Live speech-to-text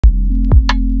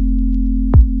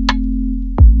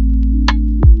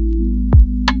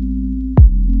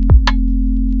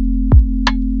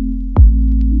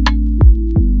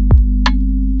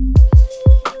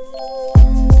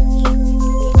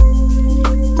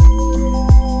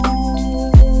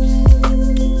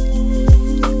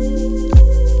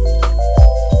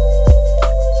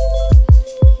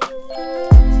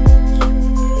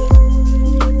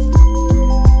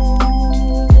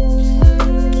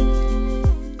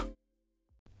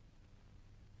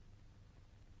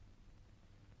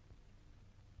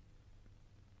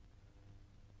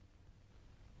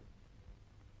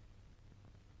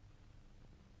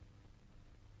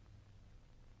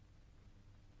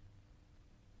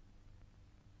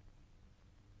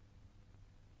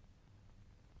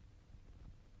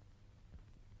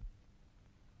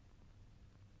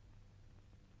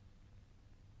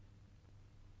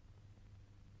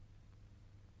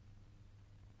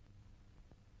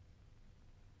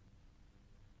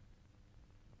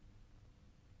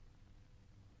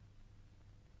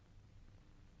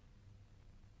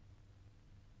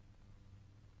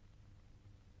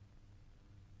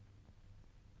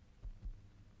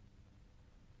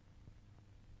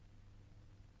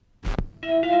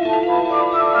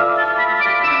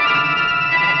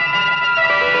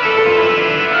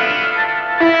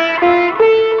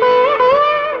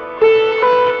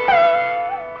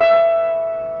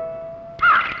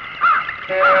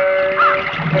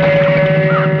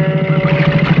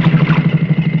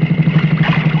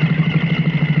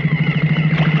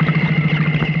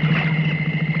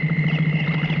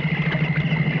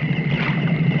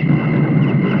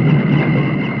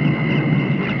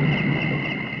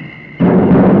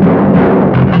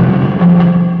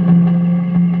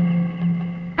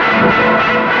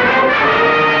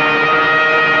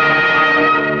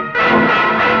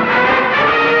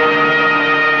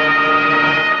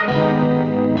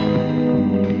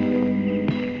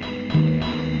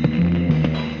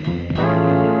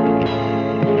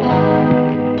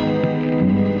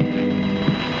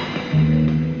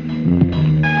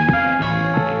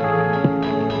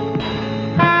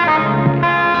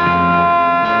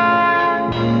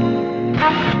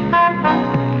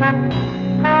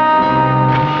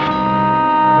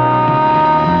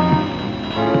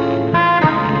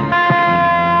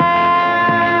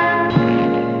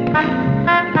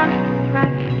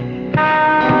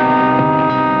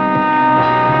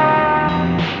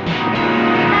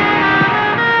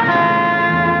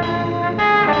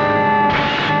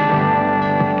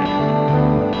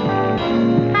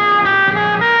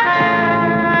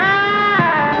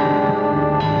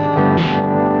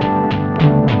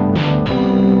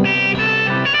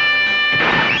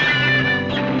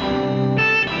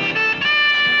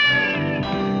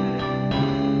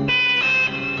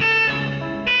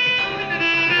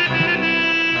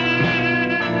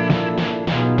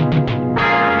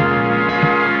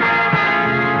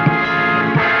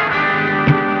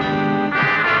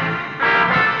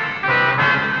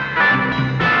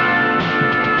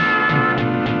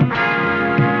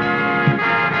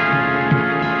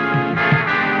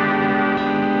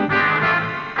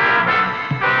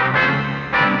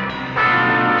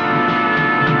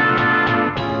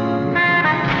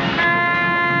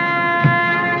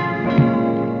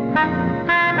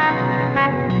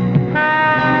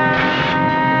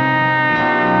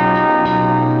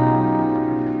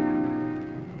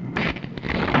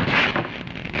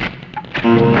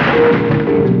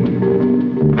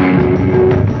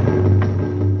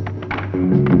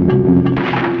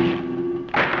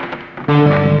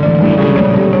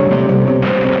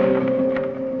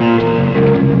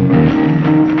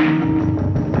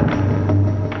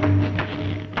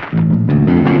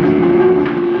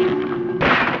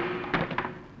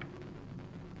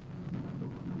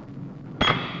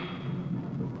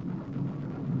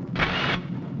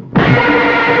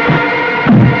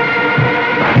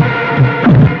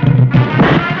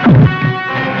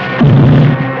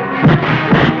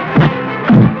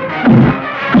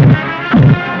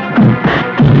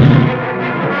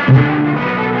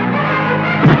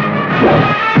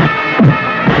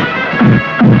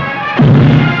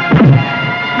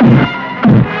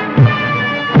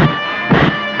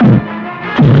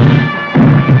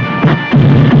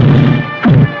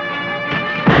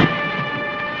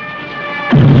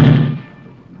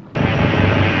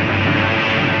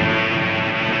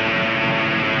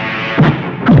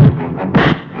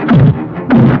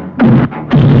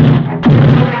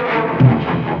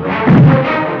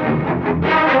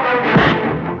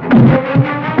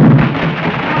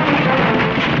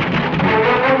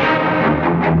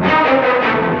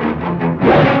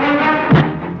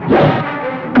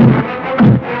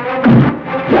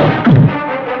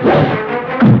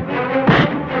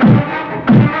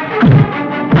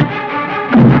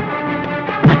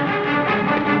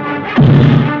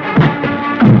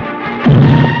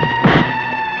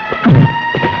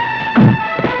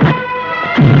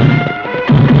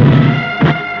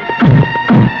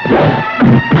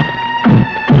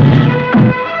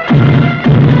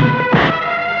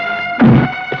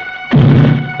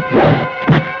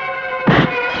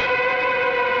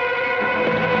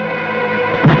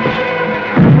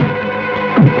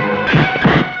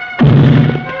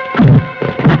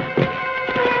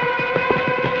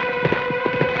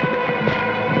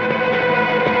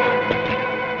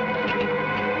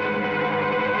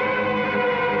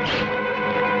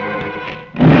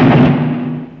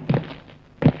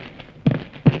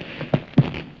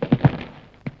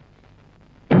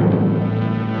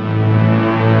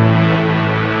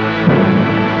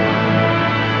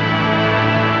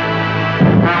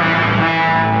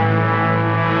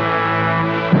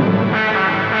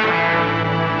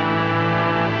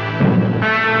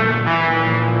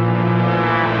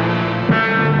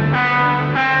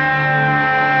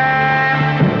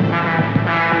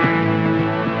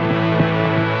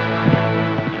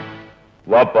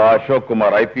வாப்பா அசோக்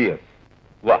குமார் ஐபிஎஸ்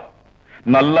வா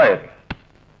நல்லா இரு.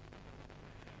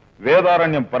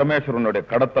 வேதாரண்யம் பரமேஸ்வரனுடைய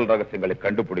கடத்தல் ரகசியங்களை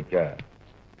கண்டுபிடிக்க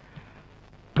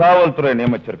காவல்துறை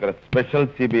நியமிச்சிருக்கிற ஸ்பெஷல்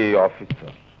சிபிஐ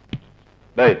ஆபீசர்.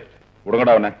 டேய்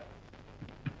உடங்கடா அவன.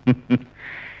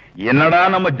 என்னடா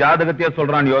நம்ம ஜாதகத்தையே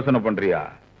சொல்றான்னு யோசனை பண்றியா?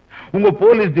 உங்க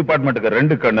போலீஸ் டிபார்ட்மெண்ட்டுக்கு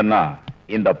 2 கண்ணுன்னா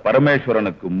இந்த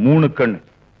பரமேஸ்வரனுக்கு 3 கண்ணு.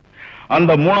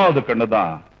 அந்த 3வது கண்ணு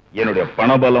தான் என்னுடைய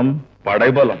பணபலம்,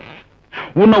 படைபலம்.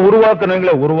 உன்னை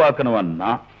உருவாக்குனவங்கள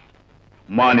உருவாக்குனவன்னா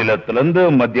மாநிலத்திலிருந்து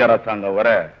மத்திய அரசாங்கம் வர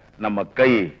நம்ம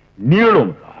கை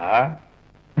நீளும்.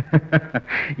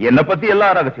 என்னை பத்தி எல்லா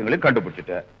ரகசியங்களையும்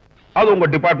கண்டுபிடிச்சிட்ட. அது உங்க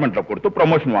டிபார்ட்மெண்ட்ல கொடுத்து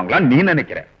ப்ரமோஷன் வாங்கலாம் நீ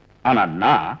நினைக்கிற. ஆனா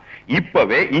நான்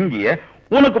இப்பவே இங்கேயே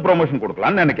உனக்கு ப்ரமோஷன்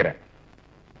கொடுக்கலாம்னு நினைக்கிறேன்.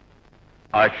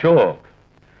 அசோக்,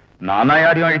 நானா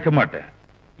யாரையும் அழிக்க மாட்டேன்.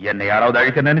 என்னை யாராவது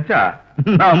அழிக்க நினைச்சா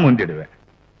நான் முந்திடுவேன்.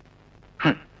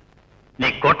 நீ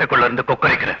கோட்டைக்குள்ள இருந்து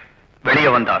கொக்கரிக்கிற,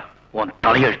 வெளியே வந்தா உன்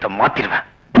தலையெழுத்த மாத்திருவேன்.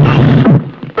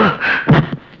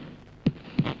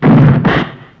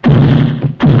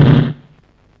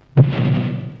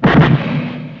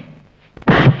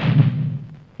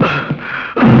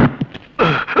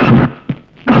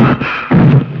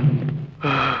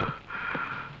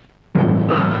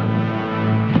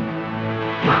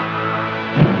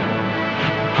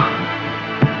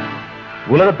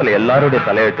 உலகத்துல எல்லாருடைய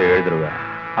தலையெழுத்தை எழுதிருவேன்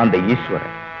அந்த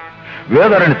ஈஸ்வரன்.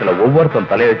 வேதாரண்யத்துல ஒவ்வொருத்தன்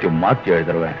தலையெழுத்தையும் மாற்றி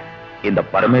எழுதிருவேன் இந்த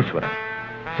பரமேஸ்வரன்.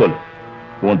 சொல்,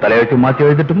 உன் தலையெழுத்தையும் மாற்றி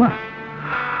எழுதிட்டுமா?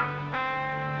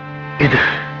 இது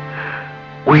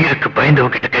உயிருக்கு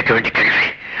பயந்தவங்க கிட்ட கேட்க வேண்டிய கேள்வி.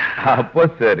 அப்போ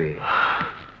சரி,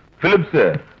 பிலிப்ஸ்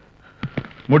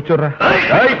முடிச்சுடுற.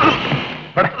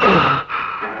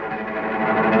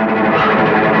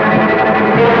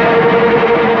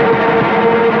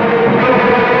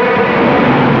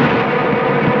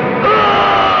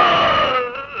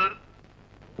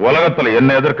 உலகத்துல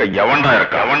என்ன எதிர்க்க எவன்டா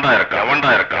இருக்க? அவன்டா இருக்க,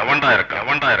 அவன்டா இருக்க, அவன்டா இருக்க,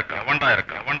 அவன்டா இருக்க, அவன்டா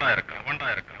இருக்க, அவன்டா இருக்க, அவன்டா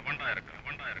இருக்க, அவன்டா இருக்க,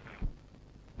 அவன்டா இருக்க.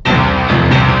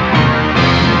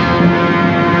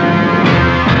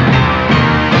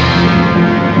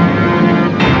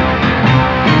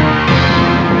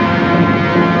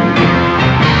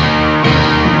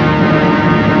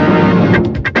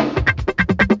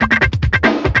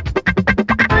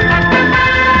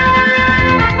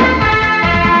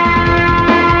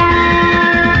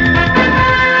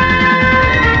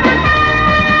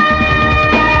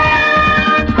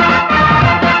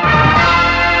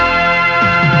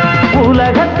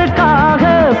 உலகத்துக்காக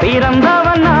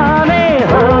பிறந்தவன் நானே,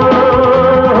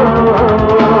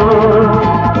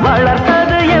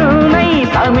 வளர்த்தது என்னை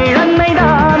தமிழன்னை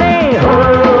தானே.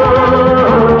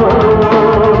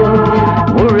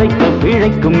 உழைத்து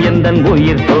பிழைக்கும் எந்தன்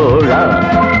உயிர் தோழா,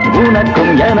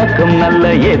 உனக்கும் எனக்கும்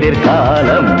நல்ல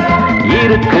எதிர்காலம்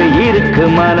இருக்கு இருக்கு,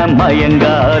 மனம்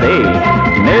மயங்காதே.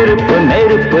 நெருப்பு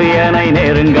நெருப்பு என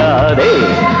நெருங்காதே.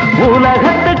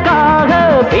 உலகத்துக்காக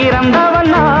பிறந்தவன்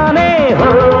நானே,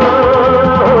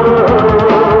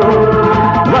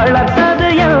 வளர்த்தது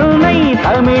என்னை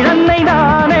தமிழன்னை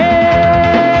தானே.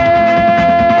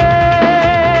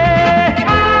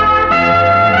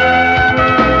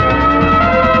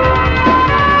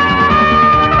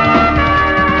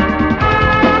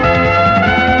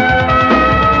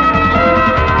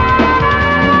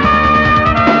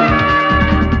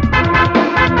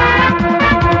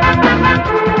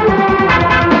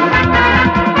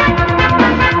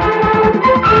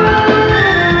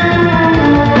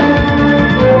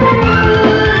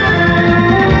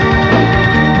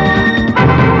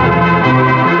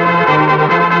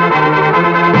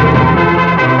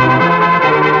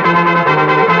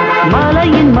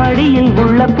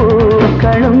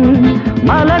 பூக்களும்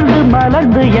மலர்ந்து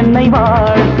மலர்ந்து என்னை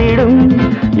வாழ்த்திடும்.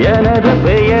 எனது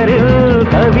பெயரில்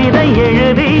கவிதை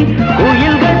எழுதி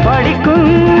குயில்கள்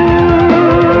படிக்கும்.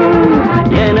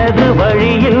 எனது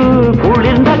வழியில்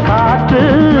குளிர்ந்த காற்று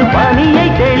பனியை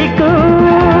தெளிக்கும்.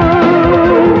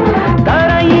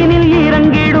 தரையினில்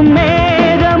இறங்கிடும்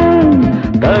மேகமும்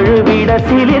தழுவிட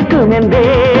சிலிர்க்கும் என்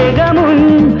தேகமும்.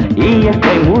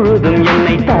 இயற்கை முழுதும்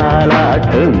என்னை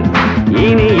தாளாட்டும்.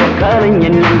 இனிய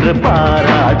கலைஞன் என்று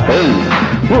பாராட்டும்.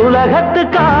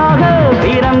 உலகத்துக்காக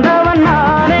பிறந்தவன்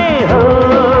நானே,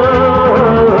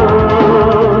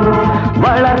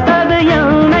 வளர்த்தது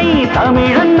என்னை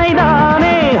தமிழன்னை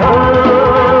தானே.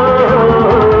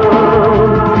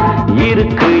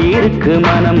 இருக்கு இருக்கு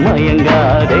மனம்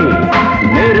மயங்காதே.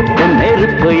 நெருப்பு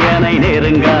நெருப்பு என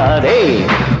நெருங்காதே.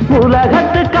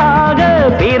 உலகத்துக்காக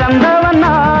பிறந்தவன்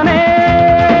நானே.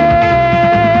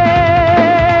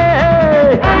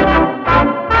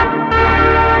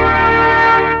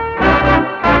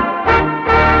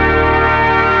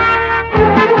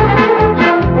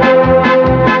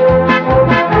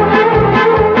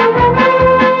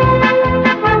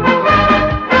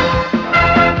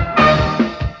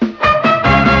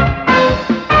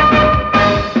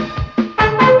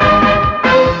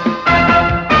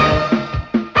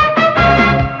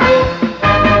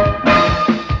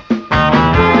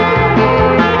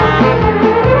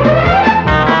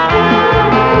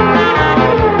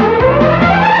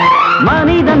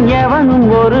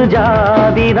 ஒரு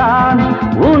ஜாதிதான்,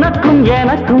 உனக்கும்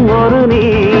எனக்கும் ஒரு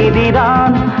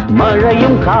நீதிதான்.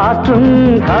 மழையும் காற்றும்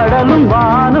கடலும்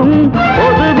வானும்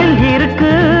பொதுவில்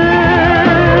இருக்கு.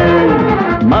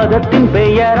 மதத்தின்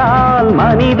பெயரால்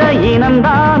மனித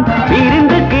இனம்தான்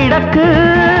பிரிந்து கிடக்கு.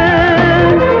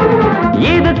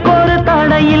 இதுக்கொரு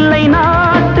தடை இல்லை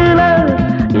நாட்டுல,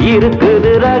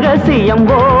 இருக்குது ரகசியம்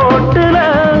ஓட்டுல.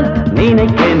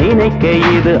 நினைக்க நினைக்க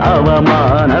இது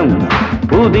அவமானம்,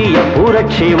 புதிய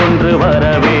புரட்சி ஒன்று வர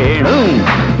வேணும்.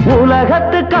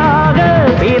 உலகத்துக்காக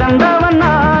பிறந்தவன்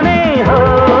நானே,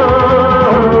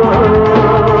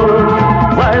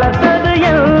 வளர்த்தது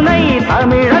என்னை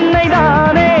தமிழன்னை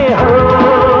தானே.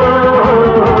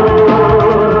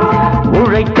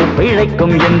 உழைத்து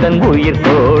பிழைக்கும் எந்தன் உயிர்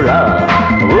தோழா,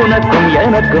 உனக்கும்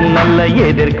எனக்கும் நல்ல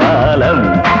எதிர்காலம்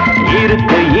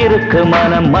இருக்கு. இருக்கு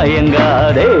மனம்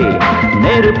மயங்காதே,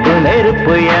 நெருப்பு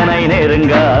நெருப்பு என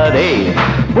நெருங்காதே.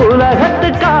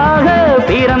 உலகத்துக்காக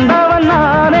பிறந்தவன்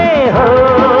நானே,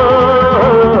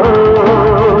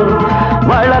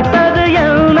 வளர்த்தது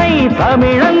என்னை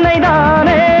தமிழன்னை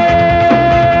தானே.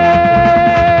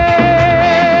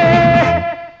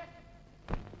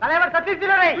 தலைவர்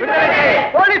சத்தீஸ்வரரை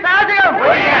போலீஸ் ஆஜகம்.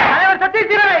 தலைவர்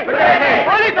சத்தீஸ்வரரை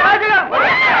போலீஸ் ஆஜகம்.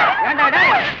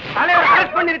 தலைவர்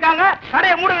அரெஸ்ட் பண்ணிருக்காங்க,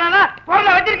 கடையை மூடுறாங்க,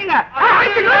 பொருளை வச்சிருக்கீங்க.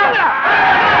 அடிச்சு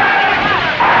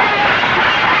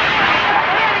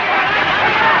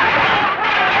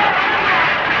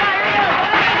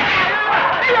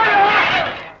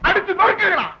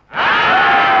நோக்கலாம்.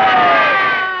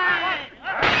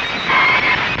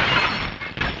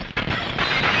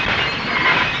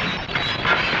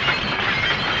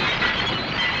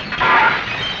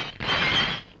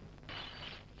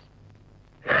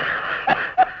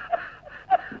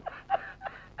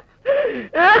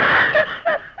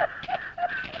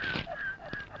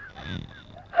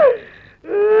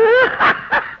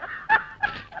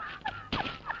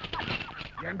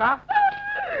 ஏண்டா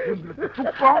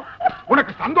துக்கம்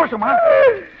உனக்கு சந்தோஷமா?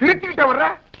 சிரிச்சுக்கிட்ட வர்ற?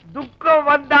 துக்கம்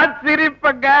வந்தா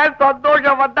சிரிப்பங்க,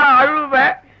 சந்தோஷம் வந்தா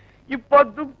அழுவேன். இப்போ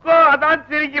துக்கம் அதான்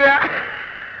சிரிக்கிறேன்.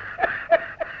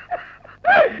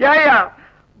 ஏயா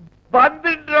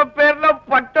வந்துன்ற பேர்ல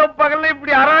பட்ட பகல்ல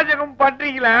இப்படி அராஜகம்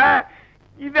பண்றீங்களே,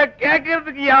 இத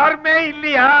கேட்கறதுக்கு யாருமே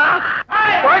இல்லையா?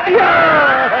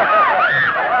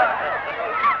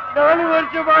 4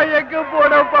 வருஷமா எங்க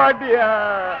போன பாட்டியா?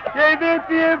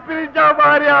 எதிர்த்தியே பிரிஞ்சா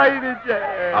மாதிரி ஆயிடுச்சு.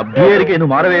 அப்படியே இருக்க,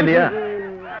 இன்னும் மாறவே இல்லையா?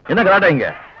 என்ன கலாட்டாங்க?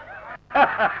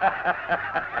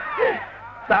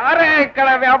 சாராய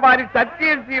கடை வியாபாரி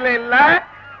சத்தியசீல இல்ல,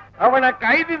 அவனை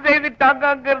கைது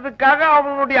செய்துட்டாங்கிறதுக்காக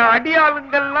அவனுடைய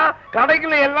அடியாளுங்கள்லாம்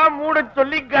கடைகளை எல்லாம் மூட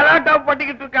சொல்லி கலாட்டா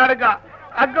பண்ணிக்கிட்டு இருக்காருங்க.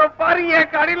 அங்க பாரு,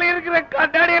 என் கடையில இருக்கிற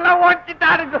கண்ணாடி எல்லாம்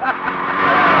ஓடிச்சுட்டாருங்க.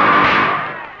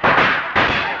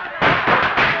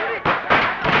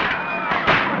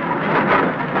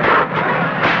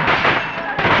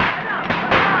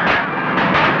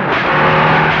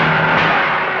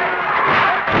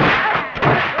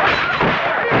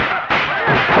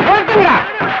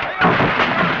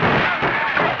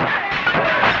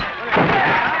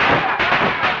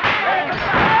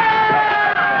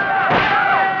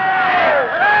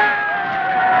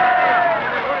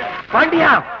 பாண்டியா,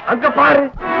 அங்க பாரு.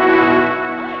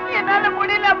 என்னால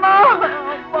முடியலம்மா.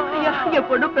 என்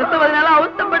பொண்ணு பிரசவதனால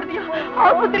அவசரப்படுத்தியா,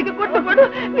 ஆஸ்பத்திரிக்கு கூட்டு போடு.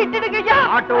 விட்டுடுங்க.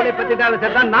 ஆட்டோவை பத்திட்டால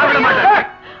சரிதான், நான் விட மாட்டேன்.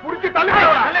 புடிச்சு தள்ளுங்க.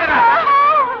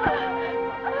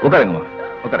 உட்காருங்கம்மா,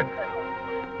 உட்காருங்க.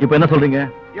 இப்ப என்ன சொல்றீங்க?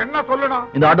 என்ன சொல்லணும்?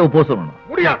 இந்த ஆட்டோவை போக சொல்லணும்.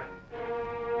 முடியாது.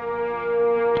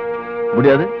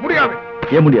 முடியாது? முடியாது.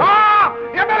 ஏன் முடியாது?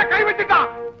 என் மேல கை வச்சுட்டான்.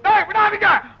 விடாதீங்க,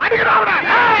 அடிக்கிறா அவனை.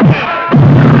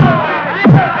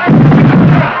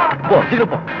 போ,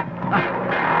 சீக்கிரம் போ.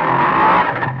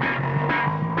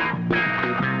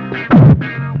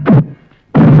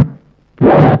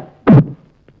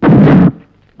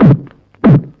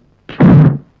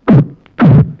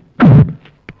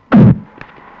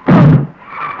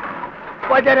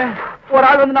 ஒரு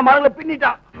ஆள் வந்து நம்ம ஆளுங்களை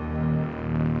பின்னிட்டான்.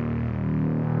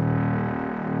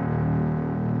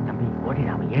 தம்பி ஓடி,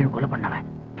 அவன் 7 கொலை பண்ணவன்.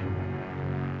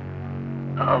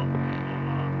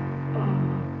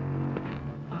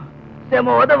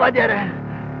 சேமோத வாத்தியார.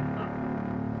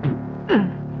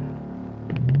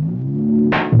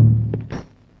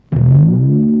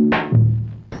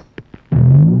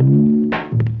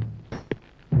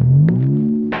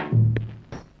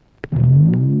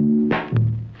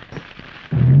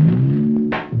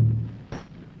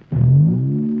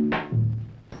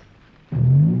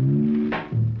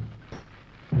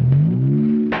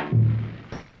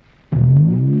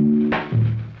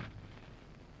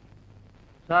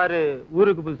 சாரு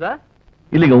ஊருக்கு புதுசா?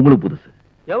 இல்லைங்க, உங்களுக்கு புதுசு.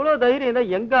 எவ்வளவு தைரியம்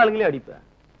தான் எங்க ஆளுங்களே அடிப்பேன்.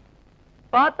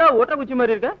 பார்த்தா ஒற்றை குச்சி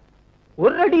மாதிரி இருக்க.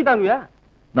 ஒரு அடிக்கு தாங்குவியா?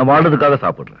 நான் வாழ்றதுக்காக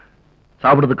சாப்பிடுறேன்,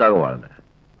 சாப்பிடுறதுக்காக வாழல.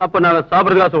 அப்ப நாங்க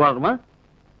சாப்பிடுறதுக்காக வாழணுமா?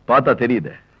 பார்த்தா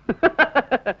தெரியுது.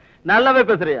 நல்லாவே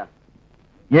பேசுறியா?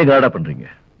 ஏன் காடா பண்றீங்க?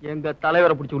 எங்க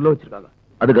தலைவரை பிடிச்சி உள்ள வச்சிருக்காங்க.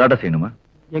 அது காடா செய்யணுமா?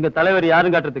 எங்க தலைவர்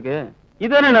யாரும் காட்டுறதுக்கு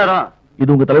இதுதானே நேரம்.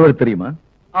 இது உங்க தலைவருக்கு தெரியுமா?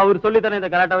 அவர் சொல்லித்தானே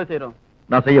இந்த கலாட்டாவே செய்யறோம்.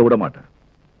 நான் செய்ய விட மாட்டேன்.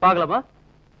 பாக்கலாமா?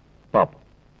 பாப்போம்.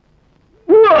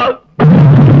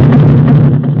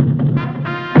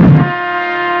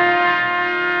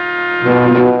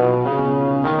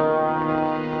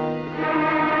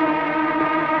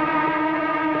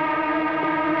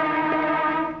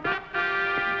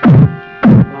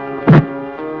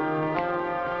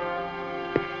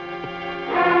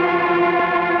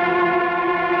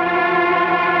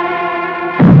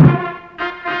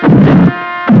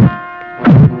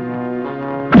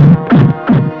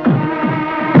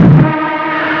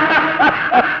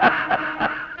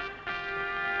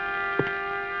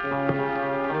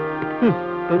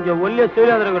 கொஞ்சம் ஒல்லிய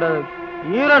கூடாது,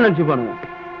 ஈரா நினைச்சு பாருங்க.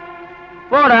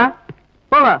 போங்கடா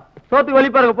போங்க, சோத்துக்கு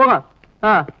வழி பாருங்க போங்க.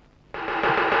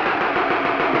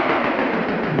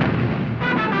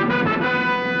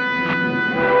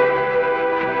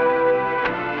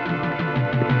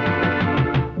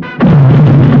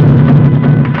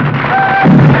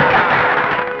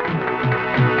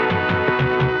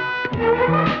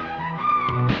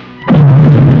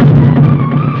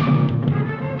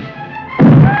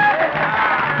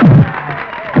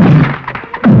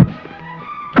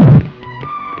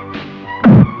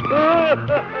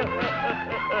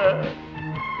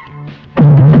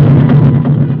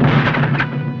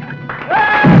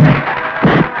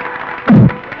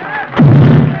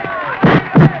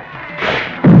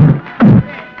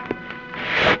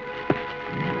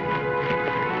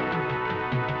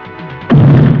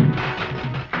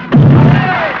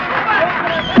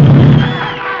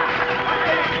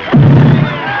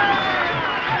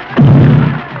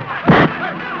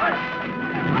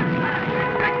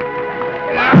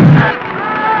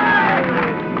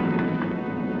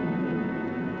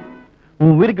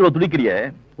 துடிக்கிறிய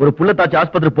ஒரு புள்ளத்தாச்சி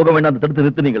ஆஸ்பத்திரி போக வேண்டாம் தடுத்து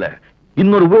நிறுத்தினீங்களே,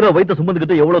 இன்னொரு ஊரை வைத்த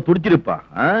சுமந்துகிட்டு எவ்வளவு துடிச்சிருப்பா.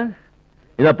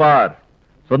 இத பார்,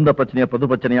 சொந்த பிரச்சனைய பொது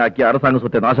பிரச்சனையா ஆக்கி அரசாங்க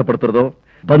சொத்தை நாசப்படுத்துறதோ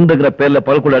பந்துங்கிற பேர்ல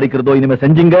பல்குள்ள அடிக்கிறதோ இனிமே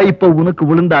செஞ்சீங்க, இப்ப உனக்கு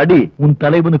விழுந்த அடி உன்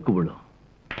தலைவனுக்கு விழும்.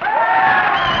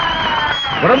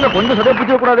 உடம்புல கொஞ்சம் சதை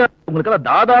பிடிச்ச கூடாது. உங்களுக்கு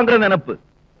தாதாங்கிற நினைப்பு.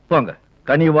 போங்க,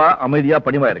 கனிவா அமைதியா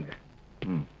பணிவா இருங்க.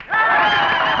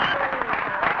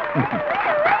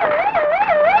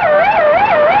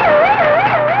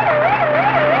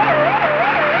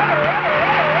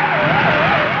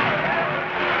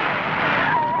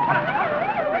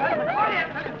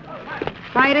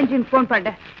 ஃபயர் என்ஜின் போன்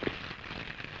பண்ண.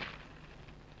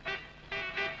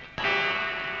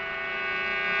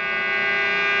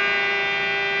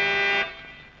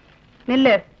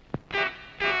 நில்லு.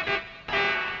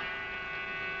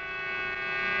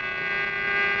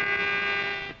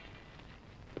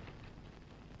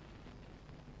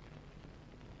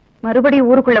 மறுபடியும்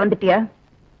ஊருக்குள்ள வந்துட்டியா?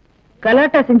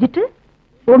 கலாட்டா செஞ்சுட்டு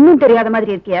ஒண்ணும் தெரியாத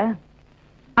மாதிரி இருக்கியா?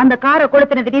 அந்த காரை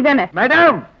கொளுத்தினது நீதானே?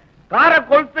 மேடம், காரை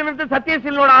கொளுத்தினது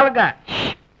சத்யசீலனோட ஆளுங்க.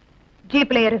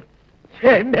 ஜீப்ல ஏறு.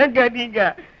 என்னங்க நீங்க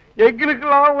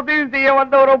எங்களுக்கெல்லாம் உதவி செய்ய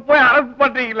வந்தவரை போய் அரெஸ்ட்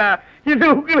பண்றீங்களா? இது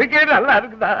உங்களுக்கே நல்லா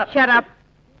இருக்குதா? Shut up.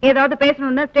 ஏதாவது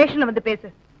பேசணும்னா ஸ்டேஷன்ல வந்து பேசு.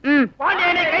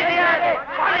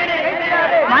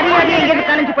 மரியாதையை எங்க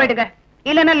கலைஞ்சு போயிடுங்க,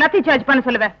 இல்லன்னா லத்தி சார்ஜ் பண்ண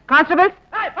சொல்லுவேன். கான்ஸ்டபிள்.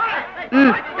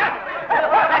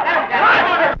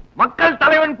 மக்கள்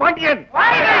தலைவன் பாண்டியன்,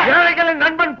 ஏழைகளின்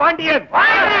நண்பன் பாண்டியன்,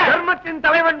 தர்மத்தின்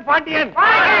தலைவன் பாண்டியன்,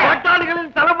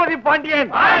 பட்டாளிகளின் தளபதி பாண்டியன்.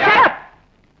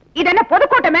 இது என்ன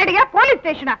பொதுக்கோட்டை மேடையா போலீஸ்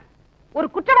ஸ்டேஷனா? ஒரு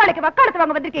குற்றவாளிக்கு வக்காலத்து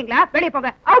வாங்க வந்திருக்கீங்களா? வெளியே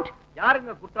போங்க. அவுட்.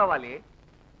 யாருங்க குற்றவாளி?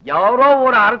 யாரோ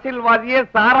ஒரு அரசியல்வாதியே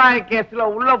சாராய கேஸ்ல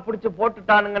உள்ள புடிச்சு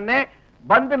போட்டுட்டானுங்கன்னு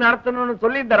பந்து நடத்தணும்னு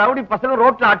சொல்லி இந்த ரவுடி பசங்க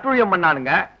ரோட்ல அட்டுழியம்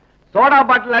பண்ணானுங்க. சோடா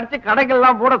பாட்டில் அடிச்சு கடைகள்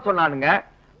எல்லாம் மூட சொன்னானுங்க.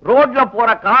 ரோட்ல போற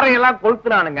காரை எல்லாம்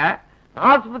கொளுத்துனானுங்க.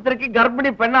 ஆஸ்பத்திரிக்கு கர்ப்பிணி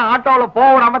பெண்ண ஆட்டோல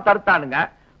போகாம தடுத்தானுங்க.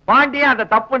 பாண்டியன் அதை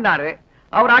தப்புனாரு.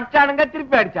 அவர் அடிச்சானுங்க,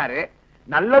 திருப்பி அடிச்சாரு.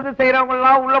 நல்லது செய்யறவங்க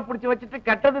எல்லாம் உள்ள புடிச்சு வச்சுட்டு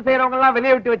கெட்டது செய்யறவங்க எல்லாம்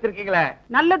வெளியே விட்டு வச்சிருக்கீங்களே.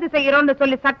 நல்லது செய்யறோம்னு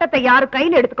சொல்லி சட்டத்தை யாரும்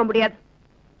கையில எடுத்துக்க முடியாது.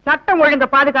 சட்டம் ஒழுங்க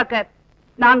பாதுகாக்க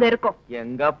நாங்க இருக்கோம்.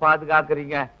 எங்க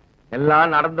பாதுகாக்கிறீங்க?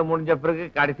 எல்லாம் நடந்து முடிஞ்ச பிறகு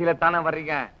கடைசியில தானே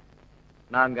வர்றீங்க.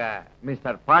 நாங்க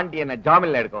மிஸ்டர் பாண்டியனை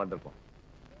ஜாமீன்ல எடுக்க வந்திருக்கோம்.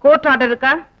 கோர்ட் ஆர்டர்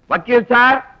இருக்கா? வக்கீல்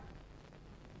சார்,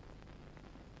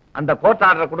 அந்த கோர்ட்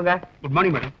ஆர்டர் கொடுங்க. Good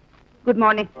morning madam. Good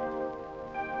morning.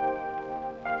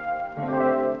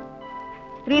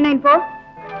 394.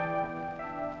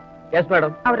 Yes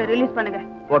madam. அவரை ரிலீஸ் பண்ணுங்க.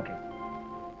 ஓகே.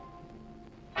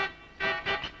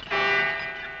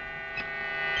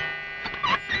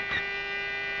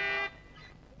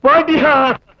 பாட்டியா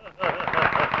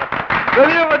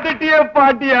வெளியே வந்துட்டியே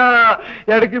பாட்டியா,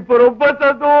 எனக்கு இப்ப ரொம்ப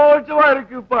சந்தோஷமா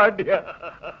இருக்கு பாட்டியா.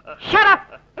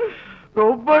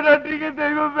 ரொம்ப நன்றிங்க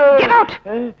தெய்வமே.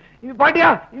 பாட்டியா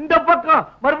இந்த பக்கம்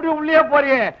மறுபடியும் உள்ளே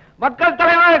போறியே. மக்கள்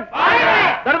தலைவன்,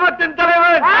 தர்மத்தின்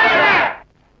தலைவன்.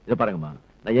 இதை பாருங்கம்மா,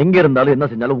 நான் எங்க இருந்தாலும் என்ன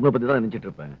செஞ்சாலும் உங்களை பத்தி தான் நினைச்சிட்டு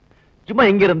இருப்பேன். சும்மா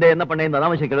எங்க இருந்தே என்ன பண்ண இந்த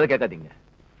அனாவசியம் கேட்காதீங்க.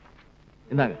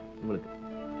 இந்தாங்க உங்களுக்கு.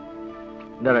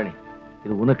 இந்த ராணி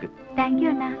இது உனக்கு. தேங்க்யூ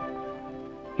அண்ணா.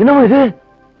 என்னமா இது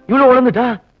இவ்வளவு உழந்துட்டா?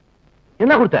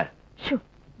 என்ன கொடுத்த?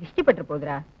 திருஷ்டி பட்டு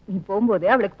போகுதுரா. நீ போகும்போது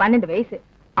அவளுக்கு 12 வயசு.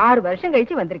 6 வருஷம்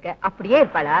கழிச்சு வந்திருக்க. அப்படியே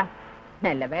இருப்பாளா?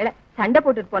 நல்ல வேலை சண்டை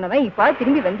போட்டுட்டு போனவன் இப்ப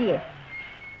திரும்பி வந்தியே.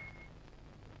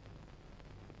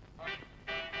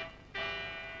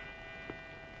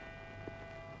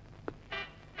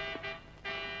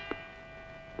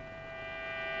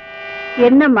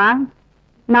 என்னம்மா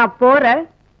நான் போற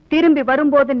திரும்பி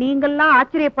வரும்போது நீங்கெல்லாம்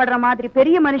ஆச்சரியப்படுற மாதிரி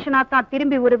பெரிய மனுஷனாத்தான்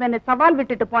திரும்பி வருவேன்னு சவால்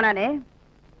விட்டுட்டு போனானே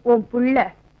உன் புள்ள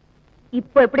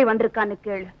இப்ப எப்படி வந்திருக்கான்னு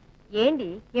கேளு. ஏண்டி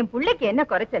என் புள்ளைக்கு என்ன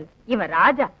குறைச்சல்? இவன்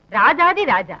ராஜா, ராஜாதி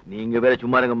ராஜா. நீங்க வேற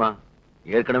சும்மா இருங்கம்மா.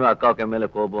 ஏற்கனவே அக்காவுக்கு மேல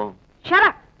கோபம்.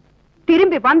 ஷரா,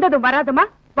 திரும்பி வந்ததும் வராதுமா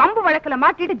வம்பு வழக்குல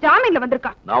மாட்டிட்டு ஜாமீன்ல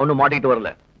வந்திருக்கான். நான் ஒண்ணும் மாட்டிட்டு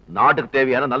வரல. நாட்டுக்கு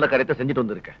தேவையான நல்ல காரியத்தை செஞ்சுட்டு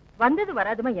வந்திருக்கேன். வந்தது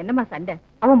வராதுமா என்னமா சண்டை?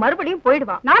 அவன் மறுபடியும்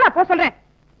போயிடுவான். நானா போ சொல்றேன்.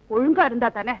 ஒழுங்கா இருந்தா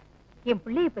தானே. என்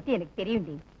பிள்ளைய பத்தி எனக்கு தெரியும்.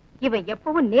 இவன்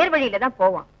எப்பவும் நேர்வழியில தான்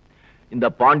போவான். இந்த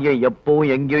பாண்டியன்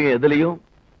எப்பவும் எங்கேயும் எதுலயும்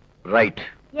right.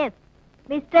 S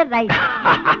mister right.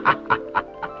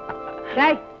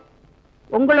 Right.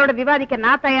 உங்களோட விவாதிக்க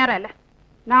நான் தயாரா இல்ல.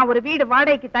 நான் ஒரு வீடு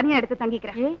வாடகைக்கு தனியா எடுத்து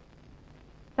தங்கிக்கிறேன்.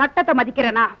 சட்டத்தை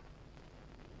மதிக்கிறேனா?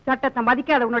 சட்டத்தை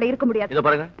மதிக்காத உன்னோட இருக்க முடியாது. இத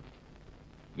பாருங்க,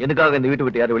 எனக்காக இந்த வீட்டு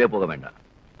விட்டு யாரும் வெளியே போக வேண்டாம்.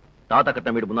 தாத்தா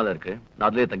கட்ட வீடு முன்னால இருக்கு, நான்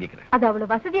அதுலயே தங்கிக்கிறேன். அது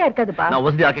அவ்வளவு வசதியா இருக்காதுப்பா. நான்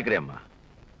வசதி ஆக்கிக்கிறேன்மா.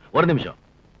 ஒரு நிமிஷம்.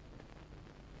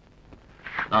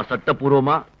 நான்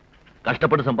சட்டப்பூர்வமா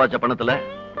கஷ்டப்பட்டு சம்பாதிச்ச பணத்துல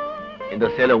இந்த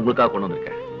சேலை உங்களுக்காக கொண்டு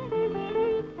வந்திருக்கேன்.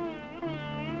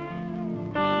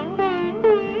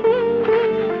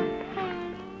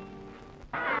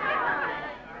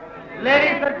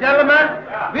 Ladies and gentlemen,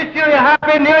 wish you a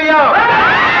happy new year.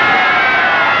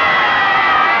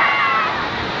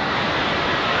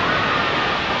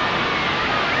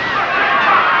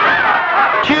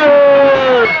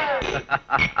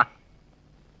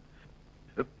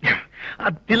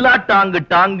 அத்தில்லா டாங்கு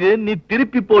டாங்கு நீ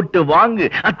திருப்பி போட்டு வாங்கு.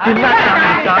 அத்தில்லா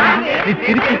டாங்கு டாங்கு நீ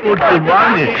திருப்பி போட்டு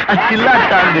வாங்கு. அத்தில்லா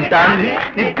டாங்கு டாங்கு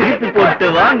நீ திருப்பி போட்டு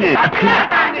வாங்கு.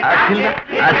 அத்தில்லா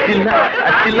அத்தில்லா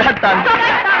அத்தில்லா டாங்கு.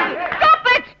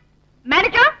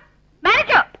 Manager,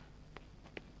 manager.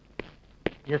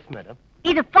 Yes, madam.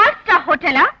 இது 5 ஸ்டார்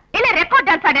ஹோட்டலா இல்ல ரெக்கார்ட்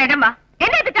டான்ஸ் ஆட இடமா?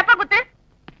 என்ன இது தப்பா குத்து?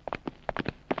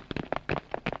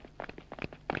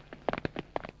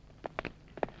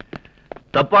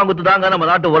 தப்பாங்குத்து தாங்க நம்ம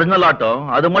நாட்டு ஒரிஜினல் ஆட்டம்.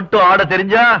 அது மட்டும் ஆட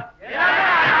தெரிஞ்சா?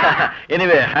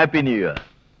 Anyway happy new year.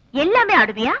 எல்லாமே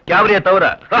ஆடுவியா? கேவரியா தவிர.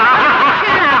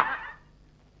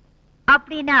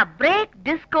 அப்படினா break,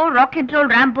 disco, rock and roll,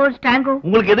 ராம்போஸ், tango.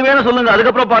 உங்களுக்கு எது வேணும் சொல்லுங்க,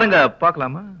 அதுக்கப்புறம் பாருங்க.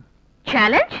 பார்க்கலாமா?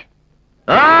 சேலஞ்ச்?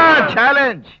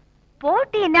 சேலஞ்ச்.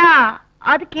 போட்டினா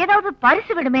அதுக்கு ஏதாவது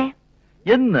பரிசு விடுமே.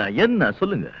 என்ன என்ன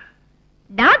சொல்லுங்க.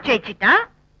 நான் ஜெயிச்சிட்டா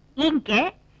இங்க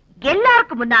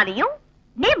எல்லாருக்கும் முன்னாலேயும்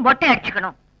நீ மொட்டை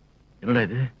அடிச்சுக்கணும். என்னடா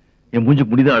இது? என் மூஞ்சி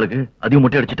முடித ஆளுக்கு அதிகம்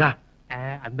மொட்டை அடிச்சிட்டா?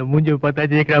 அந்த மூஞ்சி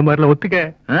பார்த்தா ஜெயிக்கிற மாதிரில ஒத்துக்க.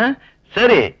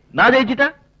 சரி, நான் ஜெயிச்சிட்டா?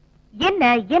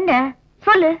 என்ன என்ன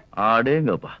சொல்லு.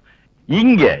 ஆடேங்கப்பா,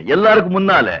 இங்க எல்லாருக்கும்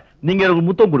முன்னால நீங்க ஒரு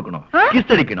முத்தம் கொடுக்கணும்,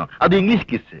 கிஸ் அடிக்கணும். அது இங்கிலீஷ்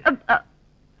கிஸ்.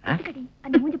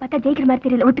 அந்த மூஞ்சி பார்த்தா ஜெயிக்கிற மாதிரி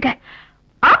தெரியல, ஒத்துக்க.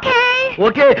 Okay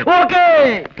okay okay.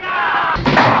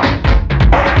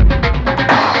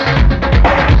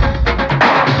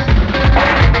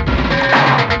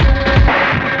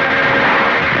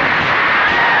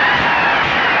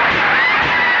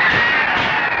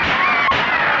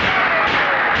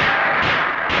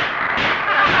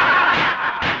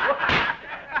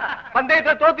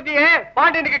 பந்தயத்தை தோத்துட்டியே,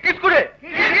 பாண்டியனுக்கு கிஸ் கொடு.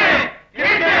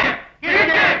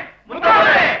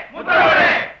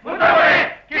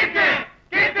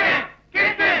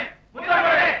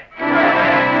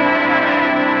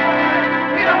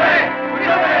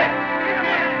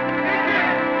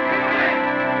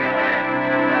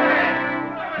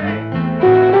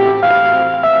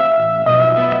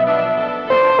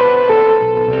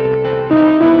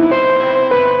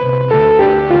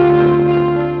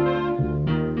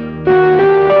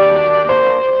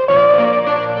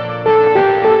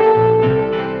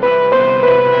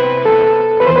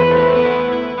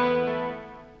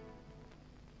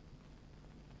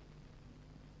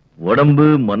 உடம்பு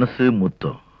மனசு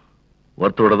முத்தம்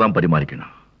ஒருத்தரோட தான்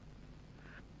பரிமாறிக்கணும்.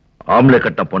 ஆம்பளை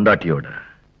கட்ட பொண்டாட்டியோட,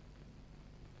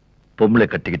 பொம்பளை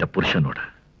கட்டிக்கிட்ட புருஷனோட.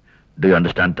 Do you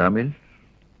understand Tamil?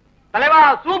 தலைவா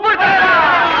சூப்பர் தலைவா.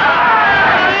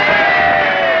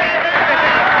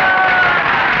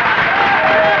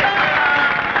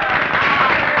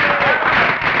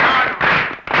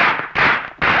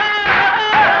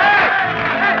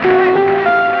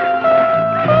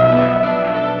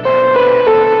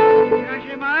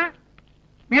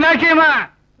 மீனாட்சியம்மா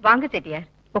வாங்க செட்டியார்,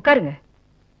 உட்காருங்க.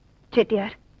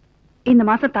 செட்டியார், இந்த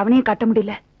மாசம் தவணையை கட்ட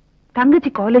முடியல. தங்கச்சி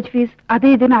காலேஜ் ஃபீஸ் அது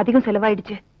இதுன்னு அதிகம்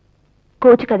செலவாயிடுச்சு.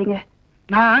 கோச்சுக்காதீங்க.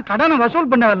 நான் கடனை வசூல்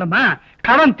பண்ண வரலம்மா,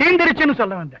 கடன் தீர்ந்துருச்சுன்னு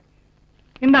சொல்ல வந்தேன்.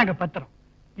 இந்தாங்க பத்திரம்,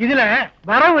 இதுல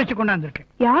வரவு வச்சு கொண்டாந்துருக்கேன்.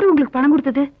 யாரு உங்களுக்கு பணம்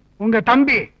கொடுத்தது? உங்க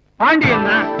தம்பி பாண்டியன்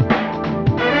தான்.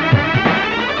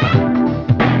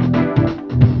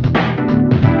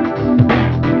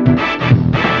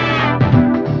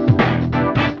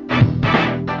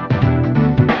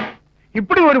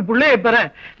 இப்படி ஒரு புள்ளைய பெற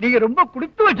நீங்க ரொம்ப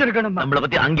கொடுத்து வச்சிருக்கணும். நம்மளை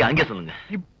பத்தி அங்கே சொல்லுங்க.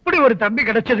 இப்படி ஒரு தம்பி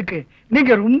கிடைச்சதுக்கு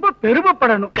நீங்க ரொம்ப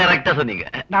பெருமைப்படணும். கரெக்டா சொன்னீங்க.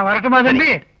 நான் வரட்டுமா தம்பி?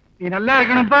 நீ நல்லா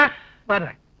இருக்கணும்ப்பா.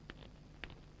 வர்றேன்.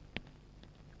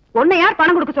 உன்னை யார்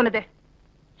பணம் கொடுக்க சொன்னது?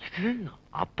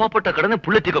 அப்பா பட்ட கடனை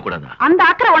புள்ள தீர்க்க கூடாதா? அந்த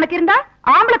அக்கறை உனக்கு இருந்தா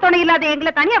ஆம்பளை துணை இல்லாத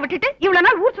எங்களை தனியா விட்டுட்டு இவ்வளவு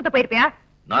நாள் ஊர் சுத்த போயிருப்பியா?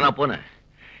 நானா போனேன்.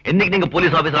 என்னைக்கு நீங்க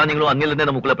போலீஸ் ஆபீசர் ஆனீங்களோ அன்னில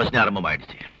இருந்தே நமக்குள்ள பிரச்சனை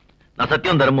ஆரம்பமாயிடுச்சு. நான்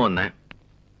சத்தியம் தர்மம் வந்தேன்,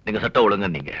 நீங்க சட்டம் ஒழுங்க.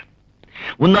 நீங்க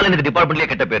உன்னால எனக்கு டிபார்ட்மெண்ட்லயே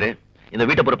கெட்ட பேரு. இந்த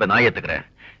வீட்டை பொறுப்பை நான் ஏத்துக்கிறேன்.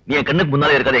 நீ என் கண்ணுக்கு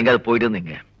முன்னாலே இருக்காது எங்கயாவது போயிட்டு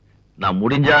இருந்தீங்க. நான்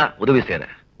முடிஞ்சா உதவி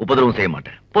செய்யறேன், உபதிரவம் செய்ய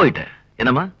மாட்டேன். போயிட்டேன்.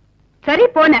 என்னம்மா? சரி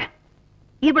போன.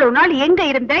 இவ்வளவு நாள் எங்க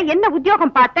இருந்த, என்ன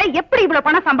உத்தியோகம் பார்த்த, எப்படி இவ்வளவு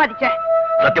பணம் சம்பாதிச்ச?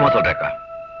 சத்தியமா சொல்றேக்கா,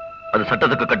 அது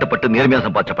சட்டத்துக்கு கட்டுப்பட்டு நேர்மையா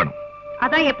சம்பாதிச்ச பணம்.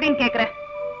 அதான் எப்படின்னு கேக்குறேன்.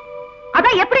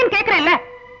 அதான் எப்படின்னு கேக்குறேன்ல.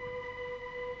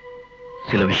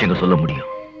 சில விஷயங்கள் சொல்ல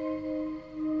முடியும்,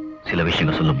 சில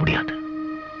விஷயங்கள் சொல்ல முடியாது.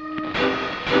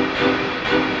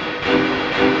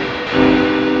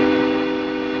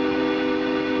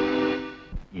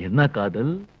 என்ன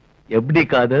காதல்? எப்படி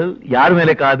காதல்? யார்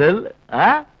மேல காதல்?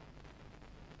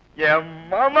 என்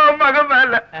மாமா மக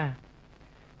மேல.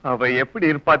 அவ எப்படி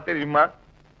இருப்பா தெரியுமா?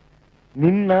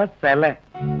 நின்னா சிலை,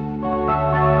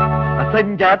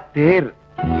 அசஞ்சா தேர்,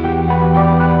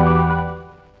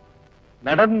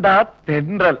 நடந்தா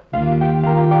தென்றல்,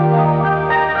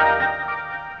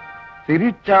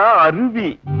 சிரிச்சா அருவி,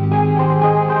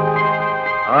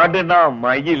 ஆடுனா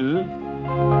மயில்,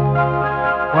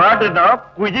 பாடுனா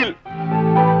குயில்.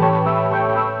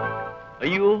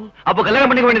 ஐயோ, அப்ப கல்யாணம்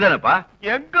பண்ணிக்க வேண்டியதானப்பா?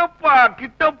 எங்கப்பா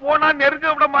கிட்ட போனா நெருங்க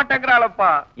விட மாட்டேங்கிறாளப்பா.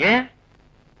 ஏன்?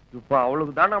 இப்ப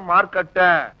அவளுக்கு தானே மார்க்கெட்ட.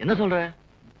 என்ன சொல்ற?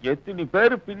 எத்தனை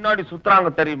பேரு பின்னாடி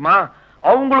சுத்துறாங்க தெரியுமா?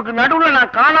 அவங்களுக்கு நடுவுல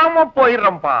நான் காணாம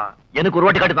போயிடுறேன்ப்பா. எனக்கு ஒரு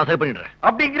வாட்டி காட்டி நான் சரி பண்ணிடுறேன்.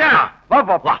 அப்படிங்கிற வா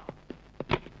வா வா.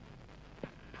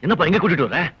 என்னப்பா எங்க கூட்டிட்டு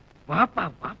வர? வாப்பா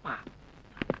வாப்பா.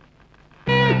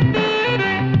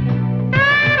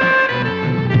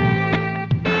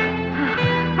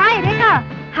 ஹாய் ரேகா.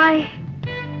 ஹாய்.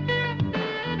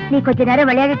 நீ கொஞ்ச நேரம்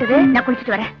விளையாடிட்டு நான்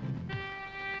குளிச்சுட்டு வரேன்.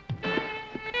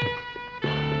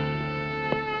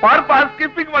 பாருப்பா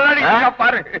ஸ்கிப்பிங் விளையாடிட்டு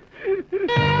பாரு.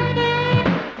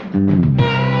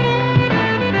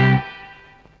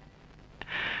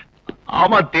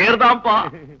 ஆமா தேர்தான்ப்பா.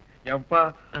 ஏன்பா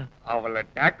அவளை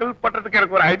டேக்கிள் பண்றதுக்கு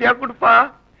எனக்கு ஒரு ஐடியா கொடுப்பா.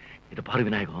 இத பாரு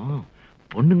விநாயகம்,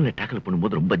 பொண்ணுங்களை டேக்கிள்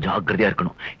பண்ணும்போது ரொம்ப ஜாக்கிரதையா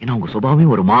இருக்கணும். ஏன்னா அவங்க சுபாவமே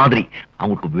ஒரு மாதிரி.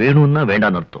 அவங்களுக்கு வேணும்னா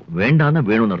வேண்டான்னு அர்த்தம், வேண்டாம்னா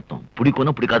வேணும்னு அர்த்தம்,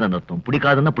 பிடிக்கும்னா பிடிக்காதன்னு அர்த்தம்,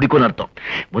 பிடிக்காதுன்னா பிடிக்கும்னு அர்த்தம்.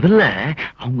 முதல்ல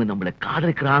அவங்க நம்மளை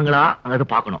காதலிக்கிறாங்களா அதை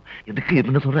பார்க்கணும். எதுக்கு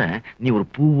என்ன சொல்றேன், நீ ஒரு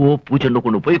பூவோ பூச்செண்டோ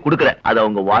கொண்டு போய் கொடுக்குற, அதை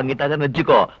அவங்க வாங்கிட்டாங்கன்னு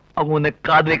வச்சுக்கோ, அவங்க உன்னை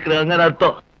காதலிக்கிறாங்கன்னு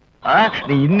அர்த்தம்.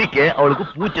 நீ இன்னைக்கு அவளுக்கு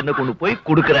பூச்செண்டை கொண்டு போய்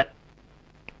கொடுக்குற.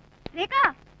 ரேகா,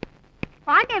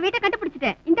 பாண்டிய வீட்டை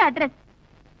கண்டுபிடிச்சிட்டேன். இந்த அட்ரஸ்.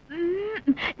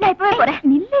 நான் இப்பவே போறேன்.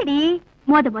 நில்லடி,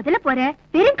 முதல்ல போற,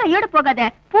 வெறும் கையோட போகாத,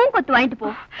 பூங்கொத்து வாங்கிட்டு போ.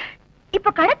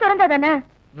 இப்ப கடை திறந்தாதானே?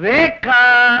 ரேகா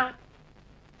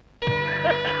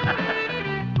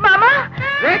மாமா.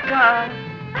 ரேகா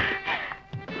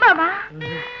மாமா,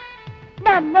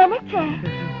 நான் நினைச்சேன்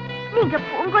நீங்க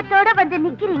பூங்கொத்தோட வந்து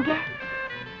நிக்கிறீங்க.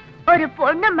 ஒரு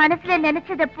பொண்ணு மனசுல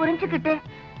நினைச்சத புரிஞ்சுக்கிட்டு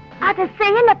அத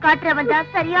செயல காட்டுறவன்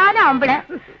தான் சரியான ஆம்பளை.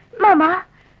 மாமா,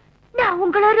 நான்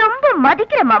உங்களை ரொம்ப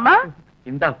மதிக்கிறேன் மாமா.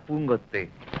 இந்த பூங்கொத்து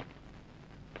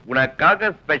உனக்காக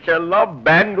ஸ்பெஷலா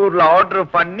பெங்களூர்ல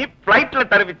ஆர்டர் பண்ணி பிளைட்ல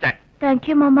தருவிச்சேன்.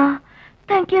 தேங்க்யூ மாமா,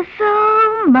 thank you so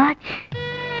much.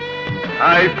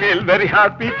 I feel very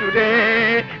happy today.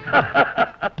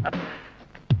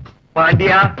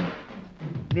 Pandya,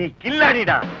 நீ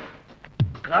கில்லாடிடா.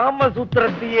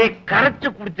 காமசூத்திரத்தையே கரைச்சு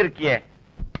குடிச்சிருக்கிய.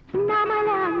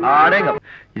 ஆடேங்க.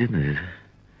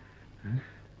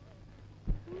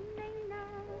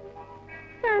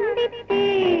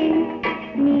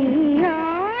 நீ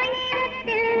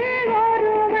ஆயிரத்தில்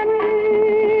ஒருவன்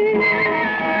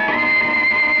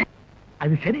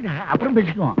அது சரிடா, அப்புறம்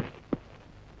பேசிக்குவோம்.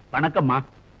 வணக்கம்மா.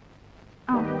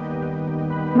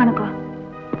 வணக்கம்.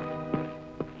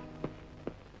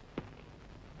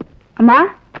 அம்மா,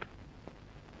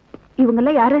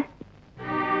 இவங்கெல்லாம் யாரு?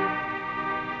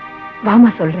 வாமா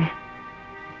சொல்றேன்.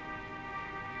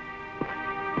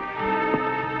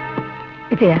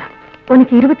 விஜயா,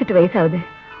 உனக்கு 28 வயசாகுது.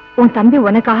 உன் தம்பி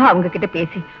உனக்காக அவங்க கிட்ட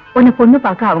பேசி உன்னை பொண்ணு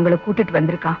பார்க்க அவங்கள கூட்டிட்டு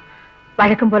வந்திருக்கான்.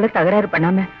 வழக்கம் போல தகராறு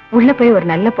பண்ணாம உள்ள போய் ஒரு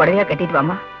நல்ல புடவையா கட்டிட்டு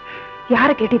வாமா. யார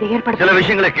கேட்டு இதை ஏற்பாடு? சில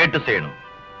விஷயங்களை கேட்டு செய்யணும்,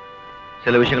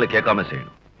 சில விஷயங்களை கேட்காம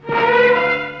செய்யணும்.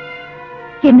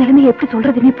 என் நிலைமை எப்படி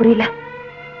சொல்றதுன்னே புரியல.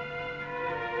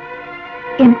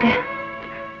 எனக்கு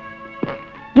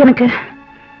எனக்கு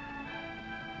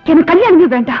எனக்கு கல்யாணமே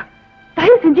வேண்டாம்.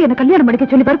 தயவு செஞ்சு என்ன கல்யாணம் பண்ணிக்க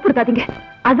சொல்லி வற்புறுத்தாதீங்க.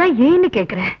 அதான் ஏன்னு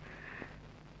கேக்குறேன்.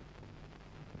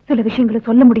 சில விஷயங்களை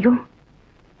சொல்ல முடியும்,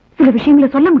 சில விஷயங்களை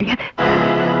சொல்ல முடியாது.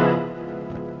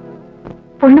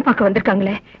 பொண்ணு பார்க்க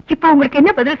வந்திருக்காங்களே, இப்ப அவங்களுக்கு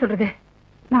என்ன பதில் சொல்றது?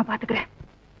 நான் பாத்துக்கிறேன்.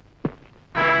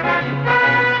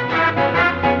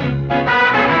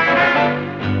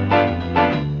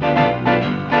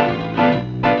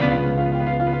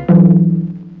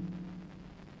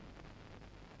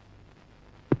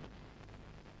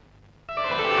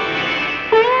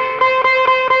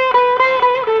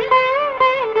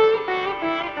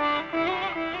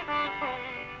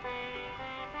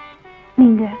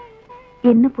 நீங்க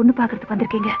என்ன பொண்ணு பாக்குறதுக்கு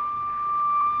வந்திருக்கீங்க.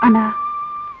 ஆனா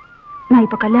நான்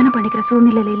இப்ப கல்யாணம் பண்ணிக்கிற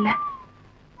சூழ்நிலையில இல்ல.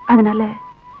 அதனால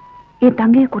என்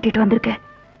தங்கையை கூட்டிட்டு வந்திருக்கேன்.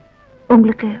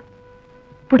 உங்களுக்கு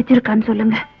பிடிச்சிருக்கான்னு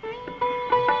சொல்லுங்க.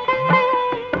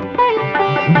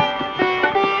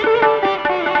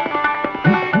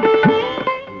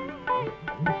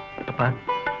 அப்பா,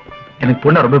 எனக்கு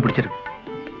பொண்ணு ரொம்ப பிடிச்சிருக்கு.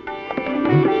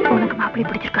 உனக்கு மாப்பிள்ளை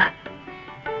பிடிச்சிருக்கா?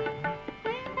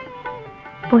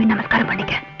 போய் நமஸ்காரம்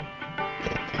பண்ணிக்க.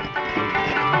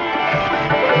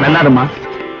 நல்லாருமா.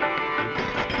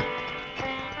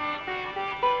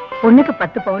 பொண்ணுக்கு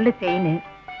 10 பவுன்ல செயின்,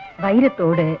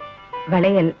 வைரத்தோடு,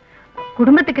 வளையல்,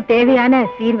 குடும்பத்துக்கு தேவையான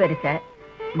சீர்வரிசை,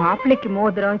 மாப்பிள்ளைக்கு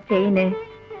மோதிரம், செயின்,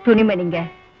 துணிமணிங்க,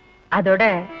 அதோட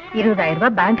 20,000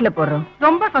 ரூபாய் பேங்க்ல போடுறோம்.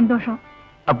 ரொம்ப சந்தோஷம்.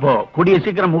 அப்போ கூடிய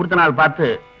சீக்கிரம் முகூர்த்த நாள் பார்த்து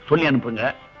சொல்லி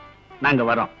அனுப்புங்க. நாங்க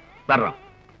வரோம். வர்றோம்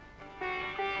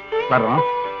வர்றோம்.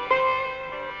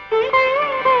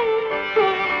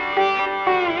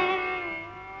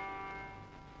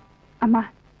 அம்மா,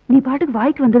 நீ பாட்டுக்கு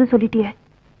வாய்க்கு வந்தது சொல்லிட்டிய.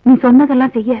 நீ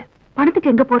சொன்னதெல்லாம் செய்ய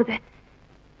பணத்துக்கு எங்க போறது?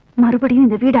 மறுபடியும்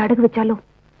இந்த வீடு அடகு வச்சாலும்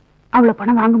அவ்வளவு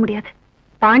பணம் வாங்க முடியாது.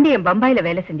 பாண்டியன் பம்பாயில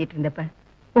வேலை செஞ்சிட்டு இருந்தப்ப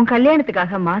உன்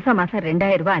கல்யாணத்துக்காக மாசம் மாசம்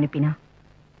 2000 ரூபாய் அனுப்பினா.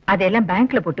 அதெல்லாம்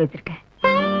பேங்க்ல போட்டு வச்சிருக்கேன்.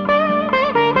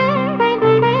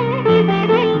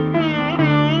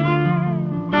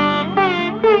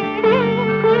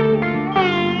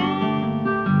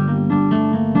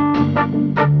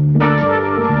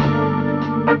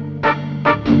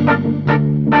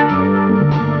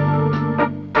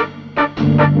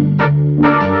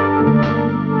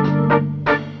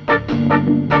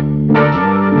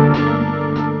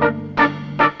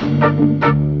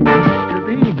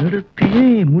 நடத்தியே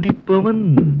முடிப்பவன்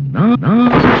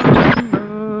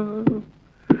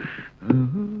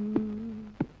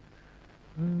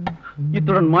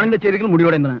இத்துடன் மாநில செய்திகள்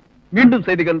முடிவடைந்தன. மீண்டும்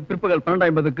செய்திகள் பிற்பகல்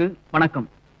 12:50க்கு. வணக்கம்.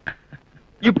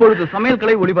 இப்பொழுது சமையல்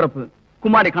கலை ஒளிபரப்பு.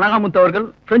 குமாரி கனகாமுத்து அவர்கள்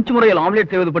பிரெஞ்சு முறையில்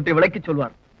ஆம்லெட் செய்வது பற்றி விளக்கி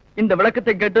சொல்வார். இந்த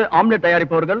விளக்கத்தை கேட்டு ஆம்லெட்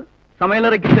தயாரிப்பவர்கள்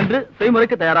சமையலறைக்கு சென்று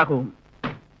செய்முறைக்கு தயாராகவும்.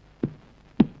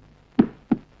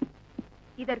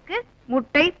 இதற்கு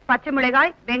முட்டை, பச்சை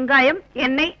மிளகாய், வெங்காயம்,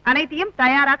 எண்ணெய் அனைத்தையும்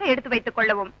தயாராக எடுத்து வைத்துக்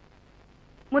கொள்ளவும்.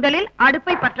 முதலில்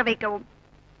அடுப்பை பற்ற வைக்கவும்.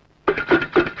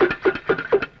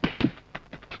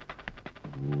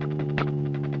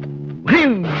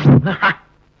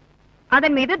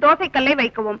 அதன் மீது தோசைக்கல்லை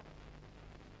வைக்கவும்.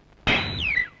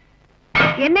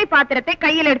 எண்ணெய் பாத்திரத்தை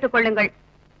கையில் எடுத்துக் கொள்ளுங்கள்.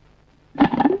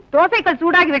 தோசைக்கல்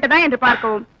சூடாகிவிட்டதா என்று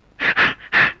பார்க்கவும்.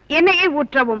 எண்ணெயை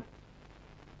ஊற்றவும்.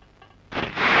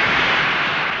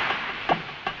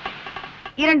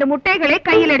 2 முட்டைகளை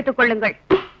கையில் எடுத்துக் கொள்ளுங்கள்.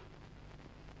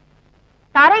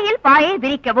 தரையில் பாயை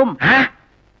விரிக்கவும்.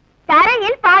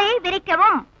 தரையில் பாயை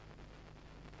விரிக்கவும்.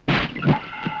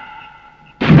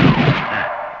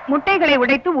 முட்டைகளை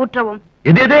உடைத்து ஊற்றவும்.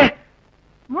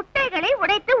 முட்டைகளை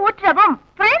உடைத்து ஊற்றவும்.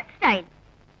 French style.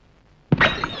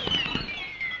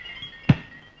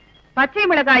 பச்சை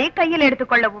மிளகாயை கையில்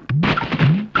எடுத்துக் கொள்ளவும்.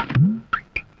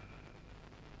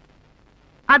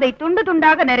 அதை துண்டு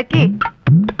துண்டாக நறுக்கி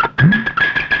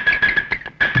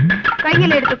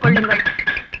கையில் எடுத்துக் கொள்ளுங்கள்.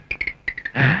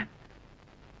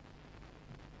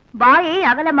 வாயை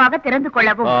அகலமாக திறந்து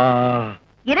கொள்ளவும்.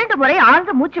 2 முறை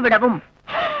ஆழ்ந்து மூச்சு விடவும்.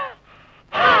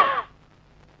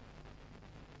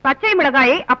 பச்சை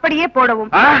மிளகாயை அப்படியே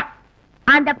போடவும்.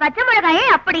 அந்த பச்சை மிளகாயை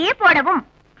அப்படியே போடவும்.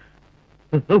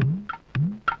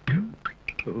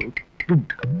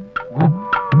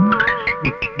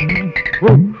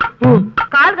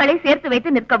 கால்களை சேர்த்து வைத்து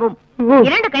நிற்கவும்.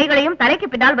 2 கைகளையும் தலைக்கு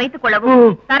பின்னால் வைத்துக் கொள்ளவும்.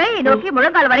 தரையை நோக்கி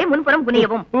முழங்கால் வரை முன்புறம்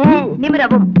குனியவும்.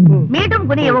 நிமிரவும். மீண்டும்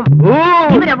குனியவும்.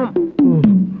 நிமிரவும்.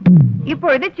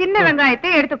 இப்பொழுது சின்ன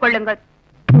வெங்காயத்தை எடுத்துக் கொள்ளுங்கள்.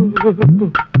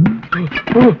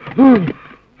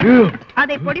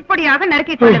 அதை பொடி பொடியாக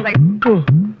நறுக்கிக் கொள்ளுங்கள்.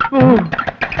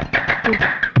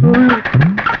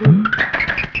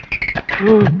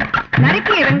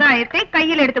 நறுக்கிய வெங்காயத்தை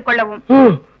கையில் எடுத்துக் கொள்ளவும்.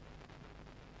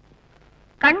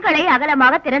 கண்களை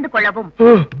அகலமாக திறந்து கொள்ளவும்.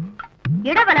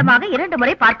 இடவலமாக 2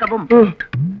 முறை பார்க்கவும்.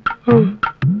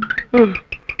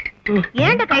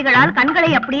 2 கைகளால்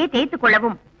கண்களை அப்படியே தேய்த்துக்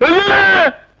கொள்ளவும்.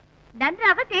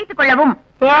 நன்றாக தேய்த்துக் கொள்ளவும்.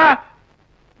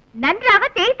 நன்றாக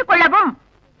தேய்த்துக் கொள்ளவும்.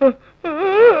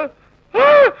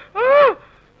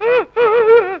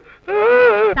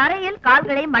 தரையில்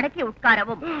கால்களை மடக்கி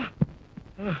உட்காரவும்.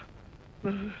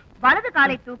 வலது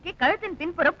காலை தூக்கி கழுத்தின்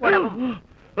பின்புறம் போடவும்.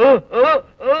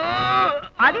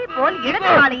 அதே போல் இடது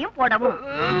காலையும் போடவும்.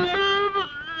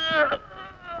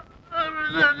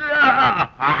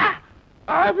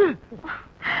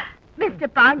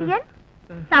 மிஸ்டர் பாண்டியன்,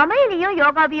 சமையலையும்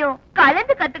யோகாவையும்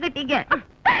கலந்து கத்துக்கிட்டீங்க.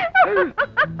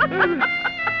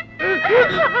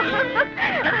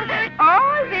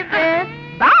 All the best.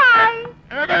 Bye.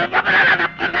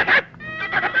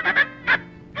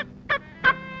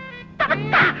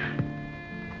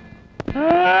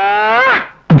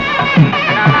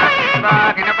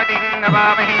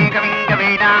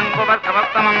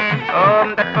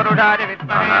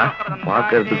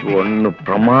 பாக்கிறதுக்கு ஒண்ணு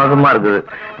பிரமாதமா இருக்குது.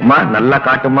 அம்மா நல்லா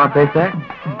காட்டுமா, பேச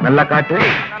நல்லா காட்டு.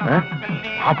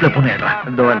 மாப்பிள்ள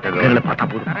பொண்ணு பார்த்தா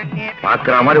போதும்.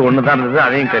 பாக்குற மாதிரி ஒண்ணுதான் இருந்தது,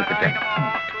 அதையும் கேட்டுட்டேன்.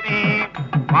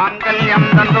 மாங்கல்யம்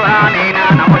தந்துஹானேன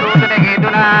நமதூதன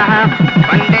கேதுனா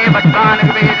வந்தே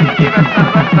பத்மானுக்கு வேதம்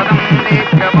ஜீவசர்வசதம்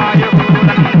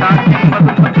தேஜமாயுபூதம் தாக்கியம்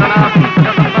வசுபத்ரலாம்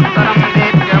சதம்பத்தரம்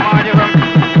தேஜமாயுகம்.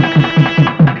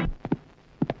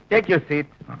 Take your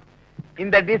seat.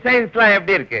 இந்த டிசைன்ஸ்லாம்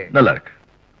எப்படி இருக்கு? நல்லா இருக்கு.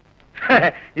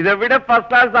 இதை விட ஃபர்ஸ்ட்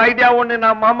கிளாஸ் ஐடியா ஒண்ணு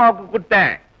நான் மாமாவுக்கு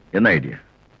கொடுத்தேன். என்ன ஐடியா?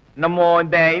 நம்ம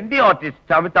இந்த இந்திய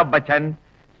ஆர்டிஸ்ட் அமிதாப் பச்சன்,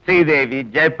 ஸ்ரீதேவி,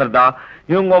 ஜெயபிரதா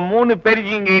இவங்க 3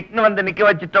 பேருக்கு இங்க இட்டுன்னு வந்து நிக்க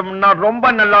வச்சிட்டோம்னா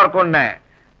ரொம்ப நல்லா இருக்கும்னு.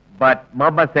 பட்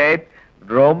மாமா சேட்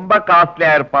ரொம்ப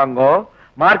காஸ்ட்லியா இருப்பாங்க,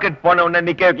 மார்க்கெட் போன உடனே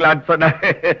நிக்க வைக்கலான்னு சொன்னாரு.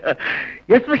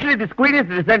 Especially the screen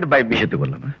is designed by me. விஷயத்துக்கு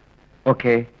வரலாமா?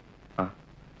 ஓகே.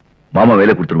 மாமா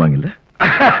வேலை கொடுத்துருவாங்க இல்ல?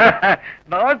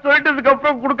 நான் சொல்லிட்டதுக்கு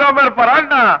அப்புறம் கொடுக்காம இருப்பாரா?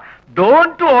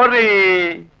 Don't worry.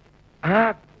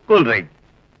 Cool right.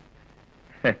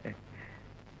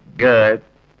 Good.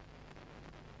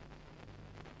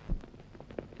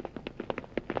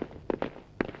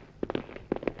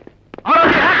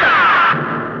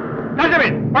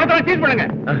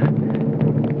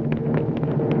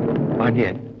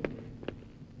 Pandian,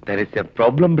 there is a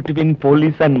problem between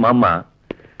police and mama.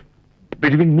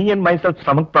 Between me and myself,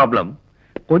 stomach problem.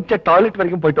 கொஞ்சம் டாய்லெட்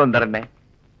வரைக்கும் போயிட்டு வந்துறேன்.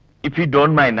 If you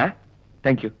don't mind,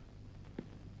 thank you.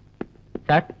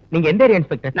 Sir, நீங்க எந்த ஏரியா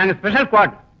இன்ஸ்பெக்டர்? நாங்க ஸ்பெஷல்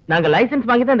ஸ்குவாட். நாங்க licence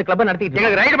வாங்கி தான் இந்த கிளப்பை நடத்திட்டு இருக்கோம்.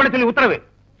 எனக்கு ரைடு பண்ண சொல்லி உத்தரவு.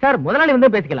 சார், முதலாளி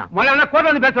வந்து பேசிக்கலாம். முதல்ல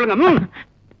கோர்ட்ல வந்து பேச சொல்லுங்க.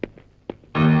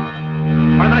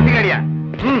 முதல்ல சீக்கிரடியா.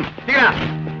 சீக்கிரம்.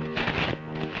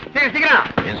 சீக்கிரம்.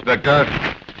 இன்ஸ்பெக்டர்,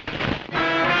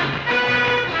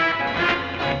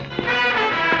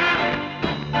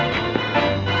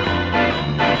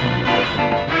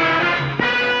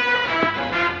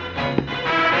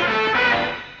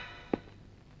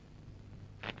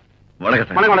 வணக்கம்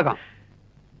சார். வணக்கம். வணக்கம்.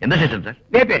 எந்த ஸ்டேஷன் சார்?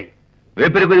 வேப்பேரி.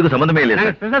 வேப்பேரிக்கும் இதுக்கு சம்பந்தமே இல்லையா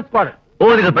நாங்க சார்? Special squad. ஓ,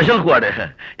 நீங்க ஸ்பெஷல் ஸ்குவாட்.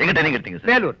 எங்க ட்ரைனிங் எடுத்தீங்க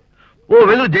சார்? வேலூர். ஓ,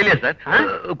 வேலூர் ஜெயிலியா சார்?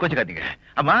 கொஞ்சம் காத்தீங்க.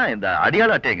 ஆமா, இந்த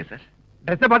அடியாள அட்டைங்க சார்?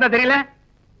 ட்ரெஸ் பார்த்தா தெரியல?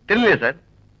 தெரியலையா சார்?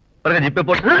 பாருங்க, ஜிப்பே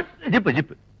போட்டு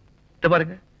ஜிப்பு இத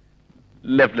பாருங்க.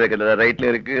 லெஃப்ட்ல இருக்கிறது ரைட்ல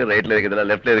இருக்கு, ரைட்ல இருக்கிறது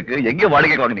லெஃப்ட்ல இருக்கு. எங்க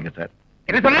வாடகைக்கு வாங்குனீங்க சார்?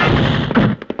 என்ன சொன்ன?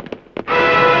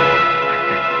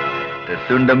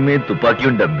 ட்ரெஸ்ஸும் டம்மி,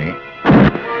 துப்பாக்கியும் டம்மி.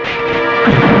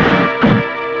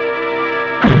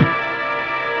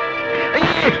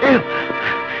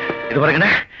 இது பாருங்க,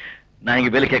 நான்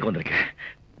இங்க வேலை கேட்க வந்திருக்கேன்.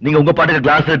 நீங்க உங்க பாட்டுக்கு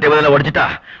கிளாஸ் டேபிள் எல்லாம் உடைச்சிட்டா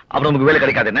அப்புறம் உங்களுக்கு வேலை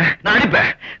கிடைக்காது. என்ன நான் அடிப்பேன்.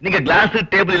 நீங்க கிளாஸ்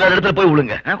டேபிள் இல்லாத இடத்துல போய்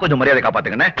விழுங்க. கொஞ்சம் மரியாதை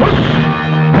காப்பாத்துங்க.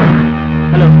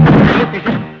 ஹலோ,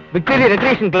 விக்டோரியா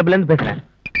ரெக்ரியேஷன் கிளப்ல இருந்து பேசுறேன்.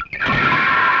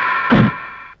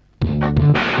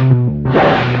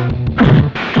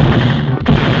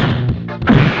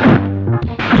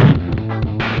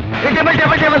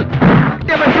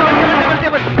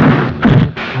 டேபிள்.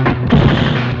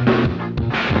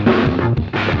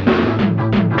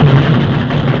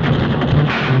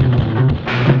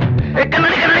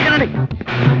 கண்ணாடி.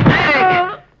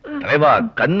 தேவா,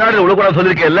 கண்ணாடி உள்ள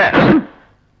சொல்லிருக்கேல்ல.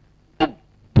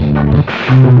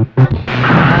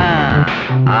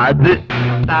 அது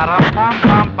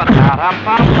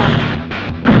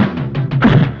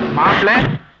மாப்பிள்ள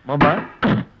மாமா,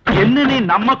 என்ன நீ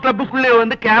நம்ம கிளப்புக்குள்ளே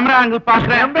வந்து கேமரா ஆங்கிள்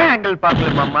பாக்குறேன்? கேமரா ஆங்கிள்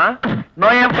பாக்கல மாமா,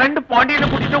 நான் என் ஃப்ரெண்ட் பாண்டியனை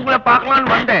கூட்டிட்டு உங்களை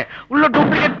பாக்கலாம்னு வந்தேன். உள்ள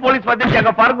டூப்ளிகேட் போலீஸ்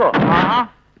வந்துருச்சாங்க பாருங்க.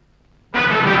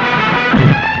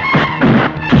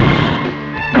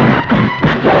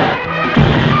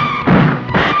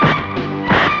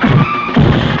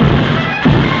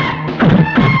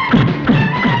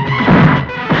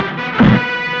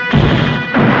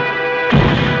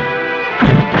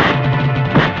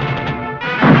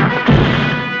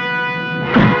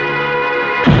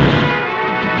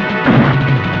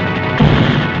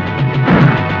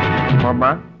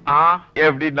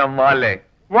 எப்படி நம்மாலே?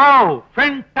 Wow,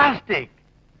 fantastic.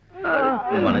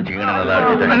 மனுஷங்க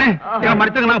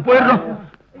நாங்க போயிடுறோம்.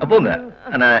 போங்க.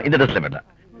 இந்த ட்ரெஸ்ல வேண்டாம்,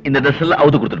 இந்த ட்ரெஸ்ல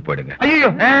அவுத்து கொடுத்துட்டு போயிடுங்க. ஐயோ,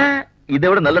 இதை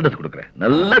விட நல்ல ட்ரெஸ் கொடுக்குறேன்,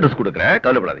 நல்ல ட்ரெஸ் கொடுக்குறேன்,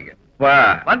 கவலைப்படாதீங்க. வா,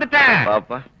 வந்துட்டேன்.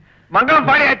 பாப்பா, மங்களம்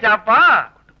பாடியாச்சாப்பா?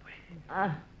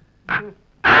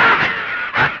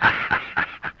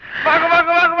 வாங்க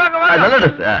வாங்க வாங்க வாங்க வாங்க. நல்ல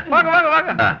ட்ரெஸ். வாங்க வாங்க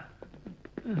வாங்க.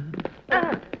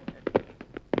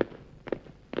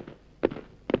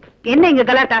 என்ன இங்க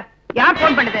கலாட்டா? யார்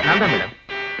போன் பண்ணது? நான் தான் மேடம்.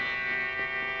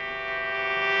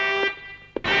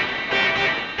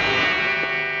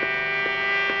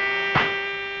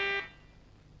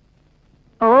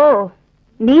 ஓ,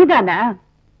 நீதானா?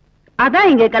 அதான்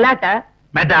இங்க கலாட்டா.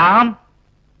 மேடம்,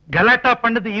 கலாட்டா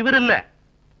பண்ணது இவர் இல்ல,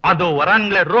 அதோ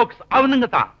வரான்களே ரோக்ஸ், அவனுங்க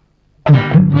தான்.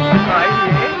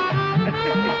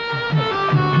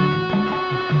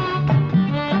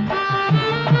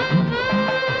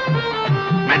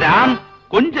 மேடம்,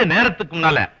 கொஞ்ச நேரத்துக்கு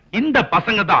முன்னால இந்த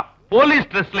பசங்க தான் போலீஸ்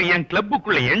ட்ரெஸ்ல என்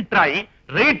கிளப்புக்குள்ள என்ட்ராயி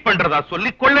ரெய்ட் பண்றதா சொல்லி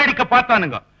கொள்ளையடிக்க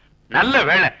பார்த்தானுங்க. நல்ல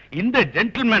வேளை இந்த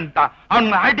ஜென்டில்மேன் தான்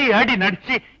அவங்க அடி அடி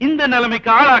நடிச்சு இந்த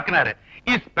நிலைமைக்கு ஆளாக்குனாரு.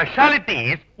 ஸ்பெஷாலிட்டி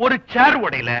ஒரு சேர்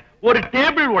உடையில, ஒரு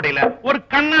டேபிள் உடையில, ஒரு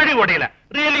கண்ணாடி உடையில.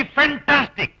 Really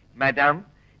fantastic. மேடம்,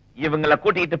 இவங்களை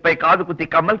கூட்டிட்டு போய் காது குத்தி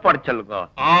கமல் பாட சொல்லுங்க.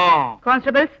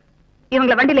 கான்ஸ்டபிள்ஸ்,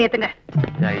 இவங்களை வண்டியில ஏத்துங்க.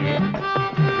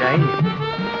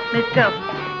 மிஸ்டர்,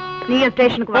 நீங்க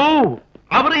ஸ்டேஷனுக்கு வா.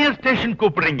 அவரையும் ஸ்டேஷன்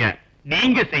கூப்பிடுறீங்க?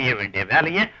 நீங்க செய்ய வேண்டிய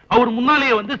வேலையை அவர்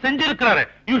முன்னாலேயே வந்து செஞ்சிருக்கிறாரு.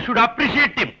 You should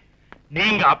appreciate him.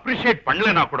 நீங்க அப்ரிஷியேட்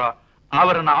பண்ணலனா கூட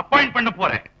அவரை நான் அப்பாயிண்ட் பண்ண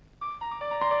போறேன்.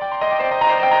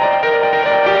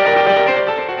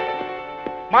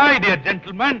 My dear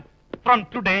gentlemen, from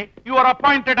today you are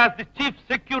appointed as the chief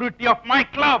security of my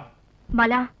club.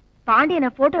 மலா, பாண்டியனை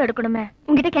போட்டோ எடுக்கணுமே.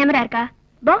 உங்ககிட்ட கேமரா இருக்கா?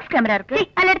 பாக்ஸ் கேமரா இருக்கு.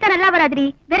 அதுல எடுத்தா நல்லா வராதுடி.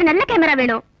 வேற நல்ல கேமரா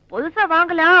வேணும். புதுசா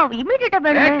வாங்கலாம், இமிடியேட்டா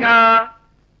வேணும்.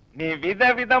 நீ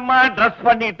விதவிதமா ட்ரெஸ்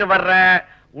பண்ணிட்டு வர்ற,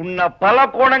 உன்னை பல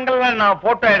கோணங்கள்ல நான்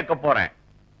போட்டோ எடுக்க போறேன்.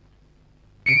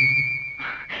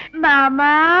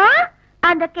 மாமா,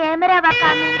 அந்த கேமராவா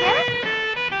காமிங்க.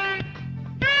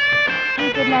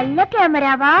 இது நல்ல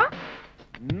கேமராவா?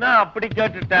 என்ன அப்படி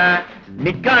கேட்டுட்ட?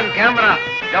 நிக்கான் கேமரா,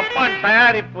 ஜப்பான்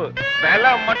தயாரிப்பு.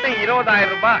 விலை மட்டும் 20,000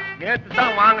 ரூபாய். நேற்று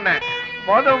தான் வாங்கினேன்.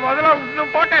 முதல்ல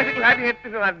இன்னும் போட்டோ எடுக்கலாம்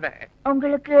எடுத்துட்டு வந்தேன்.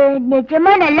 உங்களுக்கு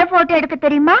நிஜமா நல்ல போட்டோ எடுக்க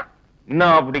தெரியுமா? என்ன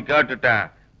அப்படி கேட்டுட்டேன்?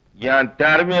 என்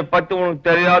திறமைய பத்தி உனக்கு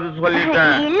தெரியாது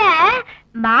சொல்லிட்டேன். இல்ல,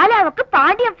 மாலாவுக்கு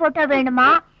பாண்டியன் போட்டோ வேணுமா?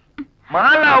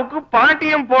 மாலாவுக்கு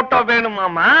பாண்டியன் போட்டோ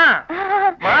வேணுமாமா?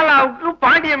 மாலாவுக்கு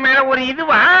பாண்டியன் மேல ஒரு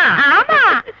இதுவா? ஆமா,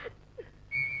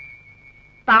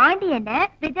 பாண்டியனை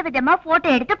விதவிதமா போட்டோ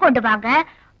எடுத்து கொண்டு வாங்க.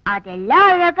 அதெல்லாம்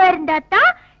அழகா இருந்தா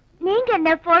தான் நீங்க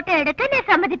என்ன போட்டோ எடுக்க நான்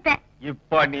சம்மதிப்பேன்.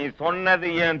 இப்ப நீ சொன்னது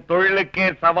என் தொழிலுக்கே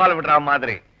சவால் விடுற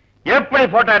மாதிரி. எப்படி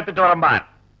போட்டோ எடுத்துட்டு வரேன் பார்.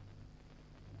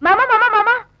 மாமா மாமா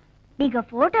மாமா, நீங்க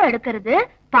போட்டோ எடுக்கிறது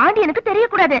பாண்டியனுக்கு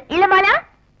தெரியக்கூடாது இல்ல மாலா?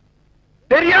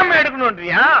 தெரியாம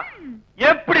எடுக்கணும்ன்றியா?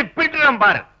 எப்படி பிட்டுறேன்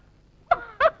பாரு.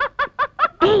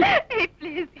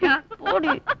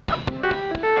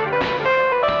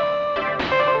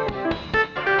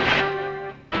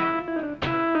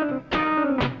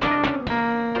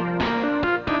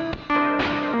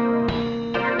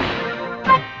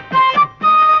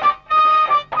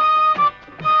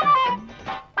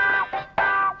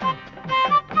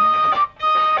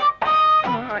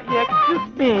 Excuse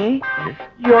me,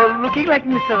 you're looking like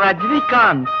Mr.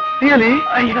 Rajinikanth. Really?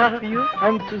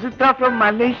 I'm Susita from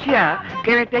Malaysia.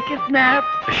 Can I take a snap?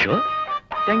 Sure.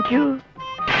 Thank you.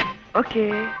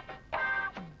 Okay.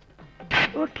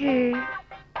 Okay.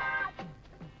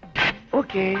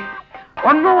 Okay.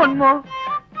 One more.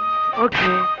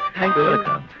 Okay. Thank you.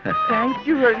 Welcome. Thank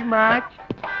you very much.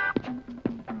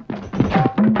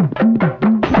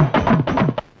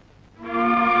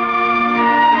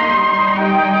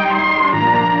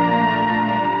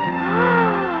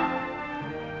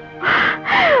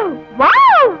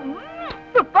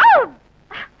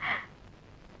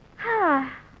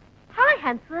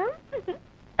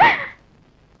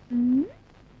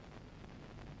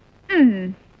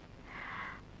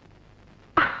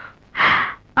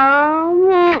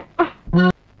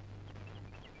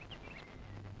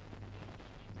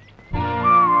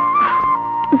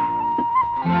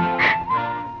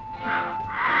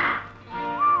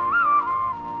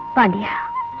 Pandya,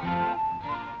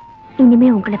 இனிமே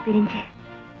உங்களை பிரிஞ்சு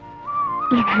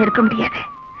என்னால இருக்க முடியாது.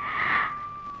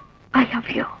 I love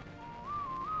you.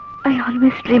 I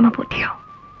always dream about you.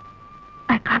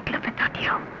 I can't live without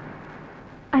you.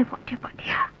 I want you,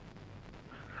 Pandya.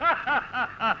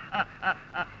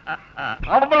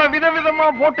 அவளை விதவிதமா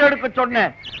photo எடுக்க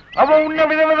சொன்னேன், அவ உன்ன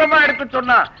விதவிதமா எடுக்க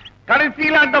சொன்னா,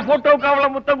 கடைசியில அந்த போட்டோவுக்கு அவளை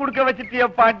முத்தம் கொடுக்க வச்சிட்டிய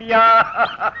பாண்டியா.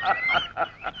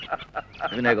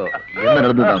 விநாயகம், என்ன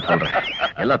நடந்து நான் சொல்றேன்.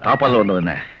 எல்லாம் தாப்பால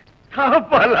வந்தவன.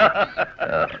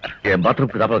 என்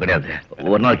பாத்ரூம்க்கு தாப்பால் கிடையாது.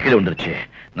 ஒரு நாள் கீழே வந்துருச்சு.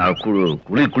 நான்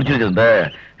குளிச்சுட்டு இருந்த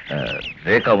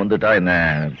ரேகா வந்துட்டா, என்ன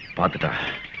பாத்துட்டா.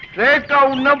 ரேகா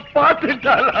உன்ன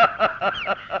பாத்துட்டாளா?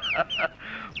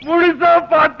 முழுசா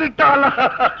பாத்துட்டாளா?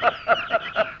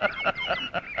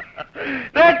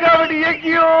 ரேகாவடி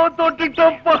எங்கேயோ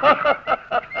தொட்டுட்டப்பா.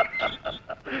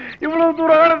 இவ்வளவு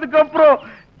தூரம் ஆனதுக்கு அப்புறம்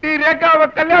நீ ரேகாவை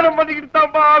கல்யாணம் பண்ணிக்கிட்டு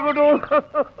தான்ப்பா ஆகணும்.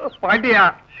 பாண்டியா,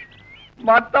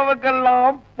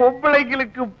 மற்றவங்கெல்லாம்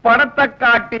பொம்பளைங்களுக்கு பணத்தை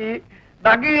காட்டி,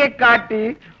 நகையை காட்டி,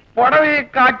 புடவையை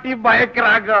காட்டி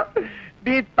பயக்கிறாங்க.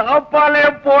 நீ தாப்பாலே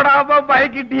போடாம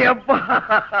பயக்கிட்டியப்பா.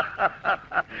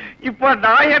 இப்ப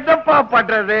நான் என்னப்பா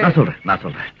பண்றது? நான்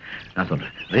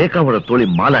சொல்றேன் ரேகாவோட தோழி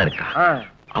மாலா இருக்கா,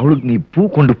 அவளுக்கு நீ பூ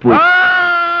கொண்டு போய்.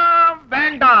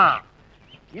 வேண்டாம்,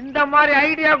 இந்த மாதிரி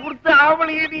ஐடியா கொடுத்து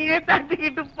அவளையே நீயே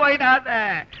தட்டிக்கிட்டு போயிடாத.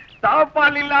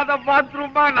 தாப்பால் இல்லாத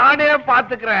பாத்ரூமா நானே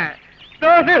பாத்துக்கிறேன்.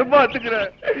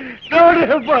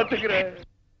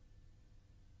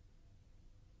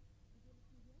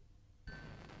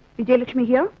 விஜயலட்சுமி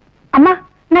ஹியோ. அம்மா,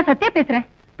 நான் சத்யா பேசுறேன்.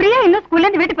 பிரியா இன்னும் ஸ்கூல்ல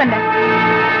இருந்து வீட்டுக்கு வந்தேன்.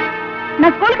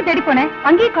 நான் ஸ்கூலுக்கு தேடி போனேன்,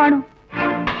 அங்கேயே காணும்.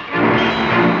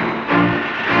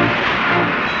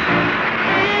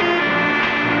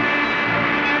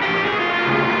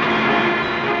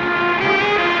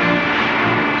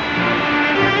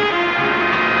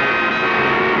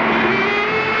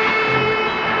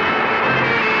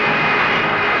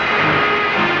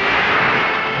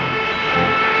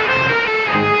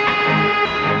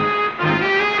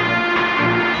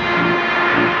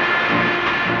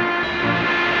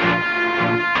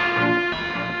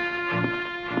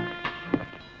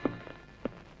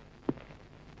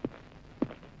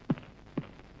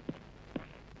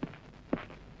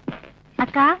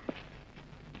 அக்கா,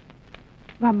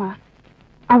 வாமா.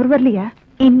 அவர் வரலையா?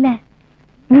 இல்ல.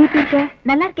 நீ இருக்க?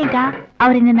 நல்லா இருக்கேக்கா.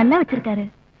 அவர் என்ன நல்லா வச்சிருக்காரு.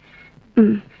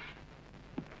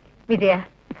 விஜயா,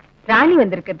 ராணி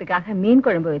வந்திருக்கிறதுக்காக மீன்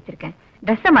குழம்பு வச்சிருக்கேன்.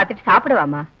 ட்ரெஸ்ஸ மாத்திட்டு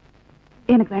சாப்பிடுவாமா?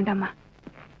 எனக்கு வேண்டாமா.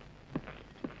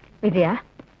 விஜயா,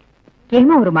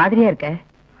 ஏமா ஒரு மாதிரியா இருக்க?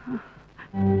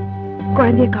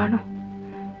 குழந்தைய காணோம்.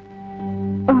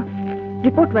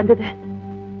 ரிப்போர்ட் வந்தது,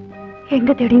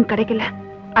 எங்க தேடியும் கிடைக்கல.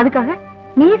 அதுக்காக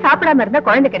நீ சாப்பிடாம இருந்தா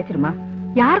குழந்தை கிடைச்சிருமா?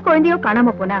 யார் குழந்தையோ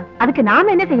காணாம போனா அதுக்கு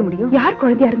நாம என்ன செய்ய முடியும்? யார்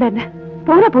குழந்தையா இருந்தா என்ன,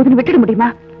 போன போதுன்னு விட்டுட முடியுமா?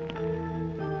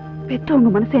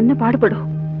 பெத்தவங்க மனசு என்ன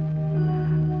பாடுபடும்.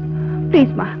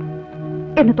 பிளீஸ்மா,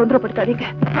 என்ன தொந்தரப்படுத்தாதீங்க.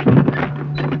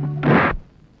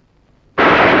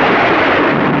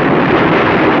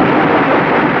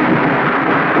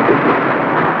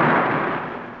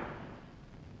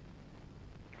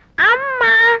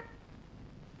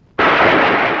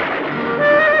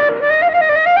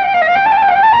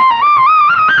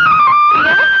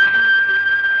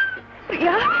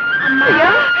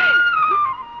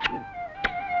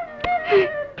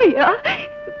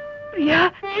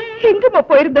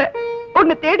 போயிருந்த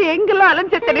உன்னை தேடி எங்கெல்லாம்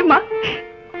அலைஞ்ச தெரியுமா?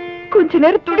 கொஞ்ச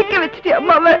நேரம் துடிக்க வச்சுட்டு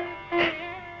அம்மாவை.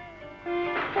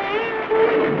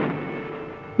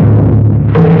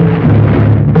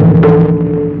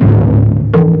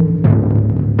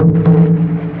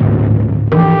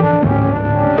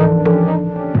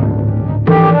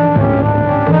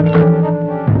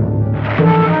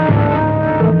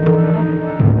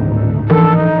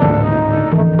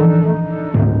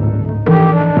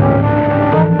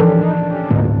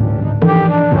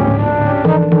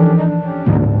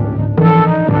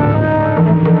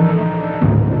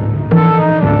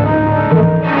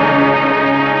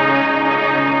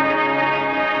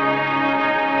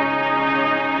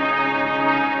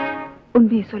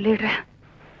 சொல்லிடுறேன்.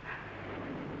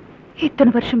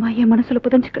 இத்தனை வருஷமா என் மனசுல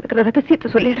புதஞ்சு கிடக்கிற ரகசியத்தை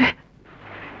சொல்லிடுறேன்.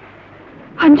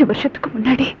 5 வருஷத்துக்கு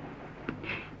முன்னாடி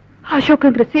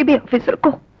அசோக்ங்கிற சிபிஐ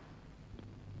ஆபீசருக்கும்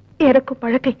எனக்கும்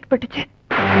பழக்கம் ஏற்பட்டுச்சு.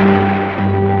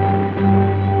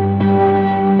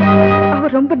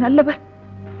 அவர் ரொம்ப நல்லவர்.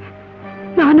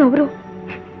 நானும் அவரும்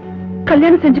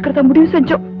கல்யாணம் செஞ்சுக்கிறத முடிவு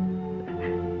செஞ்சோம்.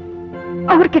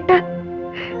 அவர்கிட்ட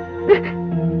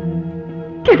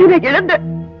எதுனா இழந்த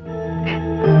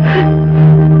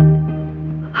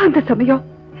அந்த சமயம்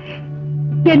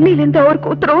என்னிலிருந்து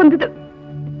அவருக்கு உத்தரவு வந்தது.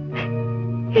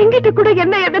 எங்கிட்ட கூட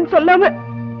என்ன ஏதுன்னு சொல்லாம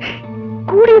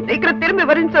கூடிய சீக்கிரம் திரும்பி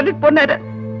வரேன்னு சொல்லிட்டு போனாரு.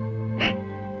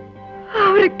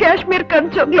 அவரு காஷ்மீர்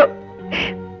காமிச்சாங்களோ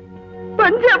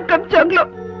பஞ்சாப் காமிச்சாங்களோ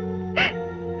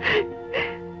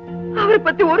அவரை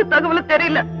பத்தி ஒரு தகவலும்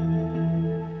தெரியல.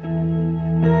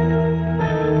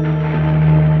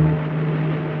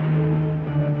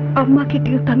 அம்மா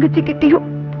கிட்டயும் தங்கச்சி கிட்டயும்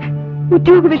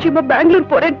உத்தியோக விஷயமா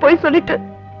பெங்களூர் போறேன்னு போய் சொல்லிட்டு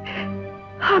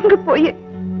அங்க போய்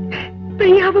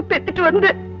பையாவை பெத்துட்டு வந்து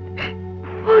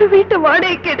ஒரு வீட்டை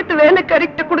வாடகைக்கு எடுத்து வேலை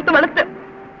கரெக்ட் கொடுத்து வளர்த்த.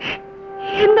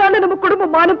 என்னால நம்ம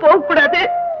குடும்பமானும் போக கூடாது,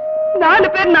 4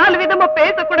 பேர் 4 விதமா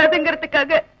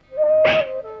பேசக்கூடாதுங்கிறதுக்காக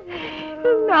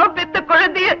நான் பெத்த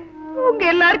குழந்தைய உங்க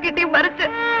எல்லார்கிட்டயும் மறைச்சு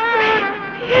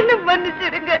என்ன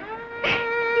மன்னிச்சிடுங்க,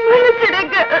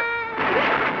 மன்னிச்சிடுங்க.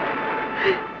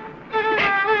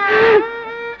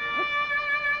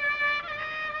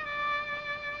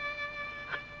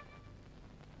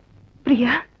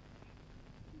 பிரியா,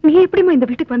 நீ எப்படிமா இந்த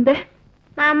வீட்டுக்கு வந்த?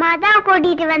 மாமா தான்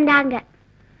கூட்டிட்டு வந்தாங்க.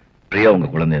 பிரியா உங்க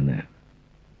குழந்தைன்னு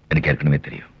எனக்கு ஏற்கனவே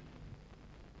தெரியும்.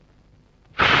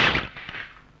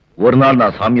 ஒரு நாள்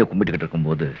நான் சாமியை கும்பிட்டுக்கிட்டு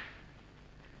இருக்கும்போது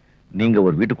நீங்க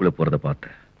ஒரு வீட்டுக்குள்ள போறத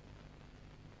பார்த்தேன்.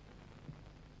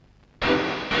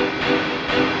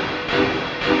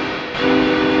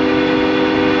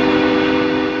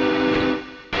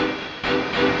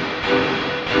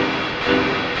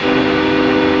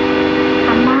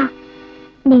 அம்மா,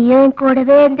 நீயும்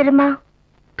கூடவே இருந்துருமா?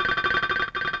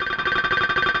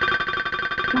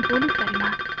 நான் போலீஸ்காரிமா,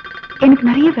 எனக்கு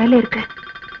நிறைய வேலை இருக்கு,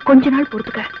 கொஞ்ச நாள்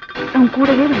பொறுத்துக்க, நான்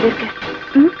கூடவே வந்திருக்கேன்.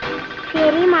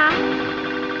 சரிம்மா.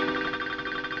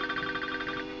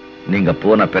 நீங்க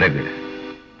போன பிறகு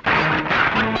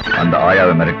அந்த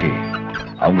ஆயாவை மிரட்டி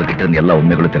அவங்க கிட்ட இருந்து எல்லா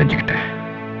உண்மைகளும் தெரிஞ்சுக்கிட்டேன்.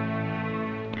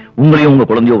 உங்களையும் உங்க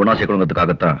குழந்தையோ ஒன்னா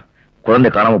சேர்க்கணுங்கிறதுக்காகத்தான்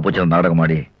குழந்தை காணாம போச்சு அந்த நாடகம்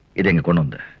ஆடி இதை இங்க கொண்டு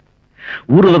வந்தேன்.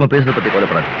 ஊர்ல பேசுறத பத்தி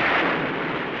கவலைப்படாது.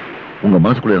 உங்க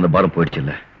மனசுக்குள்ள இருந்த பாரம் போயிடுச்சு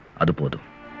இல்ல, அது போதும்.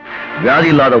 வியாதி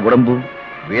இல்லாத உடம்பு,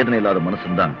 வேதனை இல்லாத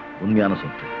மனசும் தான் உண்மையான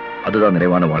சொத்து. அதுதான்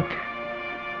நிறைவான வாழ்க்கை.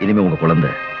 இனிமே உங்க குழந்தை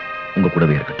உங்க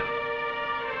கூடவே இருக்கட்டும்.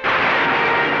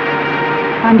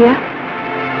 பாண்டியா,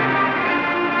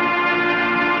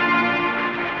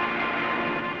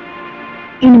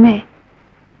 இனிமே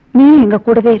நீ எங்க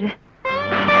கூடவே இரு.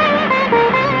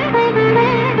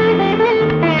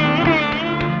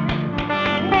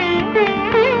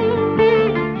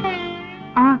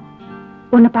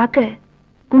 உன்னை பார்க்க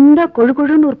குண்டா கொழு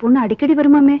கொழுன்னு ஒரு பொண்ணு அடிக்கடி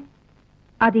வருமாமே,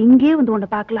 அது இங்கே வந்து உன்னை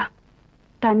பார்க்கலாம்.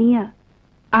 தனியா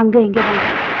அங்க இங்க வந்து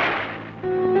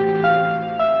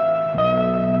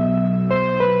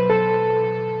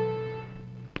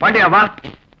பாண்டியா வா.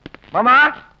 மாமா,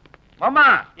 மாமா.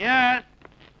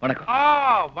 வணக்கம்.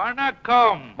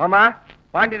 வணக்கம் மாமா,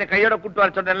 பாண்டியனை கையோட கூட்டு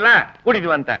வர சொன்னேன்ல,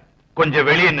 கூட்டிட்டு வந்தேன். கொஞ்சம்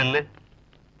வெளியே நில்லு.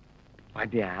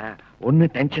 பாண்டியா, ஒண்ணு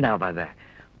டென்ஷன் ஆகாத.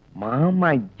 மாமா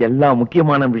எல்லா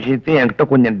முக்கியமான விஷயத்தையும் என்கிட்ட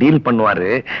கொஞ்சம் டீல் பண்ணுவாரு.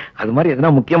 அது மாதிரி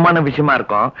எதனா முக்கியமான விஷயமா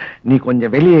இருக்கும். நீ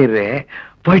கொஞ்சம் வெளியே இரு,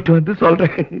 போயிட்டு வந்து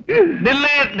சொல்றேன்.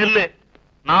 நில்லு நில்லு.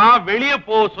 நான் வெளியே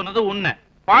போக சொன்னது உன்னை.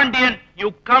 Pandian, you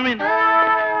come in.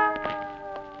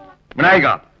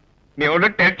 Vinayaka, நீ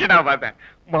ஒன்னும் டென்ஷன் ஆகாத.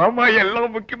 மாமா எல்லா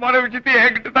முக்கியமான விஷயத்தையும்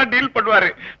என்கிட்ட தான் டீல்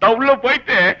பண்ணுவாரு. நான் உள்ள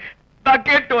போயிட்டு நான்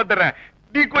கேட்டு வந்துடுறேன்.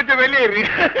 நீ கொஞ்சம் வெளியே இரு.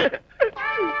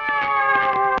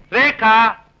 Rekha,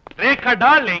 Rekha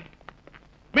darling,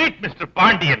 meet mister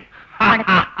Pandian.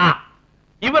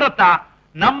 இவரத்தான்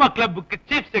நம்ம கிளப்புக்கு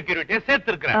சீஃப் செக்யூரிட்டியை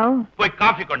சேர்த்திருக்கிறேன். போய்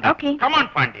காஃபி கொண்டா. Come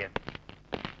on Pandian.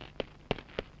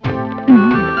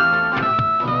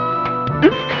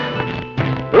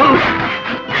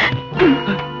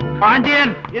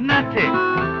 பாண்டியன், என்னாச்சு?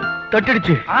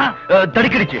 தட்டிடுச்சு,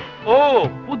 தடுக்கிடுச்சு. ஓ,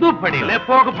 புது படியில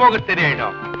போக போக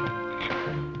தெரியும்.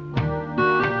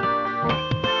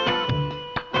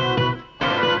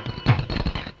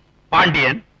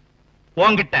 பாண்டியன்,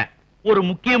 உன்கிட்ட ஒரு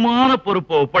முக்கியமான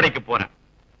பொறுப்பை ஒப்படைக்க போறேன்.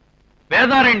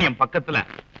 வேதாரண்யம் பக்கத்துல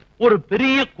ஒரு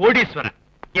பெரிய கோடீஸ்வரன்,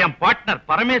 என் பார்ட்னர்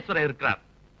பரமேஸ்வரன் இருக்கிறார்.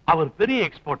 அவர் பெரிய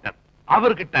எக்ஸ்போர்ட்டர்.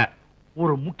 அவர்கிட்ட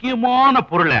ஒரு முக்கியமான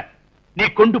பொருளை நீ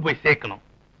கொண்டு போய் சேர்க்கணும்.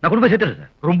 நான் கொண்டு போய் சேர்த்துறேன்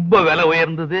சார். ரொம்ப விலை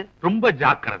உயர்ந்தது, ரொம்ப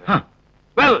ஜாக்கிரதை.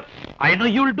 Well, I know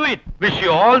you will do it. Wish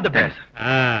you all the best.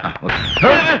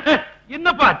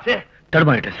 என்னப்பாச்சு?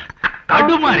 தடுமாறிட்டேன் sir.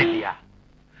 தடுமாறிட்டியா?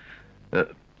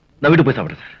 நான் வீட்டுக்கு போய்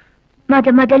சாப்பிடுறேன் சார்.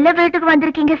 முதல்ல வீட்டுக்கு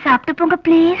வந்திருக்கீங்க, சாப்பிட்டு போங்க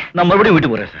ப்ளீஸ். நான் மறுபடியும்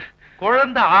வீட்டுக்கு போறேன் சார்.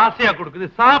 குழந்தை ஆசையா கொடுக்குது,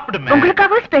 சாப்பிடுமே.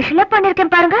 உங்களுக்காக ஸ்பெஷலா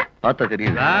பண்ணிருக்கேன் பாருங்க. பார்த்தா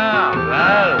தெரியுது.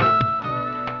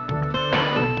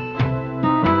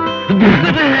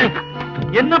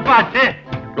 என்ன பாச்சு?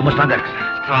 ரொம்ப ஸ்ட்ராங்கா இருக்கு சார்.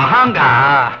 ஸ்ட்ராங்கா?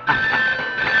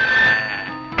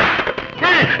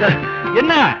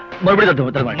 என்ன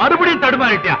மறுபடியும் மறுபடியும்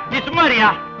தடுமாறிட்டியா? நீ சும்மாரியா?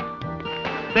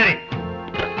 சரி,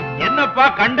 என்னப்பா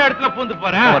கண்ட இடத்துல பூந்து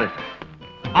போறேன்.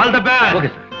 All the best. Okay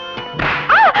sir.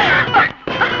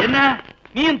 என்ன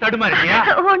நீயும் தடுமாறியா?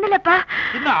 ஒண்ணுலப்பா.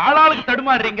 இன்னும் ஆளாளுக்கு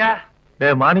தடுமாறுறீங்க.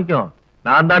 டேய் மாணிக்கம்,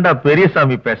 நான் தான்டா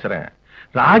பெரியசாமி பேசுறேன்.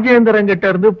 ராஜேந்திரன் கிட்ட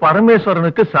இருந்து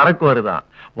பரமேஸ்வரனுக்கு சரக்கு வருதான்.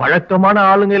 வழக்கமான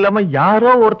ஆளுங்க இல்லாம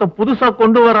யாரோ ஒருத்த புதுசா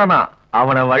கொண்டு வரானா.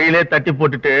 அவனை வழியிலே தட்டி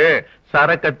போட்டுட்டு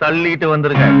சரக்க தள்ளிட்டு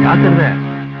வந்துருங்க. ஜாக்கிரதை.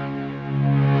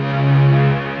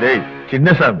 டேய்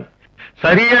சின்னசாமி,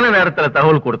 சரியான நேரத்துல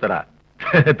தகவல் கொடுத்தரா.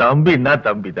 தம்பின்னா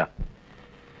தம்பிதான்.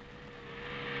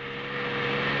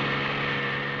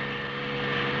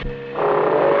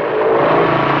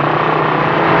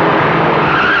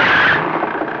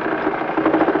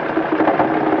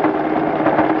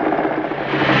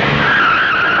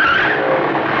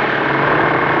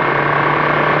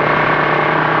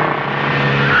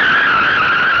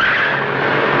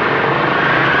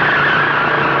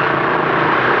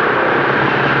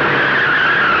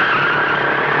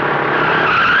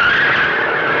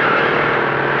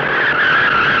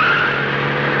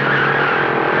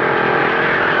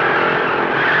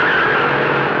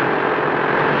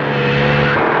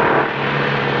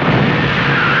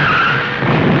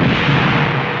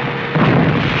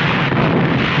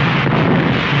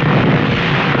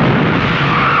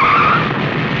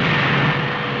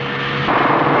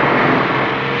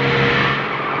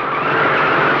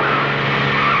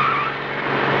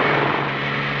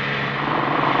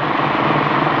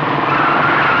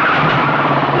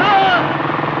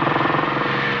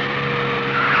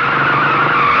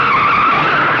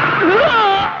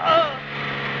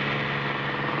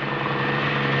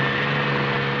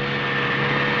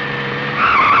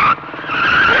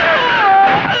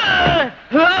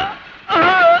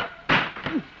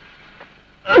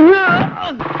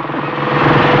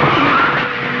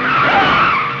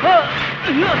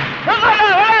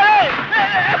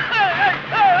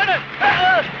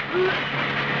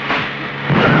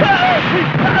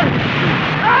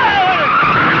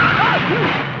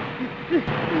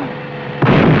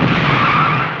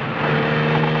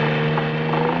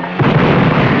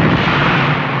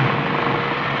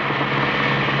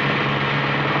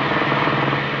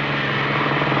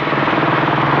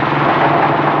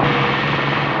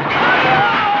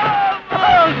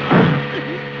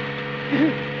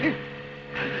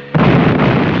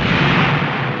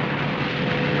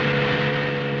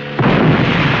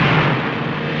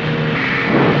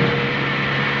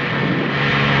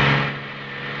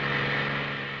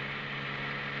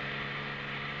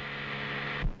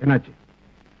 என்னாச்சு?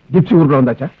 ஜிப்சி ஊர்ல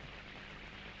வந்தாச்சா?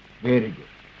 Very good.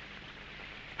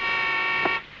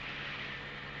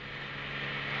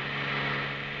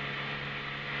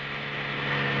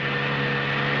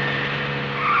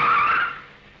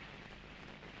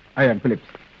 ஐ ஆம்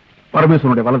பிலிப்ஸ்,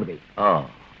 பரமேஸ்வரனுடைய வலது கை.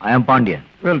 ஐ ஆம் Pandian.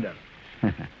 Well done.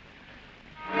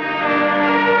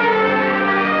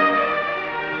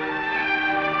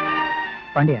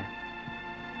 Pandya,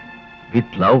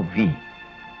 with love we.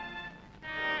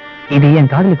 இது என்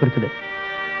காதலி குறிச்சது.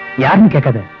 யாருன்னு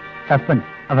கேட்காத. சஸ்பென்ஸ்.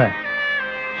 அவ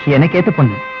எனக்கு ஏத்த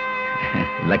பொண்ணு.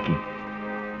 லக்கி.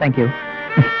 தேங்க்யூ.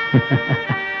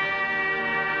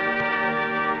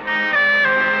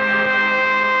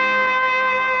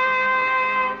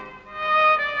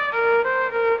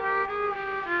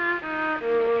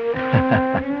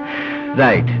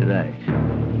 Right right.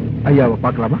 ஐயாவை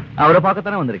பார்க்கலாமா? அவரை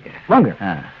பார்க்கத்தானே வந்திருக்கேன். வாங்க.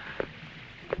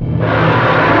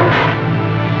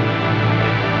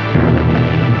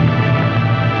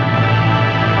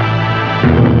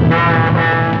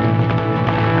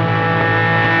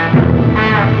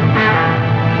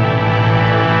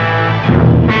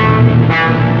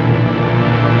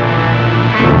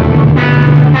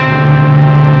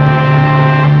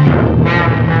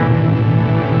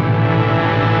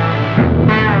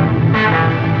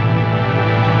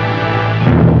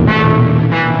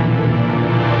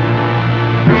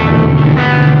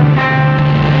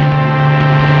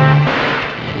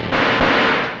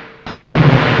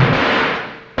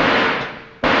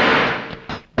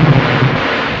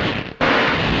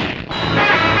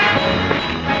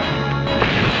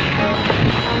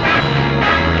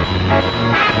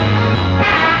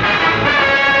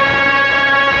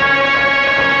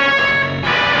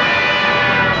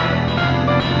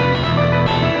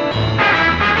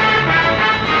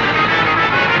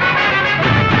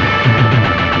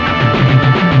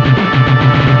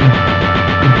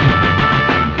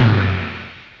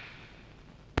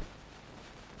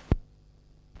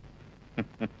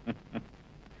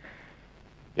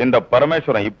 இந்த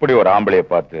பரமேஸ்வரன் இப்படி ஒரு ஆம்பளைய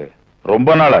பார்த்து ரொம்ப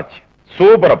நாள் ஆச்சு.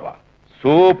 சூப்பரப்பா,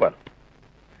 சூப்பர்.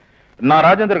 நான்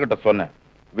ராஜேந்திர கிட்ட சொன்னேன்,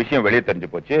 விஷயம் வெளியே தெரிஞ்சு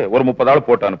போச்சு, ஒரு 30 ஆள்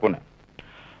போட்டு அனுப்புனேன்.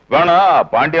 வேணா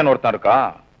பாண்டியன் ஒருத்தன் இருக்கான்,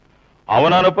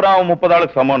 அவன் அனுப்புறான், அவன் 30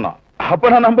 ஆளுக்கு சமம்னா. அப்ப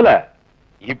நான் நம்பல,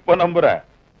 இப்ப நம்புறேன்.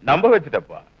 நம்ப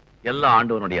வச்சுட்டப்பா. எல்லாம்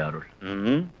ஆண்டவனுடைய அருள்.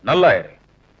 நல்லா இரு.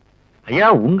 ஐயா,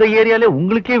 உங்க ஏரியாலே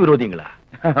உங்களுக்கே விரோதிங்களா?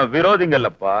 விரோதிங்க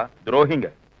இல்லப்பா, துரோகிங்க.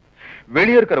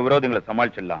 வெளியே இருக்கிற விரோதிகளை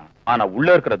சமாளிச்சிடலாம், ஆனா உள்ள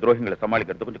இருக்கிற துரோகிகளை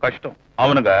சமாளிக்கிறது கொஞ்சம் கஷ்டம்.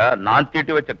 அவனுங்க நான்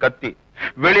தீட்டி வச்ச கத்தி,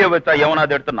 வெளியே வச்சா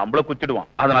எவனாவது எடுத்து நம்மள குச்சிடுவான்.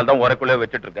 அதனாலதான் உரைக்குள்ளே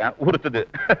வச்சிட்டு இருக்கேன். உறுத்துது.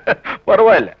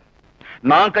 பரவாயில்ல,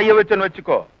 நான் கைய வச்சேன்னு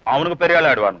வச்சுக்கோ, அவனுக்கு பெரிய ஆள்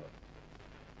ஆடுவானுங்க.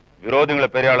 விரோதிகளை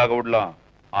பெரிய ஆளாக விடலாம்,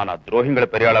 ஆனா துரோகிகளை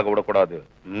பெரிய ஆளாக விடக்கூடாது.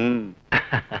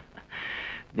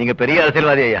 நீங்க பெரிய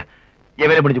அரசியல்வாதி ஐயா. என்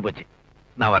வேலை முடிஞ்சு போச்சு,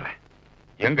 நான் வர்றேன்.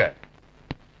 எங்க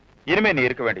இனிமே நீ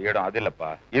இருக்க வேண்டிய இடம் அது இல்லப்பா,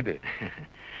 இது.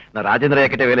 நான் ராஜேந்திரா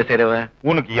கிட்ட வேலை செய்யறவன்.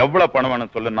 உனக்கு எவ்வளவு பணம்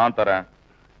வேணும் சொல்லு, நான் தரேன்.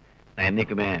 நான்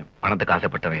என்னைக்குமே பணத்துக்கு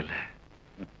ஆசைப்பட்டவன் இல்ல.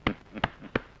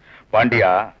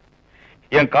 பாண்டியா,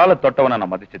 என் காலை தொட்டவனை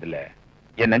நான் மதிச்சதில்ல,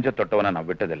 என் நெஞ்ச தொட்டவனை நான்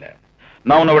விட்டதில்ல.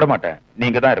 நான் உன்னை விட மாட்டேன்,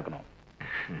 நீங்க தான் இருக்கணும்.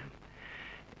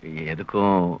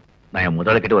 எதுக்கும் நான் என்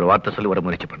முதலாளிகிட்ட ஒரு வார்த்தை சொல்லி வர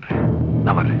முயற்சி பண்றேன்.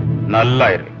 நான் வர்றேன். நல்லா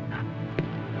இரு.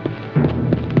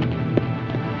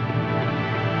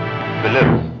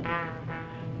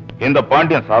 இந்த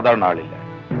பாண்டியன் சாதாரண ஆள் இல்ல.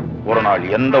 ஒரு நாள்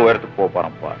எந்த உயரத்துக்கு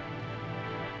போறான் பாரு.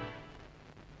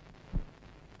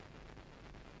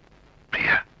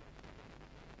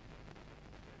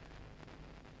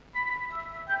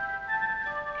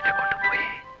 இதை கொண்டு போய்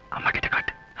அம்மா கிட்ட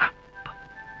காட்டு.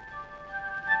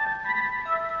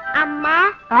 அம்மா,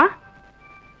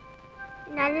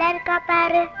 நல்லா இருக்கா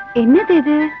பாரு. என்னது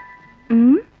இது?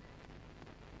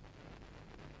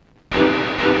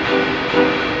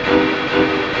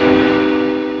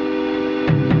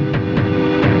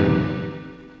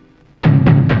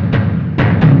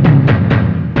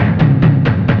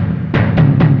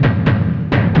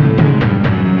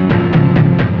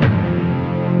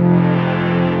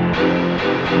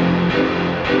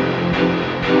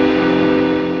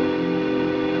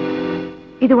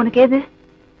 இது உனக்கு ஏது?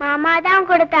 மாமா தான்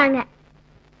கொடுத்தாங்க.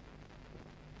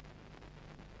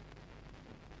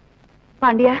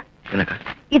 பாண்டியா,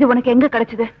 இது உனக்கு எங்க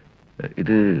கிடைச்சது?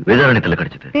 இது வேதாரண்யத்துல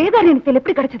கிடைச்சது. வேதாரண்யத்தில்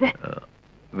எப்படி கிடைச்சது?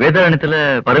 வேதாரண்யத்துல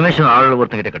பரமேஸ்வரன் ஆள்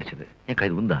ஒருத்தங்கிட்ட கிடைச்சது. என்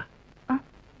கைது உண்டா?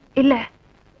 இல்ல,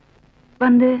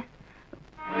 வந்து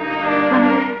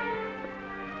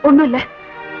ஒண்ணும் இல்ல.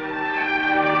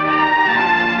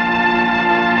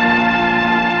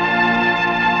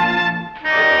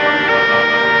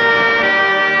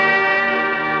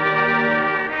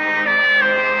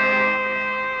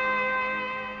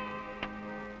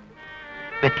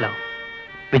 வித்லா,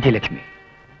 விஜயலட்சுமி,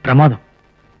 பிரமாதம்.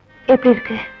 எப்படி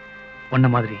இருக்கு? ஒன்ன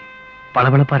மாதிரி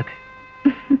பளபளப்பா இருக்கு.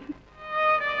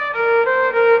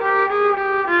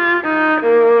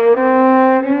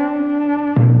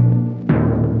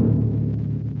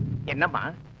 என்னம்மா,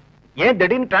 ஏன்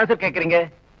திடீர்னு டிரான்ஸ்பர் கேக்குறீங்க?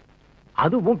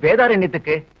 அதுவும்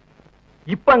வேதாரண்யத்துக்கு.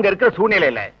 இப்ப அங்க இருக்கிற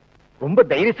சூழ்நிலையில ரொம்ப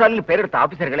தைரியசாலி பேர் எடுத்த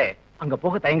ஆபீசர்களே அங்க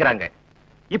போக தயங்குறாங்க.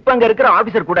 இப்ப அங்க இருக்கிற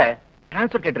ஆபீசர் கூட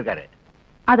டிரான்ஸ்பர் கேட்டிருக்காரு.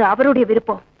 அது அவருடைய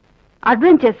விருப்பம்.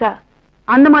 அட்வென்ச்சர்ஸா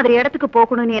அந்த மாதிரி இடத்துக்கு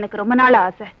போகணும்னு எனக்கு ரொம்ப நாள்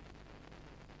ஆசை.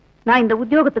 நான் இந்த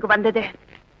உத்தியோகத்துக்கு வந்தது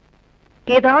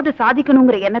ஏதாவது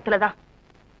சாதிக்கணுங்கிற எண்ணத்துலதான்.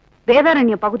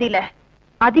 வேதாரண்ய பகுதியில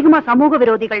அதிகமா சமூக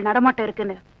விரோதிகள் நடமாட்டம்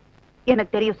இருக்குன்னு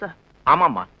எனக்கு தெரியும் சார்.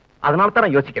 ஆமாமா, அதனால தான்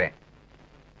நான் யோசிக்கிறேன்.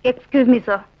 எக்ஸ்கியூஸ் மீ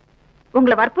சார்,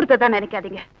 உங்களை வற்புறுத்த தான்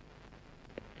நினைக்காதீங்க.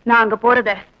 நான் அங்க போறத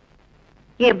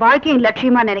என் வாழ்க்கையின்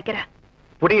லட்சியமா நினைக்கிறேன்.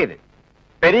 புரியுது.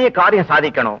 பெரிய காரியம்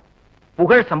சாதிக்கணும்,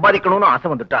 புகழ் சம்பாதிக்கணும்னு ஆசை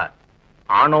வந்துட்டா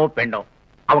ஆணோ பெண்ணோ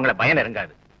அவங்கள பயம்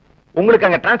நெருங்காது. உங்களுக்கு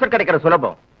அங்க டிரான்ஸ்பர் கிடைக்கிற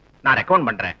சுலபம். நான் ரெக்கமெண்ட்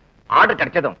பண்றேன். ஆர்டர்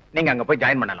கிடைச்சதும் நீங்க அங்க போய்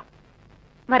ஜாயின் பண்ணலாம்.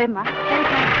 வரேம்மா.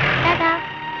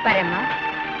 வரேம்மா.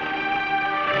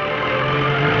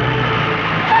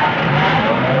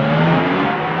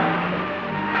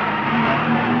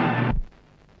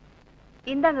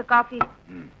 இந்தாங்க காஃபி.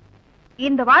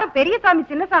 இந்த வாரம் பெரியசாமி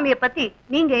சின்னசாமியை பத்தி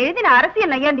நீங்க எழுதின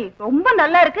அரசியல் நையாண்டி ரொம்ப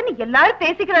நல்லா இருக்குன்னு எல்லாரும்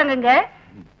பேசிக்கிறாங்க.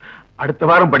 அடுத்த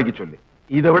வாரம் படிக்க சொல்லு,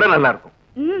 இதை விட நல்லா இருக்கும்.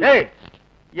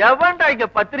 எவன்டா இங்க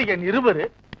பத்திரிகை நிருபரு?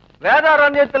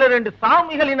 வேதாரண்யத்துல 2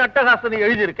 சாமிகளின் அட்டகாசனை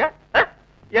எழுதியிருக்க.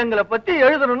 எங்களை பத்தி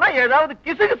எழுதணும்னா ஏதாவது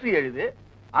கிசுகிசு எழுது.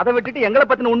 அதை விட்டுட்டு எங்களை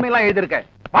பத்தின உண்மையெல்லாம் எழுதிருக்க.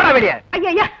 வாடா வெளியே.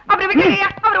 ஐயா, அவரை விட்டுங்க.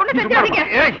 அவரை ஒண்ணு செஞ்சாதீங்க.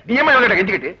 நீ ஏமா இவங்கிட்ட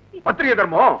கெஞ்சிக்கிட்டு? பத்திரிகை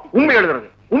தர்மம் உண்மை எழுதுறது.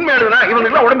 உண்மை எழுதுனா இவங்க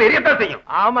எல்லாம் உடம்பு எரியத்தான் செய்யும்.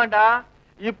 ஆமாண்டா,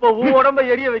 இப்ப உன் உடம்ப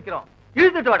எரிய வைக்கிறோம்.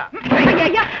 இழுத்துட்டு வாடா.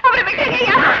 ஐயா, அவரை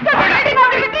விட்டுங்க.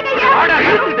 அவரை விட்டுங்க. வாடா,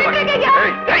 இழுத்துட்டு வா.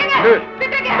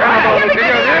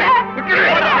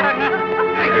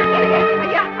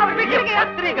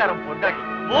 பத்திரிகாரம் பொண்டாட்டி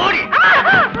ஓடி.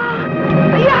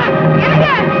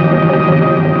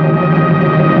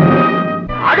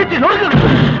 அடிச்சு நொறுக்கு.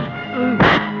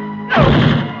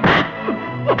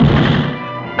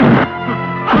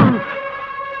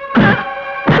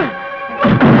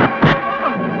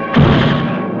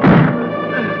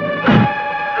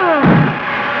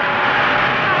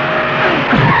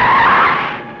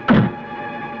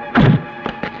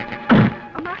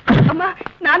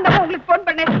 நான் தான் உங்களுக்கு போன்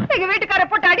பண்ணேன். எங்க வீட்டுக்கார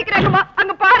போட்டு அடிக்கிறாங்கம்மா,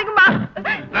 அங்க பாருங்கம்மா.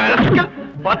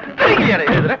 பத்திரிக்கையார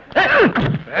எழுதுற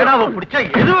வேடாவ பிடிச்சா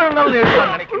எது வேணாலும்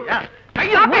எழுதலாம் நினைக்கிறியா?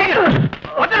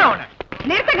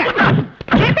 நிறுத்துங்க,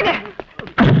 நிறுத்துங்க.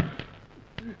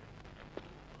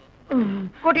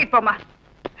 கூட்டிட்டு போமா.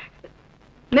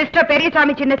 மிஸ்டர்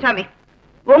பெரியசாமி சின்னசாமி,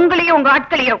 உங்களையும் உங்க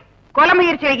ஆட்களையும் கொலை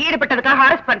முயற்சியில் ஈடுபட்டதுக்காக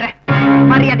அரெஸ்ட் பண்றேன்.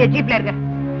 மரியாதை ஜீப்ல இருங்க.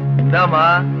 இந்தாமா,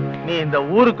 நீ இந்த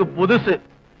ஊருக்கு புதுசு.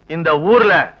 இந்த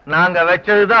ஊர்ல நாங்க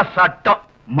வச்சதுதான் சட்டம்.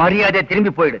 மரியாதை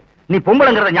திரும்பி போயிடு. நீ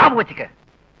பொம்பளைங்கிறத ஞாபகம் வச்சுக்க.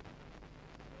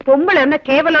 பொம்பளை என்ன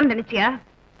கேவலம்னு நினைச்சியா?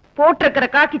 போட்டிருக்கிற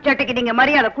காக்கி சட்டைக்கு நீங்க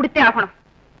மரியாதை கொடுத்தே ஆகணும்.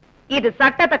 இது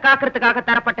சட்டத்தை காக்கிறதுக்காக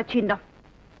தரப்பட்ட சின்னம்.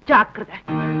 ஜாக்கிரதை.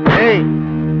 ஏய்,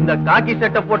 இந்த காக்கி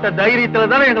சட்டை போட்ட தைரியத்துல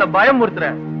தானே எங்களை பயமுறுத்துற.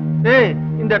 ஏய்,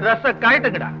 இந்த ட்ரெஸ்ஸ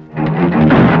கழட்டுங்கடா.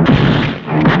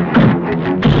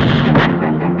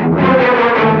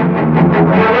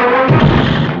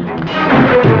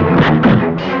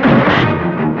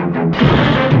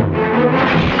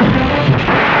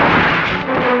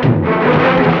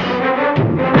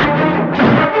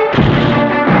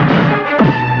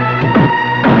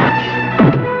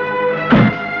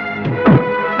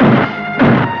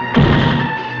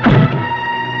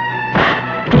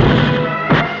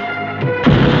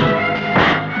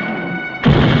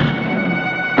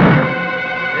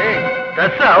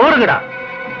 அவருங்கடா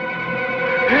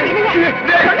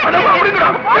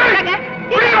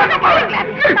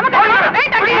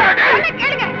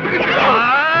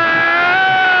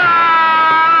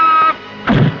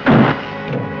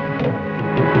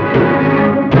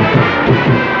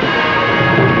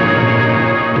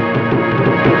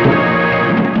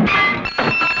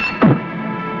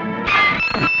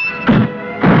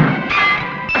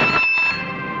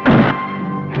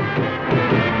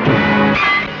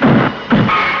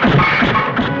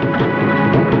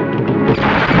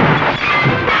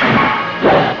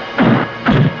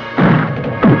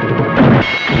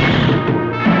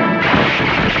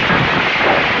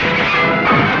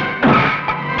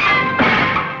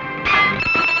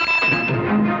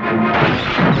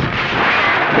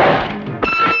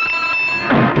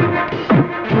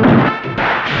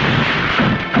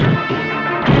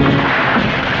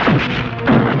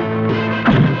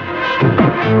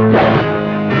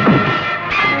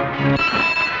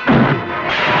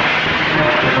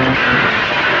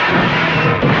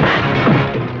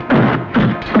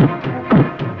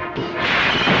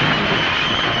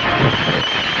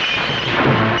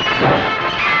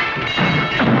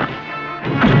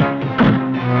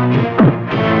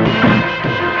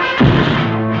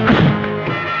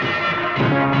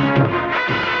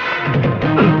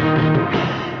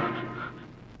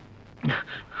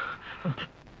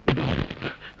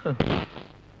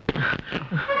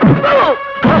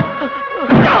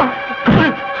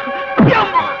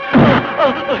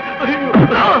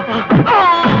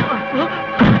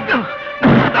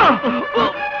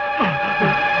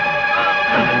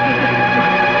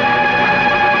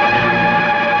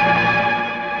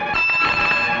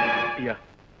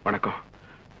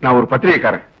நான் ஒரு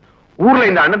பத்திரிகைக்காரன். ஊர்ல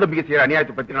இந்த அண்ணன் தம்பிக்கு செய்யற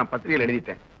அநியாயத்தை பத்தி நான் பத்திரிகையில்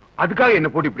எழுதிட்டேன். அதுக்காக என்ன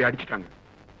போட்டு இப்படி அடிச்சுட்டாங்க.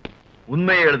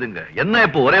 உண்மையை எழுதுங்க. என்ன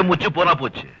இப்போ ஒரே மூச்சு போனா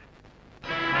போச்சு.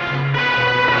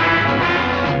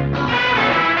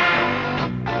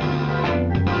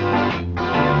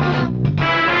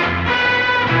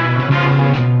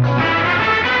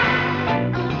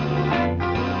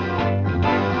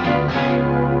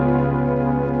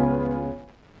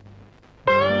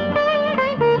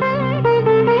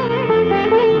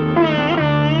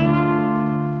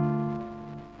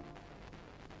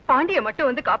 பாண்டிய மட்டும்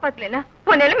வந்து காப்பாத்தலன்னா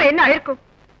உன் நிலைமை என்ன ஆயிருக்கும்?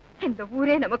 இந்த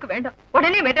ஊரே நமக்கு வேண்டாம்.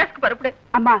 உடனே மெட்ராஸ்க்கு பரப்புடு.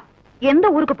 அம்மா, எந்த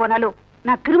ஊருக்கு போனாலும்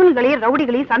நான் கிரிமினல்களையும்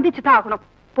ரவுடிகளையும் சந்திச்சுதான் ஆகணும்.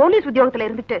 போலீஸ் உத்தியோகத்துல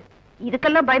இருந்துட்டு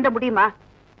இதுக்கெல்லாம் பயந்த முடியுமா?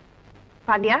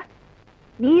 பாண்டியா,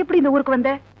 நீ எப்படி இந்த ஊருக்கு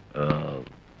வந்த?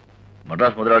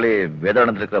 மட்ராஸ் முதலாளி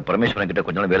வேதானந்தத்தில் இருக்கிற பரமேஸ்வரன் கிட்ட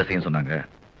கொஞ்ச நாள் வேலை செய்ய சொன்னாங்க.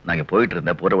 நாங்க போயிட்டு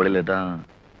இருந்தேன். போற வழியில தான்.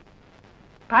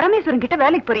 பரமேஸ்வரன் கிட்ட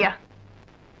வேலைக்கு போறியா?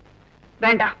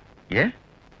 வேண்டாம். ஏன்?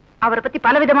 அவரை பத்தி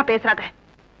பல விதமா பேசுறாங்க.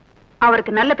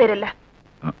 அவருக்கு நல்ல பேர் இல்ல.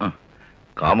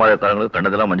 காமாதக்காரங்களுக்கு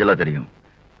கண்ணதெல்லாம் மஞ்சளா தெரியும்.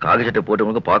 காகி சட்டை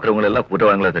போட்டவங்களுக்கு பாக்குறவங்க எல்லாம்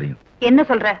கூட்டவாங்களா தெரியும். என்ன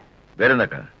சொல்ற? வேற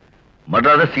என்னக்கா,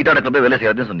 மட்ராஸ் சீட்டான கிளப்பே வேலை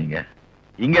செய்யாதுன்னு சொன்னீங்க.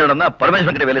 இங்க நடந்தா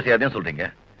பரமேஸ்வரன் கிட்ட வேலை செய்யாதுன்னு சொல்றீங்க.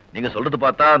 நீங்க சொல்றது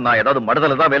பார்த்தா நான் ஏதாவது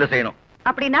மடத்துல தான் வேலை செய்யணும்.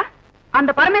 அப்படின்னா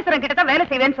அந்த பரமேஸ்வரன் கிட்ட தான் வேலை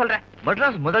செய்வேன்னு சொல்றேன்.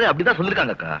 மட்ராஸ் முதலாளி அப்படிதான்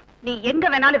சொல்லிருக்காங்கக்கா. நீ எங்க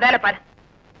வேணாலும் வேலை பாரு.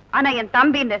 ஆனா என்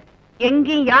தம்பின்னு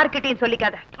எங்கேயும் யார்கிட்டயும்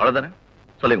சொல்லிக்காத. அவ்வளவுதானே?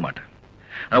 சொல்லிக்க மாட்டேன்.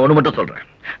 நான் ஒண்ணு மட்டும் சொல்றேன்.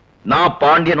 நான்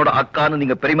பாண்டியனோட அக்கான்னு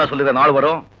நீங்க பெரியமா சொல்லுற நாள்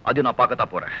வரும். அது நான்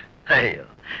பார்க்கத்தான் போறேன். ஐயோ,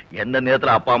 எந்த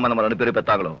நேரத்துல அப்பா அம்மா நம்ம 2 பேரும்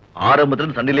பெத்தாங்களோ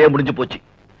ஆரம்பத்துல சண்டையிலேயே முடிஞ்சு போச்சு.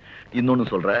 இன்னொன்னு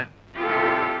சொல்றேன்.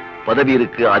 பதவி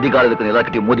இருக்கு, அதிகாரம் இருக்கு,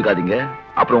 எல்லார்கிட்டயும் மோதிக்காதீங்க.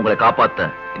 அப்புறம் உங்களை காப்பாத்த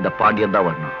இந்த பாண்டியன் தான்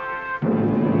வரணும்.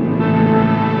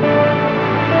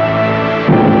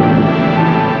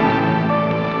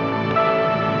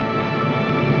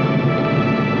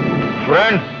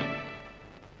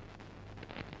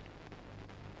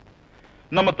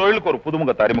 நம்ம தொழிலுக்கு ஒரு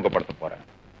புதுமுகத்தை அறிமுகப்படுத்த போறேன்.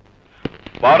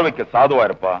 பார்வைக்கு சாதுவா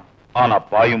இருப்பா, ஆனா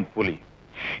பாயும் புலி.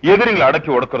 எதிரிகளை அடக்கி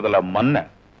ஒடுக்கறதுல மன்ன.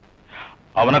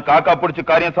 அவனை காக்கா பிடிச்சு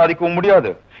காரியம் சாதிக்கவும்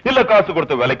முடியாது, இல்ல காசு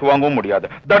கொடுத்து விலைக்கு வாங்கவும் முடியாது.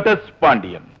 That is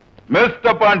Pandian,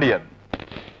 mister Pandian.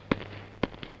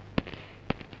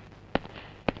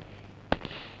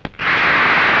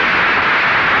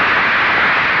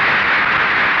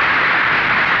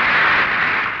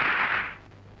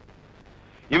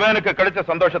 இவனுக்கு கிடைச்ச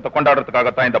சந்தோஷத்தை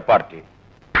கொண்டாடுறதுக்காகத்தான் இந்த பார்ட்டி.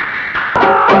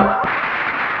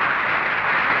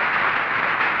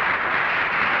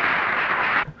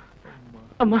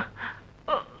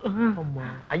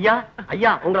 ஐயா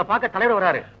ஐயா, உங்களை பார்க்க தலைவர்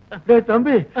வராரு.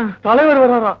 தம்பி, தலைவர்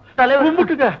வராரா? தலைவர்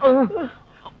கும்பிட்டுக்க.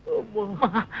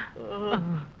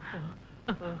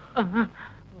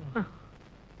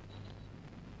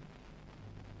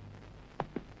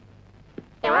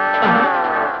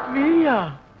 நீயா?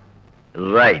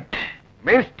 Right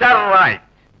mister right.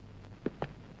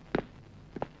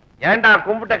 ஏண்டா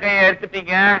கும்பிட்ட கையை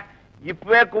எடுத்துட்டீங்க?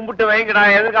 இப்பவே கும்பிட்டு வைங்கடா,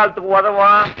 எதிர்காலத்துக்கு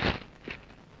உதவும்.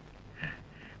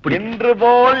 இன்று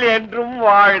போல் என்றும்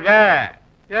வாழ்க.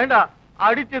 ஏண்டா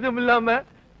அடிச்சதும் இல்லாம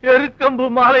எருக்கம்பு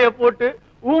மாலைய போட்டு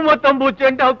ஊமத்தம்பூ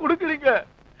செண்டா குடுக்குறீங்க?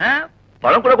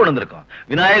 பழம் கூட கொண்டு வந்திருக்கோம்.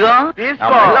 விநாயகம்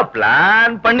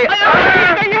பிளான் பண்ணி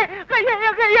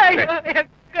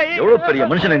எவ்வளவு பெரிய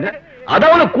மனுஷனுங்க,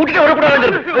 அதாவது கூட்டிட்டு வரக்கூடாது.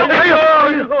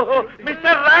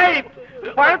 மிஸ்டர் ரைட்,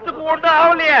 பழத்துக்கு ஒன்று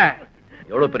ஆகலையே.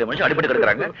 எவ்வளவு பெரிய மனுஷன் அடிபட்டு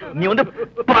கிடக்குறாங்க, நீ வந்து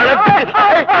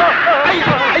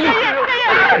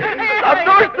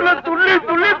சந்தோஷத்துல துள்ளி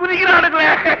துள்ளி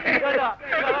குதிக்கிறானுங்களே.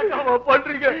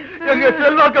 பண்றீங்க, எங்க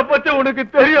செல்வாக்க பத்தி உனக்கு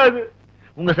தெரியாது.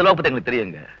 உங்க செல்வாக்கு பத்தி எங்களுக்கு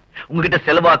தெரியுங்க. உங்ககிட்ட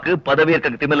செல்வாக்கு பதவி இருக்க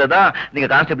திமில தான் நீங்க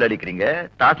கான்ஸ்டபிள் அடிக்கிறீங்க,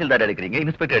 தாசில்தார் அடிக்கிறீங்க,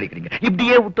 இன்ஸ்பெக்டர் அடிக்கிறீங்க.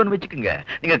 இப்படியே விட்டோன்னு வச்சுக்கோங்க,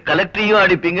 நீங்க கலெக்டரையும்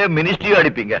அடிப்பீங்க, மினிஸ்ட்ரியும்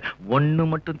அடிப்பீங்க. ஒண்ணு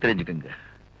மட்டும் தெரிஞ்சுக்கோங்க,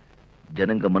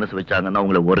 ஜனங்க மனசு வச்சாங்கன்னா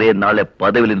உங்களை ஒரே நாள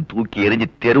பதவியில தூக்கி எரிஞ்சு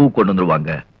தெருவு கொண்டு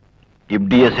வந்துருவாங்க.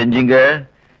 இப்படியே செஞ்சீங்க,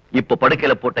 இப்ப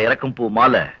படுக்கையில போட்ட இறக்கும் பூ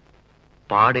மாலை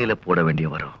பாடையில போட வேண்டிய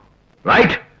வரும்.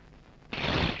 ரைட்?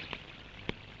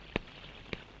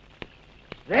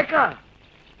 ரேகா,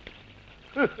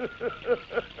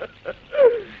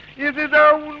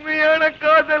 இதுதான் உண்மையான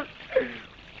காதல்.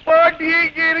 பாட்டி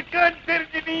இங்க இருக்கான்னு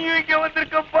தெரிஞ்சு நீயும் இங்க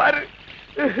வந்திருக்க பாரு.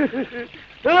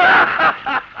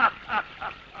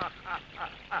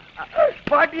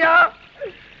 பாட்டியா,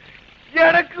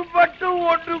 எனக்கு மட்டும்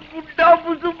ஒன்று குண்டா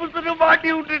புசு புசுன்னு மாட்டி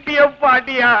விட்டுட்டிய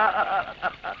பாட்டியா.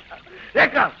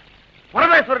 ரேகா,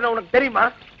 பரமேஸ்வரன் உனக்கு தெரியுமா?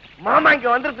 மாமா இங்க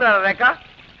வந்திருக்கிறாரா? ரேகா.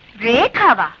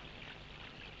 ரேகாவா?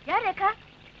 யார் ரேகா?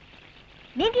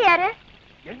 நீங்க யாரு?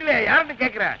 எங்களே யாருன்னு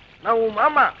கேக்குற? நான் உன்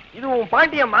மாமா, இது உன்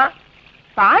பாண்டியம்மா.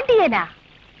 பாண்டியனா?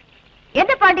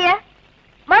 எந்த பாண்டிய?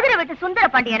 மதுரை விட்டு சுந்தர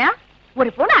பாண்டியனா? ஒரு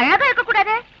பொண்ணு அழகா இருக்க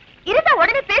கூடாது? இருந்தா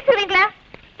உடனே பேசுவீங்களா?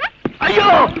 ஐயோ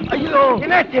ஐயோ,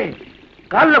 என்னாச்சு?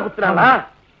 கால்ல குத்துறாளா?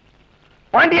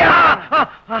 பாண்டியா,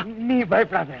 நீ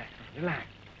பயப்படாத.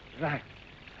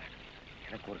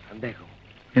 எனக்கு ஒரு சந்தேகம்.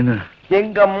 என்ன?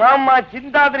 எங்க மாமா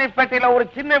சிந்தாதிரிப்பேட்டையில ஒரு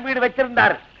சின்ன வீடு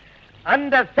வச்சிருந்தாரு.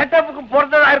 அந்த செட்டப்புக்கு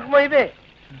பொறுத்ததா இருக்குமோ இது?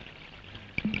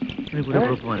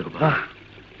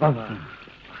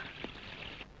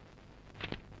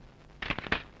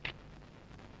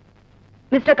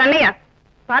 மிஸ்டர் கண்ணையா,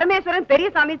 பரமேஸ்வரன்,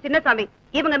 பெரியசாமி, சின்னசாமி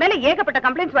இவங்க மேல ஏகப்பட்ட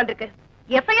கம்ப்ளைண்ட்ஸ் வந்திருக்கு.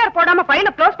 எஃப்ஐஆர் போடாம ஃபைல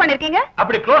க்ளோஸ் பண்ணிருக்கீங்க.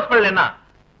 அப்படி க்ளோஸ் பண்ணலன்னா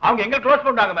அவங்க எங்க க்ளோஸ்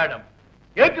பண்றாங்க மேடம்?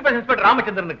 ஏற்று இன்ஸ்பெக்டர்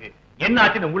ராமச்சந்திரனுக்கு என்ன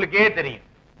ஆச்சுன்னு உங்களுக்கே தெரியும்.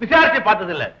 விசாரிச்சு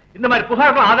பார்த்தது இல்ல. இந்த மாதிரி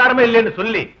புகார்கள் ஆதாரமே இல்லைன்னு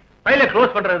சொல்லி ஃபைல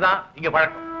க்ளோஸ் பண்றதுதான் இங்க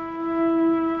பழக்கம்.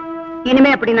 இனிமே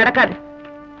அப்படி நடக்காது.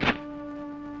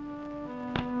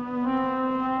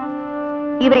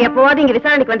 இவர் எப்போவாது இங்க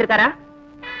விசாரணைக்கு வந்திருக்காரா?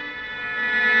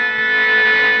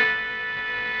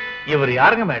 இவர்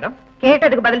யாருங்க மேடம்?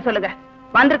 கேட்டதுக்கு பதில் சொல்லுங்க.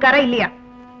 வந்திருக்காரா இல்லையா?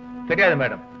 தெரியாது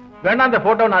மேடம். வேணா அந்த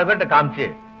போட்டோ 4 பேர்ட்ட காமிச்சு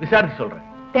விசாரிச்சு சொல்றேன்.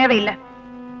 தேவையில்லை,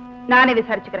 நானே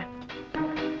விசாரிச்சுக்கிறேன்.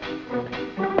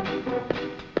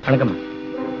 வணக்கம்.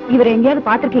 இவர் எங்கேயாவது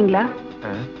பாத்திருக்கீங்களா?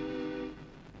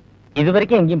 இது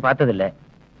வரைக்கும் எங்கேயும் பார்த்ததில்ல,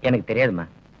 எனக்கு தெரியாதுமா.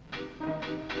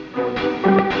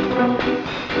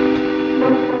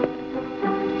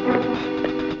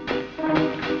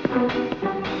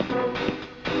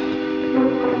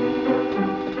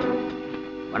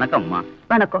 வணக்கம்மா.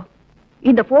 வணக்கம்.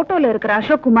 இந்த போட்டோல இருக்கிற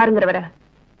அசோக் குமார்ங்கிறவரை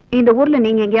இந்த ஊர்ல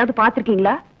நீங்க எங்கேயாவது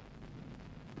பாத்திருக்கீங்களா?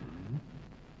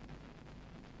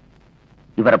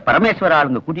 இவரை பரமேஸ்வர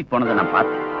ஆளுங்க கூட்டிட்டு போனதை நான்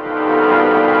பார்த்தேன்.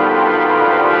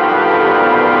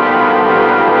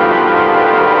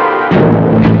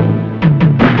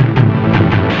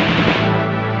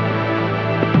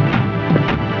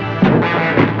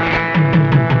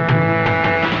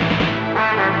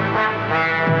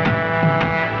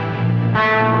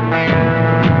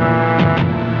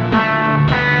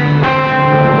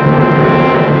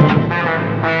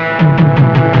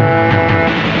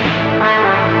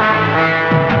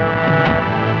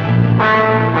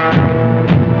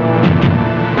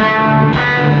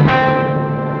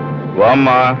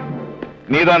 வாம்மா,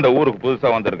 நீதான் இந்த ஊருக்கு புதுசா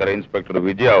வந்திருக்கிற இன்ஸ்பெக்டர்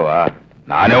விஜயாவா?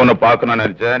 நானே உன்னை பார்க்கணும்னு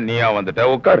நினைச்சேன், நீயா வந்துட்ட.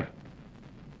 உட்கார்.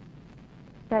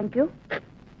 தேங்க்யூ.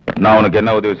 நான் உனக்கு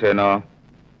என்ன உதவி செய்யணும்?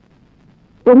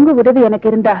 உங்க உதவி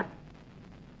எனக்கு இருந்தா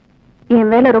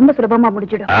என் வேலை ரொம்ப சுலபமா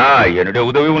முடிஞ்சிடும். என்னுடைய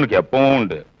உதவி உனக்கு எப்பவும்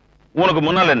உண்டு. உனக்கு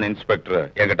முன்னால என்ன இன்ஸ்பெக்டர்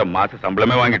என்கிட்ட மாச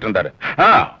சம்பளமே வாங்கிட்டு இருந்தாரு.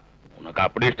 உனக்கு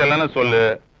அப்படி இஷ்டம் இல்லைன்னு சொல்லு,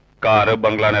 காரு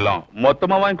பங்களா நிலம்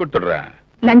மொத்தமா வாங்கி கொடுத்துடுறேன்.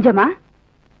 லஞ்சமா?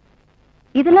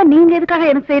 இதெல்லாம் நீங்க எதுக்காக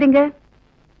எனக்கு செய்றீங்க?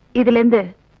 இதுல இருந்து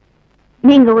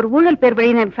நீங்க ஒரு ஊழல் பேர்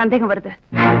வழின்னு எனக்கு சந்தேகம் வருது.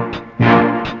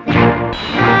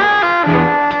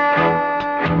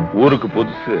 ஊருக்கு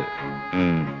புதுசு,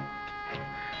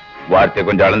 வார்த்தை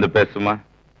கொஞ்சம் அளந்து பேசுமா.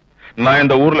 நான்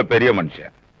இந்த ஊர்ல பெரிய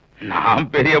மனுஷன்.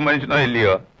 நான் பெரிய மனுஷனோ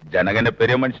இல்லையோ, ஜனங்க என்ன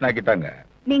பெரிய மனுஷனாக்கிட்டாங்க.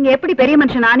 நீங்க எப்படி பெரிய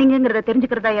மனுஷன் ஆனீங்கிறத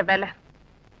தெரிஞ்சுக்கிறதா என் வேலை.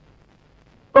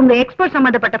 உங்க எக்ஸ்போர்ட்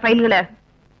சம்பந்தப்பட்ட ஃபைல்களை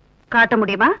காட்ட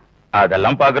முடியுமா?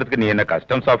 அதெல்லாம் பாக்குறதுக்கு நீ என்ன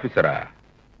கஸ்டம்ஸ் ஆபீசரா?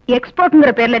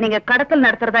 எக்ஸ்போர்ட்ங்கிற பேர்ல நீங்க கடத்தல்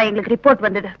நடத்துறதா எங்களுக்கு ரிப்போர்ட்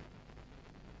வந்தது.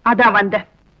 அதான் வந்த.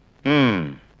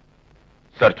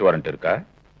 சர்ச் வாரண்ட் இருக்கா?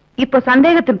 இப்போ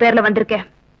சந்தேகத்தின் பேர்ல வந்திருக்கேன்.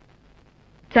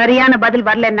 சரியான பதில்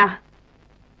வரலன்னா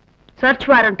சர்ச்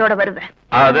வாரண்டோட வருவேன்.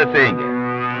 அத செய்யுங்க.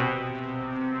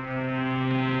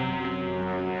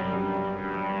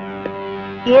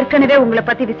 ஏற்கனவே உங்களை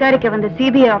பத்தி விசாரிக்க வந்த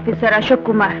சிபிஐ ஆபீசர் அசோக்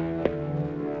குமார்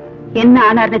என்ன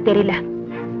ஆனார்னு தெரியல.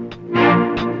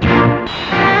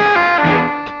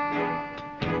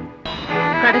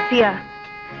 கடைசியா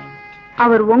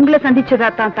அவர் உங்களை சந்திச்சதா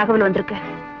தான் தகவல் வந்திருக்கு.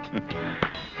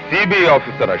 சிபிஐ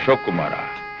ஆபீசர் அசோக் குமாரா?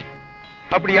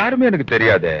 அப்படி யாருமே எனக்கு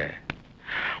தெரியாதே.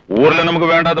 ஊர்ல நமக்கு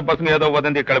வேண்டாத பசங்க ஏதோ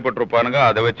வதந்தி கிளப்பிட்டு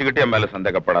அதை வச்சுக்கிட்டு என் மேல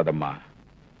சந்தேகப்படாதம்மா.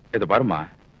 இது பாருமா,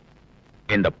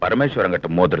 இந்த பரமேஸ்வரங்கிட்ட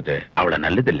மோதுறது அவ்வளவு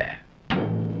நல்லது இல்ல.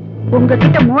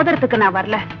 உங்ககிட்ட மோதிரத்துக்கு நான்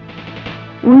வரல,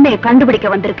 உண்மையை கண்டுபிடிக்க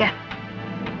வந்திருக்கேன்.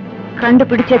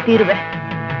 கண்டுபிடிச்ச தீர்வேன்.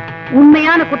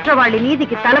 உண்மையான குற்றவாளி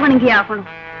நீதிக்கு தலைவணங்கியே ஆகணும்.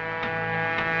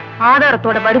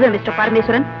 ஆதாரத்தோட வருவேன் மிஸ்டர்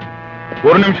பரமேஸ்வரன்.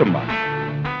 ஒரு நிமிஷம்மா.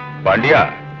 பாண்டியா,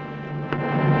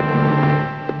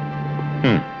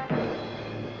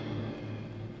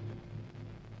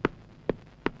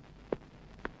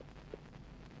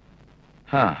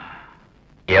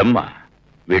 ஏம்மா,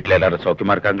 வீட்டுல எல்லாரும்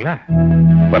சௌக்கியமா இருக்காங்களா?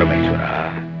 பரமேஸ்வரா,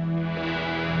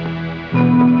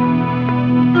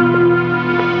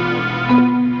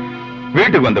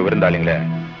 வீட்டுக்கு வந்த விருந்தாளிங்கள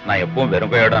நான் எப்பவும்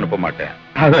வெறும் கையோட அனுப்ப மாட்டேன்.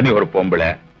 அதான் நீ ஒரு பொம்பளை.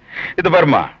 இது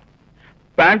பாருமா,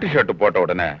 பேண்ட் ஷர்ட் போட்ட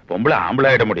உடனே பொம்பளை ஆம்பளை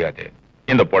ஆயிட முடியாது.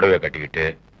 இந்த புடவை கட்டிக்கிட்டு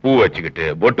பூ வச்சுக்கிட்டு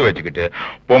பொட்டு வச்சுக்கிட்டு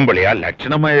பொம்பளையா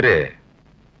லட்சணமாயிரு.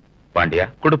 பாண்டியா,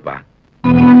 கொடுப்பா.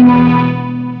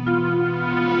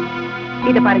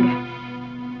 இத பாருங்க,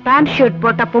 பேண்ட் ஷர்ட்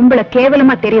போட்டா பொம்பளை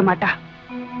கேவலமா தெரிய மாட்டா.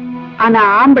 ஆனா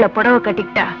ஆம்பளை புடவை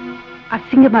கட்டிக்கிட்டா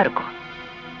அசிங்கமா இருக்கும்.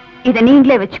 இத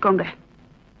நீங்களே வச்சுக்கோங்க,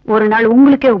 ஒரு நாள்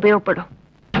உங்களுக்கே உபயோகப்படும்.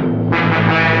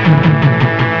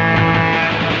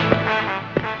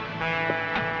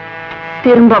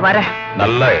 திரும்ப வர.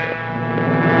 நல்லா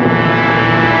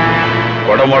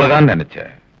கொடை மிளகான்னு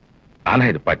நினைச்சேன், ஆனா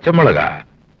இது பச்சை மிளகா.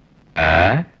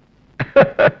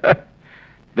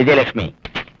 விஜயலட்சுமி,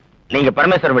 நீங்க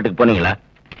பரமேஸ்வரன் வீட்டுக்கு போனீங்களா?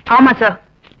 ஆமா சார்,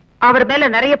 அவர் மேல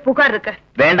நிறைய புகார் இருக்கு.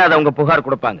 வேண்டாதவங்க புகார்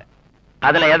கொடுப்பாங்க.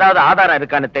 அதுல ஏதாவது ஆதாரம்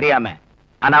இருக்கான்னு தெரியாம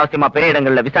அனாவசியமா பெரிய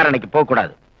இடங்கள்ல விசாரணைக்கு போக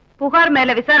கூடாது. புகார்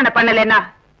மேல விசாரணை பண்ணலன்னா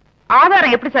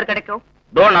ஆதாரம் எப்படி சார் கிடைக்கும்?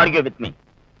 Don't argue with me.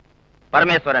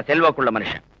 Parameswaran செல்வாக்குள்ள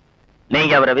மனுஷன்.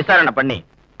 நீங்க அவரை விசாரணை பண்ணி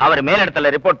அவர்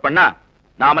மேலிடத்துல ரிப்போர்ட் பண்ணா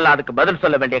நாமெல்லாம் அதுக்கு பதில்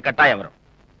சொல்ல வேண்டிய கட்டாயம் வரும்.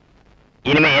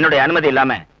 இனிமே என்னுடைய அனுமதி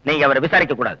இல்லாம நீங்க அவரை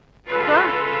விசாரிக்க கூடாது.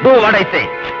 Do what I say.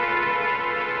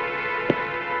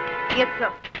 Yes,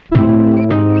 sir.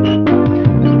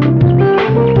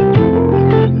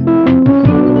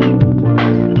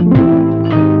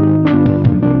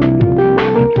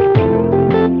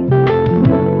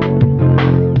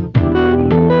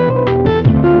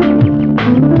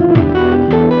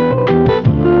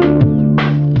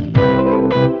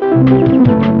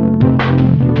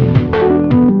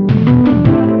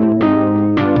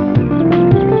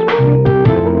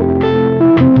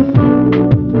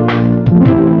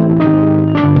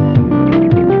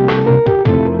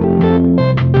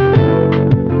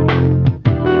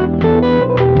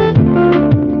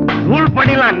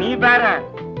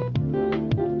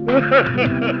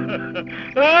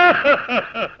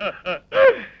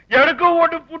 எனக்கும்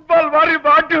ஒன்று ஃபுட்பால் மாதிரி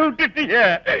மாட்டி விட்டுட்டீங்க.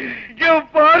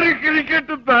 பாரு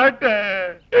cricket Petta.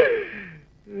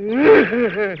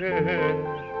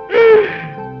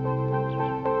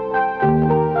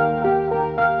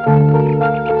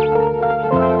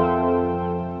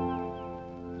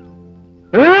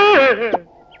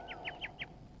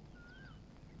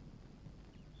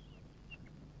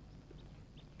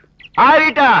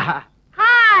 ஆரிட்டா,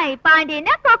 hi. Hi, Pandian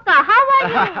and Prabhakar. How are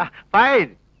you? Fine.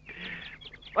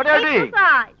 What are you doing?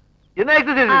 Exercise. என்ன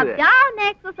exercise Up, இது? down,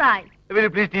 exercise. Will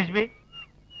you please teach me?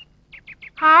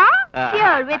 Huh?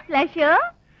 Sure, with pleasure.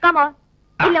 Come on.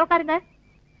 இல்ல உட்காருங்க.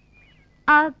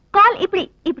 Call இப்படி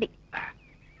இப்படி.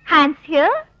 Hands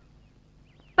here.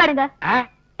 படுங்க.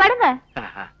 படுங்க.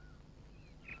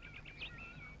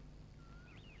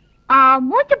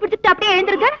 மூச்சு பிடிச்சிட்டு அப்படியே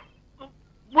எழுந்திருங்க.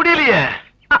 முடியலையே.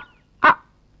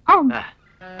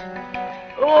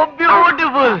 Oh,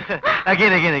 beautiful.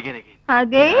 Again. Again.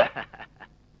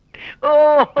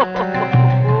 Oh,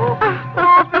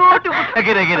 beautiful.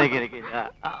 Again.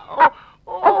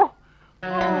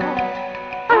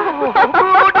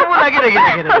 Beautiful. Again.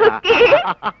 Okay.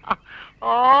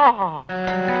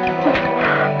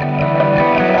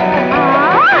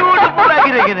 Beautiful.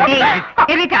 Again.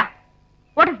 Hey, Rita,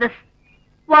 what is this?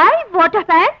 Why? What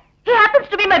affair? He happens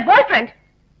to be my boyfriend.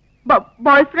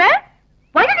 Boyfriend?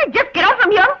 Why didn't you just get out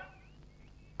from here?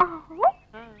 Oh.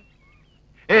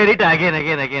 Hey, Rita, again.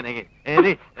 Hey,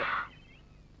 Rita.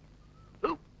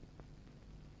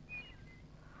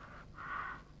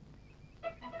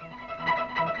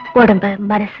 உடம்பு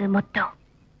மனசு மொத்தம்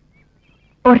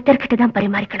ஒருத்தர்கிட்ட தான்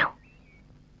பரிமாறிக்கணும்.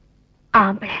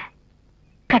 ஆம்பளை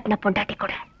கட்டின பொண்டாட்டி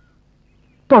கூட,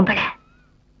 பொம்பளை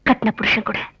கட்டின புருஷன்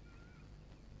கூட.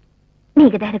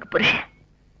 நீங்க தான் எனக்கு புருஷன்.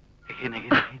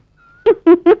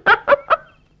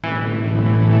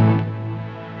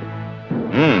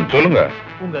 சொல்லுங்க.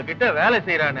 உங்ககிட்ட வேலை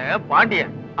செய்யறானே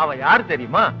பாண்டியன், அவன் யார்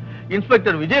தெரியுமா?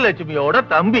 இன்ஸ்பெக்டர் விஜயலட்சுமியோட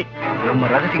தம்பி. நம்ம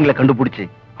ரகசியங்களை கண்டுபிடிச்சு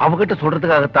அவகிட்ட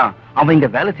சொல்றதுக்காகத்தான் அவன் இங்க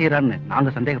வேலை செய்யறான்னு நாங்க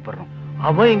சந்தேகப்படுறோம்.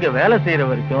 அவன் இங்க வேலை செய்யற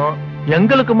வரைக்கும்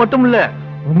எங்களுக்கு மட்டும் இல்ல,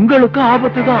 உங்களுக்கு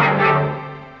ஆபத்து தான்.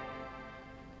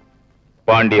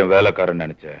 பாண்டியன் வேலைக்காரன்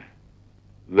நினைச்சேன்.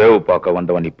 வேவு பார்க்க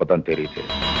வந்தவன் இப்பதான் தெரியுது.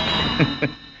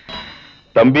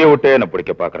 தம்பியை விட்டே என்ன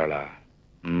பிடிக்க பாக்குறாளா?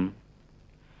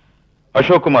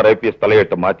 அசோக்குமார் ஐபிஎஸ்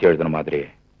தலையெழுத்த மாத்தி எழுதின மாதிரி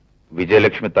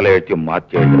விஜயலட்சுமி தலையெழுத்தையும்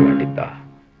மாத்தி எழுத வேண்டியதா?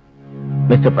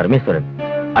 மிஸ்டர் பரமேஸ்வரன்,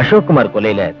 அசோக்குமார்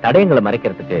கொலையில தடயங்களை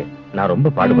மறைக்கிறதுக்கு நான்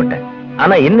ரொம்ப பாடுபட்டேன்.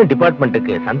 ஆனா இன்னும்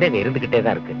டிபார்ட்மெண்ட்டுக்கு சந்தேகம் இருந்துகிட்டே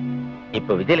தான் இருக்கு.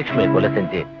 இப்ப விஜயலட்சுமியை கொலை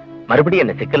செஞ்சு மறுபடியும்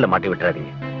என்ன சிக்கல்ல மாட்டி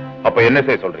விட்டுறாதீங்க. அப்ப என்ன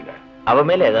செய்ய சொல்றீங்க? அவ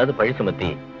மேல ஏதாவது பழி சுமத்தி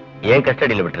என்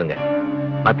கஸ்டடியில விட்டுருங்க.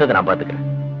 மத்ததை நான் பாத்துக்கிறேன்.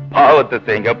 பாவத்தை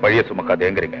செய்யுங்க, பழிய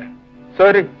சுமக்காதேங்கிறீங்க.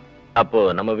 சரி. அப்போ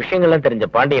நம்ம விஷயங்கள்லாம் தெரிஞ்ச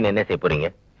பாண்டியன் என்ன செய்ய போறீங்க?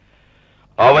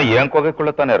 அவன் என்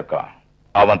கொகைக்குள்ளத்தானே இருக்கான்.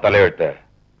 அவன் தலையெழுத்த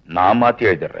நான் மாத்தி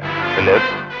எழுதிடுறேன்.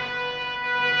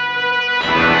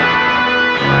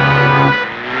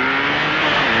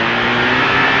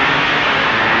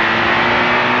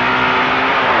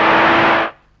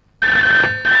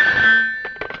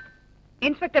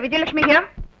 Inspector Vijayalakshmi here.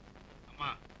 அம்மா,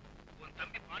 உன்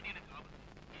தம்பி பாண்டியனுக்கு ஆபத்து.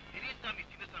 பெரியசாமி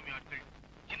சின்னசாமி ஆட்கள்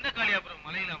சின்ன காளியாபுரம்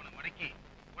மலையில அவனை மடக்கி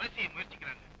கொலை செய்ய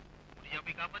முயற்சிக்கிறாங்க. முடியா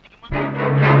போய் காப்பாத்திக்குமா?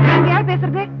 நீங்க யார்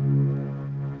பேசுறது?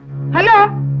 Hello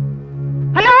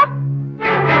hello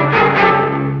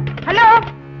hello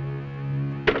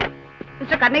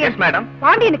mister Kannaiyan. Yes madam.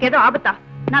 பாண்டியனுக்கு ஏதோ ஆபத்தா?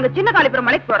 நாங்க சின்ன காளிபுரம்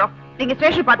மலைக்கு போறோம். நீங்க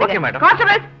ஸ்டேஷன் Okay, பாத்துங்க. madam.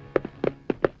 Constables,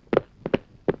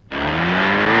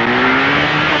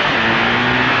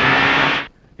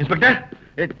 inspector.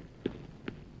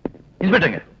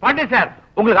 இன்ஸ்பெக்டருங்க. Pandian sir,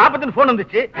 உங்களுக்கு ஆபத்துன்னு போன்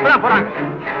வந்துச்சு. இப்பதான் போறாங்க.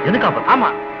 எதுக்கு ஆபத்து?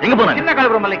 ஆமா. எங்க போனாங்க? சின்ன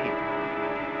காளிபுரம் மலைக்கு.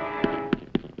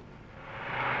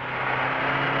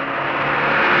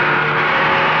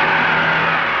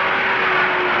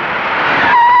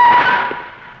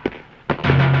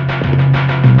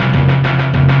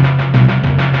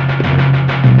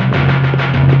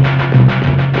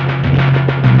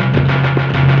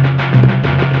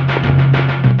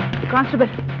 கான்ஸ்டபிள்,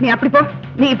 நீ அப்படி போ,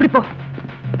 நீ இப்படி போ.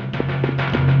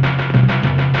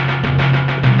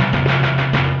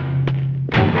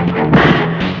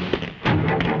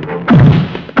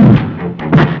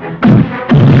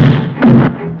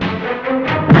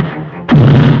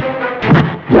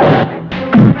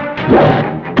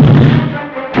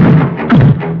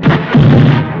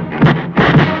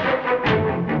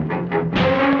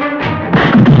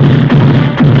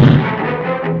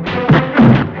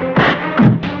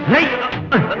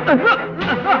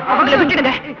 அவங்களை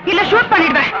விட்டுடுங்க, இல்ல ஷூட்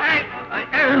பண்ணிடுவேன்.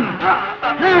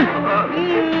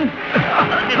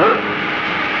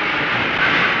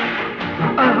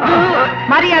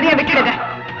 மரியாதையா விட்டுடுங்க,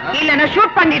 இல்ல நான்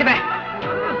ஷூட் பண்ணிடுவேன்.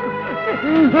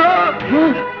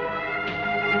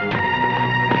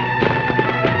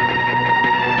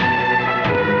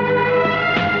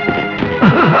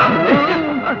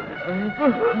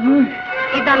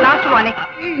 இதான் லாஸ்ட் வார்னிங்.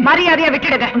 மரியாதையா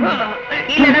விட்டுடுங்க,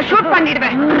 இல்ல நான் ஷூட்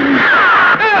பண்ணிடுவேன்.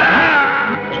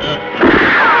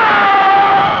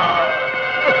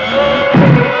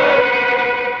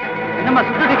 என்னம்மா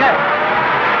சுட்டுட்டீங்க?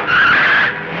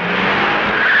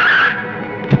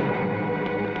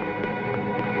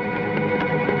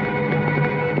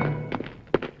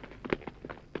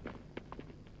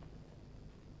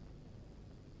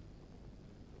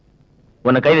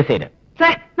 உன்னை கைது செய்யறேன்.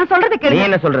 சார், நான் சொல்றதை நீ கேளுங்க.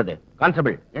 என்ன சொல்றது?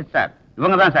 கான்ஸ்டபிள். எஸ் சார்,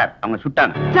 இவங்க தான் சார், அவங்க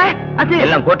சுட்டாங்க. சார், அது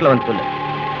எல்லாம் கோர்ட்ல வந்து சொல்லு.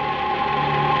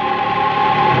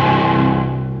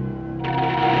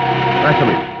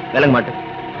 கான்ஸ்டபிள், விலங்க மாட்டு.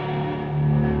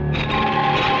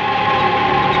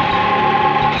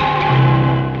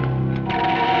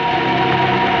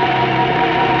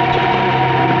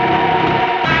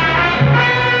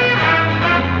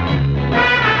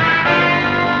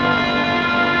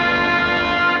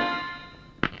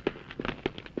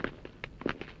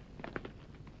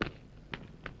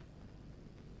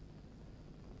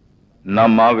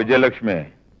 நம்ம விஜயலட்சுமி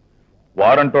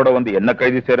வாரண்டோட வந்து என்ன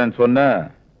கைது செய்யறேன்னு சொன்ன,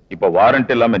 இப்ப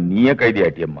வாரண்ட் இல்லாம நீயே கைதி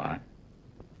ஆட்டியம்மா.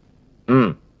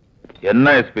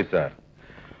 என்ன எஸ்பி சார்,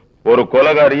 ஒரு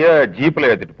கொலைகாரிய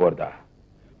ஜீப்ல ஏத்திட்டு போறதா?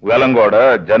 விலங்கோட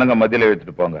ஜனங்க மத்தியில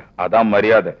ஏத்திட்டு போங்க, அதான்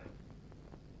மரியாதை.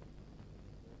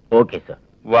 Okay sir.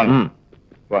 வாங்க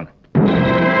வாங்க.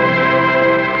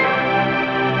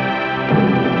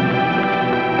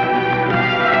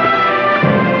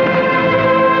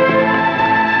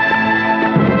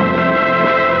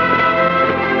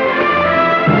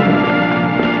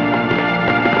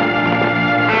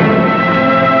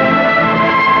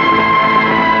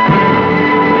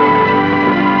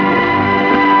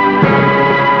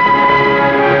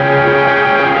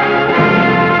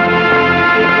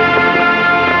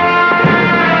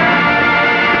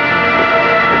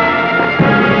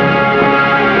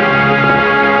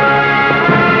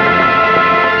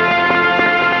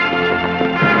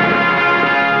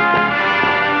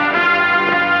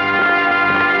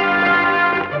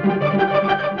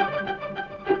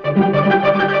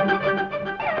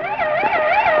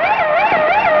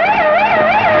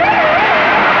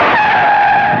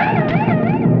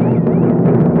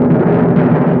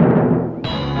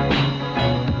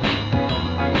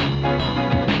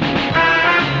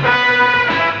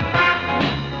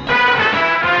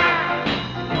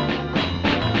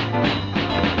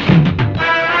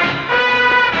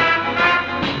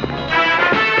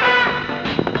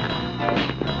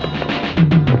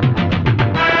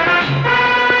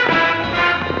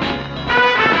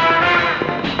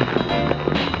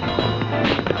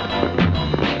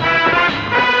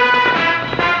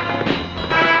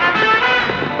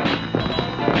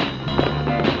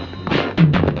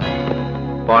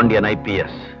 Pandian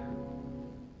IPS,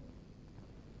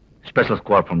 special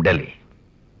squad from Delhi.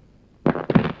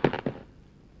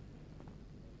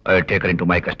 I will take her into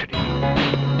my custody.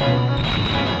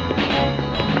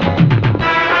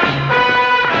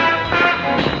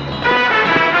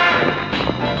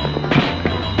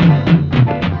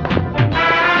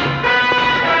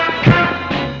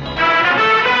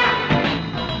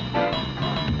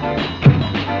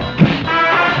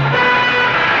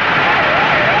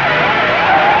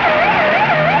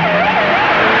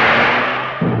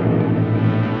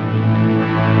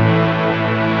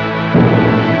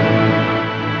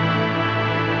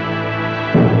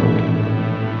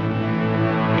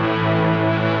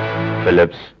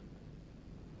 Philips,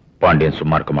 Pandian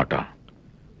சும்மா இருக்க மாட்டான்.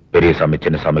 பெரிய சாமி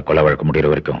சின்ன சாமி கொலை வழக்கு முடிகிற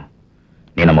வரைக்கும்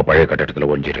நீ நம்ம பழைய கட்டடத்துல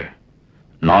ஒழிஞ்சிரு.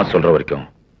 நான் சொல்ற வரைக்கும்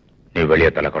நீ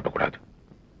வெளியே தலை காட்டக்கூடாது.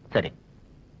 சரி.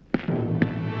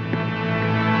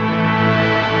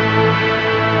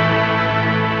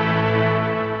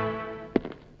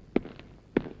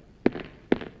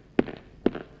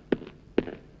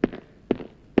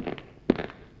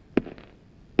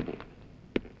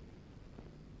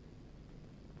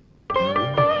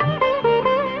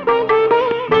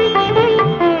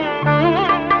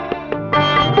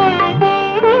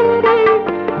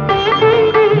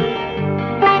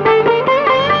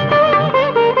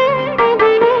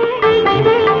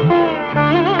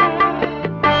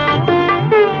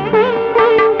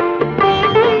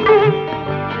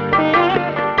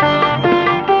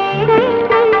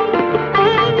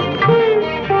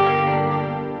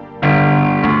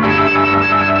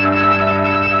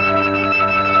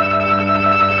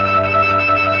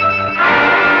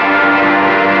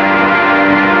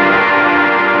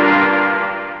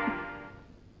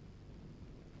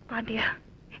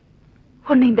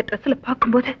 உன்னை இந்த ட்ரெஸ்ல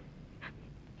பார்க்கும்போது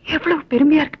எவ்வளவு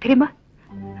பெருமையா இருக்கு தெரியுமா?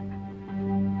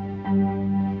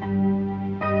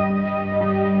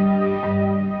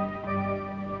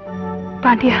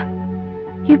 பாண்டியா,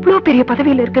 இவ்வளவு பெரிய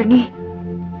பதவியில இருக்கிற நீ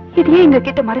இதையே எங்க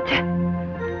கிட்ட மறைச்ச?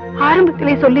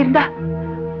 ஆரம்பத்திலே சொல்லியிருந்தா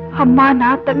அம்மா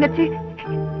நான் தங்கச்சி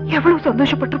எவ்வளவு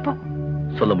சந்தோஷப்பட்டிருப்போம்.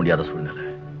 சொல்ல முடியாத சூழ்நிலை.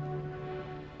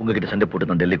 உங்ககிட்ட சண்டை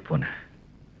போட்டு நான் டெல்லிக்கு போனேன்.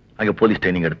 அங்க போலீஸ்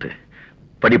ட்ரைனிங் எடுத்து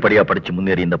படிப்படியா படிச்சு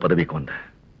முன்னேறி இந்த பதவிக்கு வந்தேன்.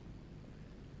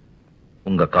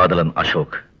 உங்க காதலன்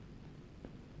அசோக்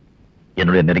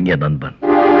என்னுடைய நெருங்கிய நண்பன்.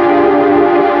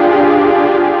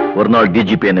 ஒரு நாள்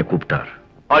டிஜிபி என்னை கூப்பிட்டார்.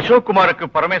 அசோக் குமாருக்கு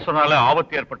பரமேஸ்வரனால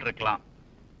ஆபத்து ஏற்பட்டிருக்கலாம்.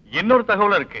 இன்னொரு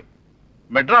தகவல் இருக்கு.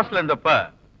 மெட்ராஸ்ல இருந்தப்ப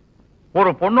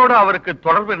ஒரு பொண்ணோட அவருக்கு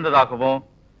தொடர்பு இருந்ததாகவும்,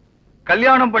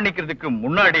 கல்யாணம் பண்ணிக்கிறதுக்கு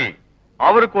முன்னாடி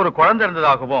அவருக்கு ஒரு குழந்தை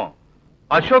இருந்ததாகவும்,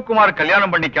 அசோக் குமார்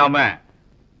கல்யாணம் பண்ணிக்காம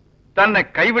தன்னை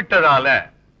கைவிட்டதால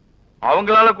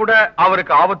அவங்களால கூட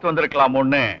அவருக்கு ஆபத்து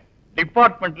வந்திருக்கலாமோன்னு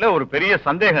டிபார்ட்மெண்ட்ல ஒரு பெரிய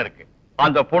சந்தேகம் இருக்கு.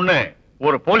 அந்த பொண்ணு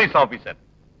ஒரு போலீஸ் ஆபீசர்,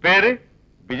 பேரு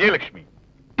விஜயலட்சுமி.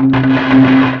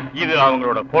 இது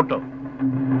அவங்களோட போட்டோ.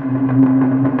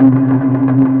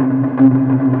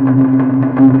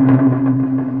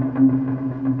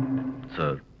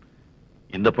 சார்,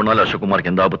 இந்த பொண்ணால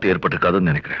அசோக்குமாருக்கு எந்த ஆபத்து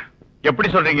ஏற்பட்டிருக்காதுன்னு நினைக்கிறேன். எப்படி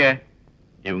சொல்றீங்க?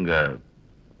 இவங்க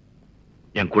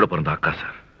என் கூட பிறந்த அக்கா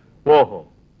சார். ஓஹோ,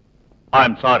 ஐ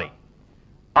எம் சாரி.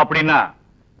 அப்படின்னா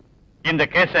இந்த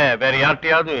கேஸ வேற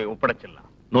யார்கிட்டயாவது ஒப்படைச்சிடலாம்.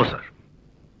 நோ சார்,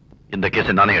 இந்த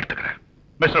கேஸை நானே எடுத்துக்கிறேன்.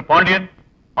 Mister Pandian,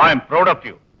 I am proud of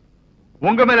you.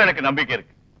 உங்க மேல எனக்கு நம்பிக்கை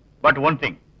இருக்கு. பட் ஒன்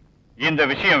திங், இந்த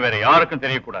விஷயம் வேற யாருக்கும்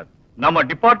தெரியக்கூடாது. நம்ம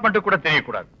டிபார்ட்மெண்ட் கூட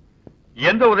தெரியக்கூடாது.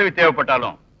 எந்த உதவி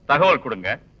தேவைப்பட்டாலும் தகவல் கொடுங்க,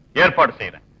 ஏற்பாடு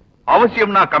செய்யறேன்.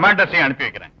 அவசியம்னா கமாண்டர்ஸையும் அனுப்பி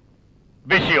வைக்கிறேன்.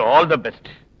 Wish you all the best.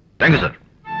 Thank you sir.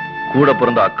 கூட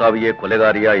பிறந்த அக்காவையே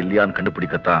கொலைகாரியா இல்லையான்னு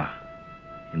கண்டுபிடிக்கத்தான்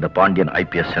இந்த பாண்டியன்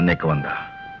ஐபிஎஸ் சென்னைக்கு வந்தா.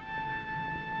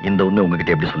 இந்த உண்மை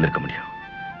உங்ககிட்ட எப்படி சொல்லிருக்க முடியும்?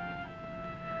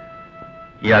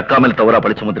 என் அக்கா மேல தவறா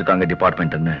பழி சுமத்திருக்காங்க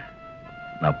டிபார்ட்மெண்ட்னு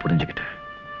நான் புரிஞ்சுக்கிட்டேன்.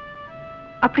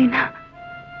 அப்படின்னா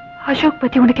அசோக்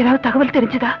பத்தி உனக்கு ஏதாவது தகவல்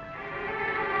தெரிஞ்சதா?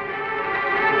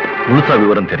 முழுசா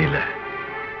விவரம் தெரியல.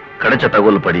 கிடைச்ச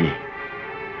தகவல் படி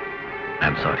I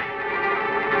am sorry,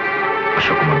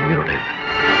 Ashok Kumar உயிரோட இல்லை.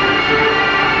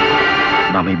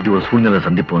 நாம இப்படி ஒரு சூழ்நிலை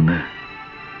சந்திப்போம்னு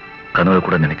கனவு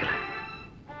கூட நினைக்கல.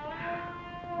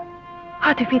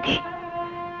 அது விதி.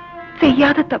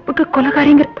 செய்யாத தப்புக்கு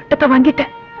கொலைகாரிங்கிற பட்டத்தை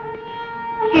வாங்கிட்டேன்.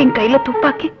 என் கையில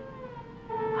துப்பாக்கி,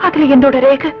 அதுல என்னோட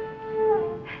ரேகை.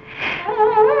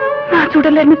 நான்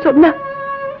சுடலன்னு சொன்னா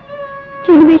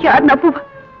இனிமே யார் நம்புவா?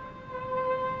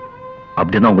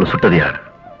 அப்படின்னா உங்களை சுட்டது யாரு?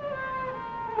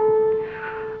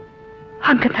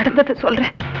 அங்க நடந்ததை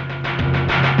சொல்றேன்.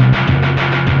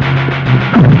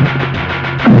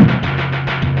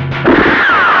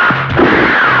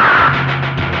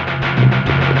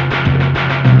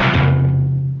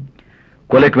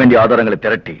 கொலைக்கு வேண்டிய ஆதாரங்களை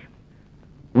திரட்டி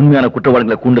உண்மையான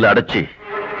குற்றவாளிகளை கூண்டில் அடைச்சி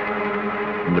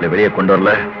உங்களை வெளியே கொண்டு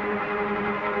வரல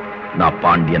நான்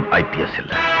பாண்டியன் ஐபிஎஸ்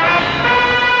இல்ல.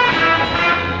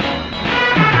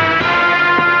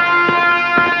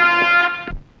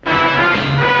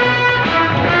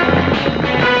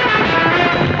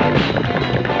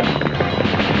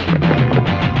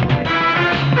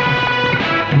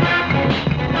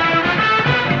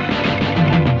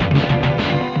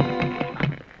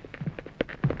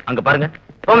 அங்க பாருங்க,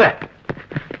 போங்க.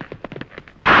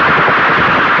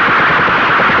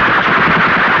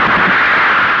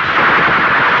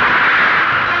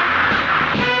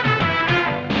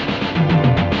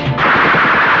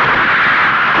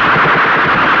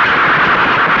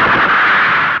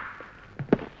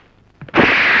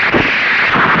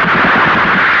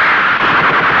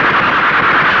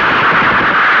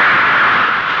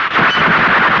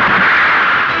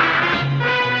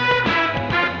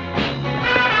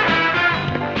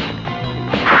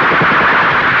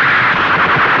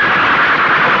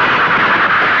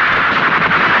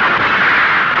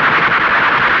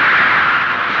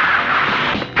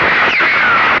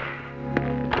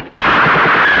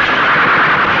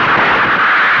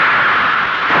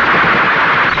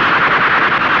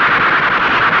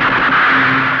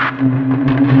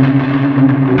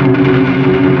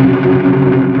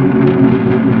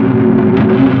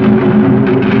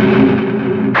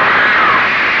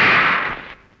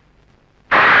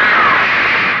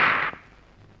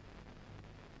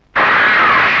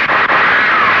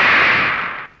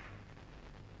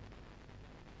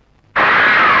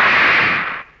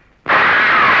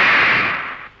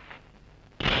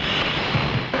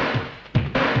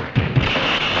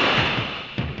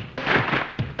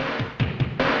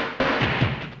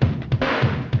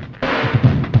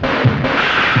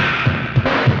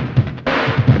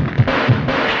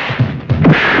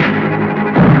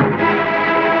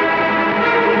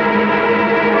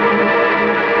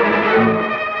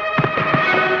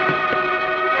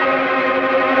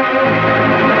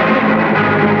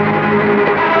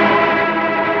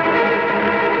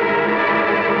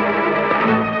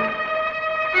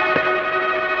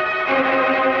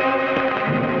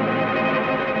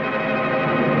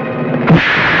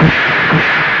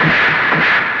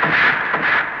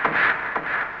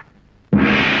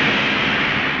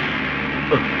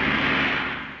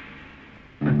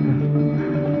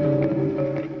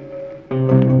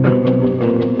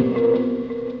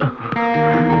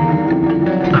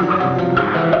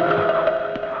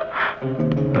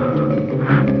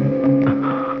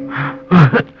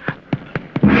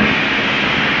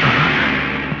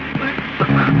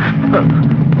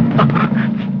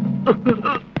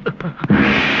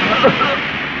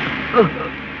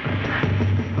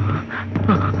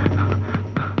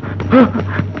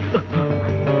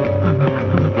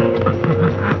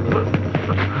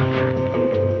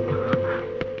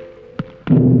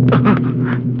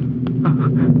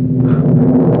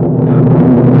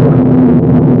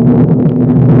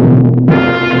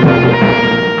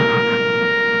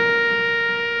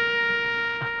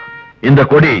 இந்த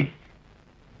கொடி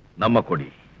நம்ம கொடி,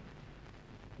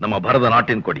 நம்ம பாரத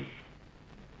நாட்டின் கொடி,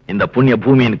 இந்த புண்ணிய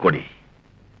பூமியின் கொடி.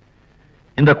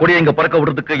 இந்த கொடியை இங்க பறக்க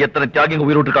விடுறதுக்கு எத்தனை தியாகிங்க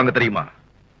உயிர் விட்டுருக்காங்க தெரியுமா?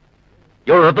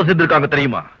 எவ்வளவு ரத்தம் சிந்திருக்காங்க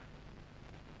தெரியுமா?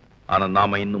 ஆனா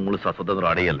நாம இன்னும் முழுசா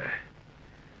சுதந்திரம் அடையல.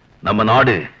 நம்ம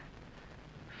நாடு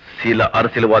சில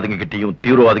அரசியல்வாதிங்க கிட்டையும்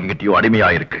தீவிரவாதிங்க கிட்டையும்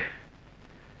அடிமையாயிருக்கு.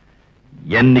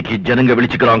 என்னைக்கு ஜனங்க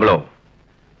விழிச்சுக்கிறாங்களோ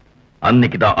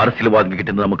அன்னைக்குதான் அரசியல்வாதிங்க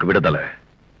கிட்ட இருந்து நமக்கு விடுதலை.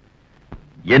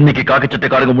 என்னைக்கு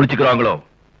காக்கச்சட்டைக்காரங்க முடிச்சுக்கிறாங்களோ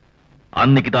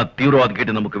அன்னைக்குதான் தீவிரவாதி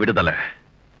கிட்ட நமக்கு விடுதலை.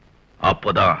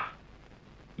 அப்பதான்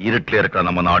இருட்டில் இருக்கிற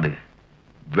நம்ம நாடு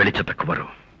வெளிச்சத்துக்கு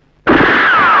வரும்.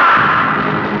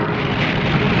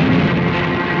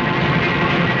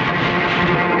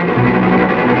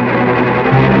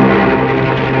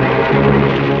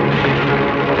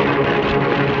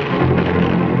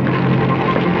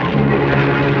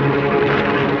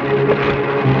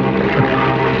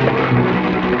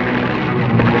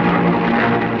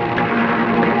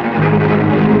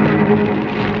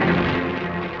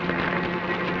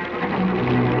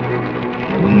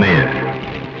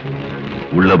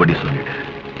 உள்ளபடி சொல்லிடு.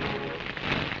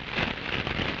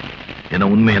 என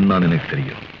உண்மை என்னன்னு எனக்கு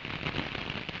தெரியும்.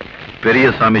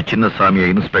 பெரியசாமி சின்னசாமியை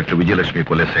இன்ஸ்பெக்டர் விஜயலட்சுமி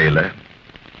கொலை செய்யல,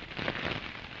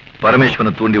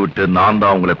 பரமேஸ்வரனை தூண்டி விட்டு நான்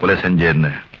தான் உங்களை கொலை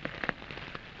செஞ்சேன்னு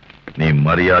நீ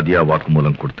மரியாதையா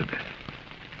வாக்குமூலம் கொடுத்துடு.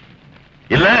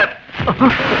 இல்ல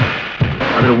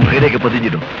அதுல உன் கைரேகை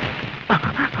பதிஞ்சிடும்.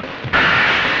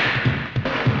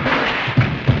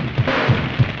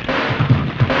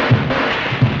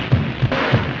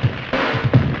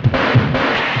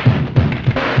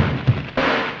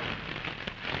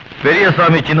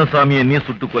 பெரியசாமி சின்னசாமியை நீ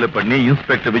சுட்டு கொலை பண்ணி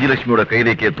இன்ஸ்பெக்டர் விஜயலட்சுமியோட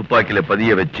கைரேகையை துப்பாக்கியில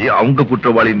பதிய வச்சு அவங்க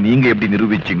குற்றவாளி நீங்க எப்படி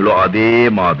நிரூபிச்சீங்களோ அதே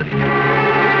மாதிரி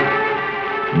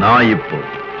நான் இப்போ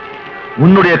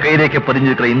உன்னுடைய கைரேகை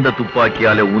பதிஞ்சிருக்கிற இந்த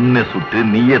துப்பாக்கியால உன்னை சுட்டு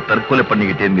நீயே தற்கொலை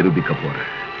பண்ணிக்கிட்டே நிரூபிக்க போற.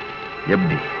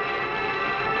 எப்படி?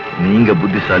 நீங்க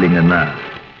புத்திசாலிங்கன்னா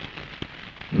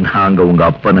நாங்க உங்க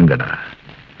அப்பனுங்கடா.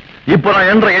 இப்ப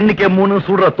நான் என்ற எண்ணிக்கை 3,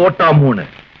 சுடுற தோட்டா 3.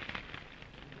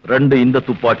 2 இந்த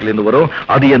துப்பாக்கிலிருந்து வரும்,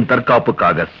 அது என்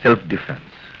தற்காப்புக்காக, செல்ஃப்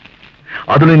டிஃபென்ஸ்.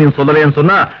 அதுல நீ சொல்லலைன்னு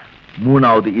சொன்னா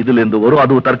 3வது இதுல இருந்து வரும்,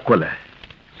 அது தற்கொலை,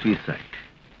 சூசைட்.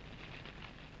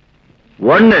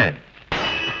 1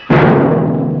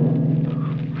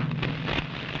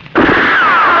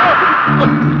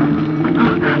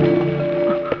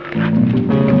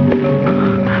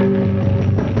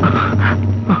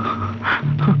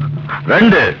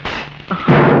 2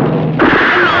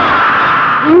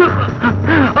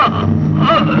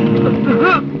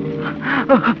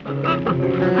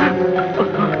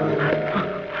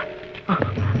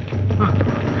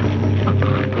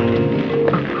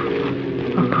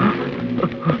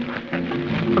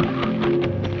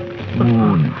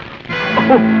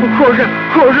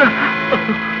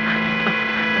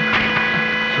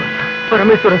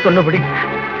 பரமேஸ்வரன் சொன்னபடி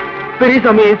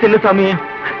பெரியசாமியை சின்னசாமியை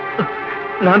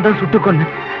நான் தான் சுட்டுக்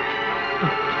கொண்டேன்.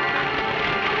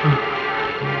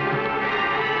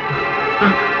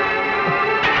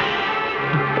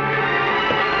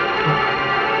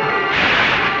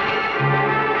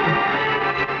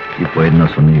 இப்போ என்ன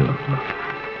சொன்னியோ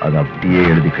அது அப்படியே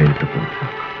எழுதி கையெழுத்து போடு.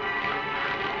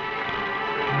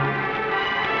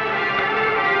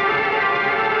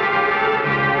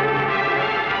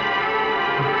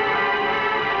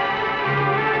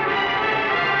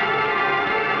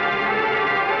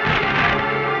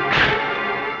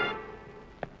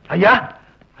 ஐயா,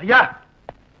 ஐயா,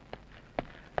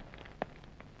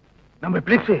 நம்ம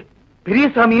பிளீஸ்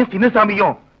பெரியசாமியும்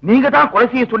சின்னசாமியும் நீங்க தான் கொலை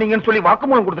செய்ய சொன்னீங்கன்னு சொல்லி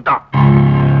வாக்குமூலம் கொடுத்துட்டான்.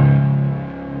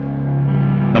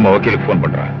 நம்ம வக்கீலுக்கு போன்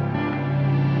பண்றேன்.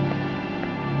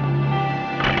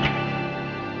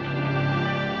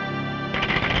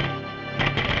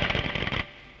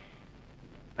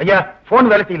 ஐயா,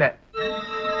 போன் வேலை செய்யல.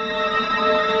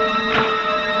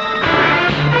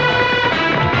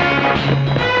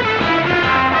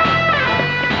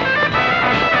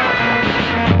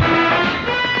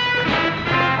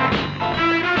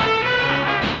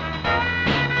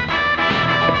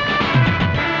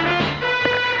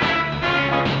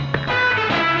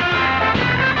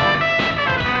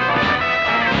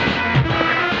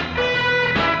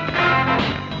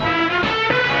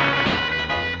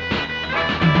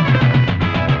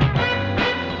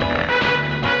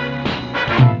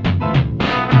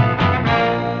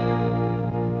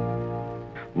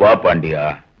 வா பாண்டியா.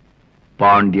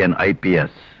 பாண்டியன்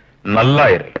IPS. நல்லா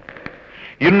இரு.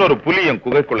 இன்னொரு புலி என்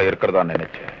குகைக்குள்ள இருக்கிறதா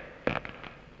நினைச்சேன்.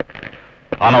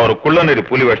 ஆனா ஒரு குள்ளநெறி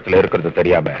புலி வேஷத்துல இருக்கிறது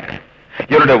தெரியாம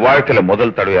என்னுடைய வாழ்க்கையில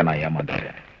முதல் தடவையா நான்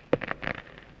ஏமாந்துட்டேன்.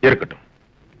 இருக்கட்டும்,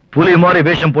 புலி மாதிரி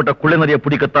வேஷம் போட்ட குள்ளநெறிய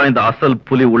பிடிக்கத்தான் இந்த அசல்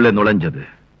புலி உள்ளே நுழைஞ்சது.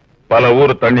 பல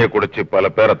ஊர் தண்ணியை குடிச்சு பல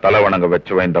பேரை தலைவணங்க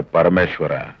வச்சுவ இந்த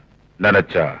பரமேஸ்வரன்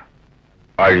நினைச்சா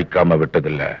அழிக்காம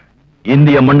விட்டதில்ல.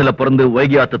 இந்திய மண்ணில பிறந்து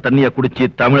வைகாத்து தண்ணிய குடிச்சு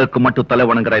தமிழுக்கு மட்டும்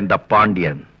தலைவணங்குற இந்த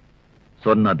பாண்டியன்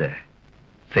சொன்னதை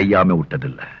செய்யாம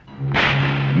விட்டதில்ல.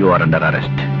 You are under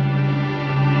arrest.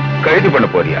 கைது பண்ண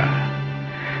போறியா?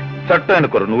 சட்டம்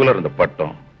எனக்கு ஒரு நூல இருந்த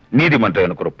பட்டம், நீதிமன்றம்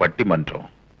எனக்கு ஒரு பட்டிமன்றம்.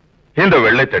 இந்த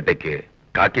வெள்ளை சட்டைக்கு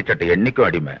காக்கி சட்டை என்னைக்கும்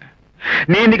அடிமை.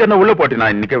 நீ இன்னைக்கு அந்த உள்ள போட்டி,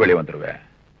 நான் இன்னைக்கே வெளியே வந்துருவேன்.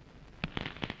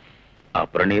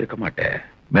 அப்புறம் நீ இருக்க மாட்டேன்.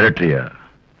 மிரட்டரியா?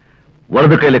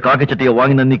 வலது கையில காக்கி சட்டையை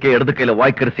வாங்கின அன்னைக்கே இடது கையில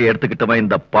வாய்க்கரிசியை எடுத்துக்கிட்டவன்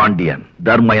இந்த பாண்டியன்.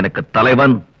 தர்ம எனக்கு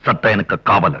தலைவன், சட்டம் எனக்கு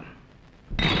காவலன்.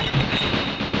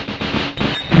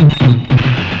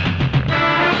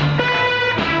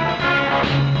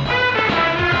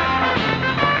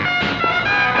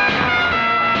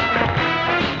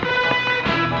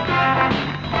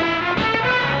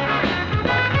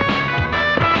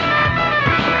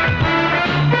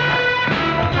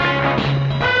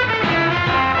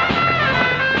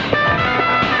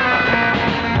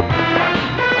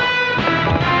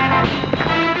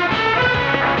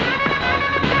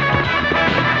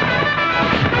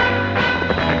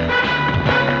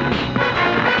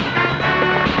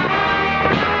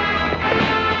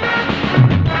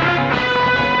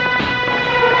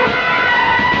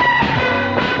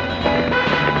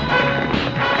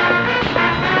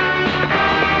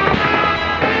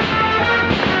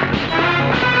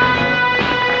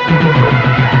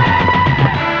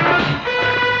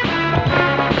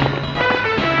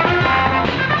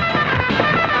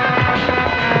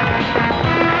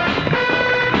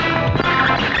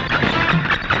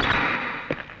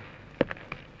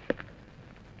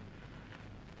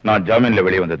 நான் ஜாமீன்ல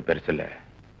வெளியே வந்தது பெருசில்ல.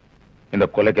 இந்த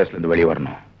கொலை கேஸ்ல இருந்து வெளியே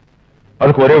வரணும்.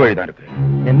 அதுக்கு ஒரே வழிதான் இருக்கு.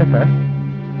 என்ன சார்?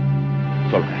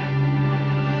 சொல்றேன்.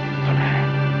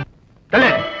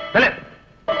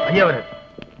 ஐயா வர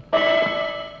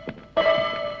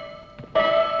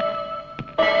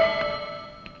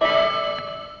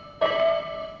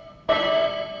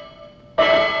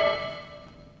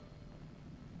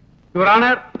your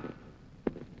honour,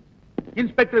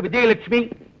 inspector Vijayalakshmi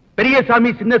Periyasamy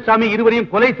Chinnasamy இருவரையும்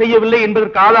கொலை செய்யவில்லை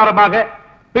என்பதற்கு ஆதாரமாக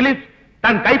பிலிப்ஸ்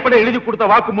தன் கைப்பட எழுதி கொடுத்த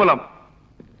வாக்குமூலம்.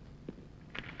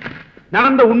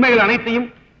 நடந்த உண்மைகள் அனைத்தையும்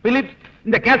பிலிப்ஸ்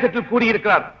இந்த கேசட்டில்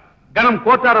கூறியிருக்கிறார். கனம்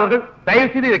கோட்டார் அவர்கள்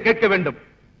தயவு செய்து இதை கேட்க வேண்டும்.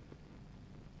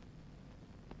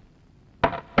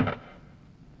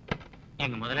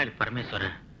 எங்க முதலாளி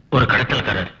பரமேஸ்வரன் ஒரு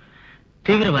கடத்தல்காரர்.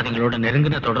 தீவிரவாதிகளோட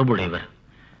நெருங்கின தொடர்புடையவர்.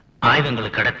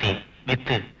 ஆயுதங்களை கடத்தி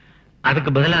வித்து அதுக்கு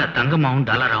பதிலா தங்கமாவும்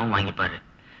டாலராவும் வாங்கிப்பாரு.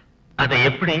 அதை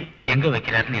எப்படி எங்க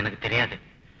வைக்கிறாருன்னு எனக்கு தெரியாது.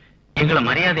 எங்களை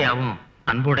மரியாதையாவும்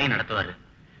அன்போடையும் நடத்துவாரு.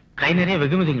 கை நிறைய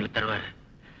வெகுமதிகளை தருவாரு.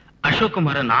 அசோக்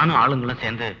குமார நானும் ஆளுங்களும்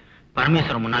சேர்ந்து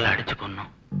பரமேஸ்வரன் முன்னால அடிச்சு கொன்னோம்.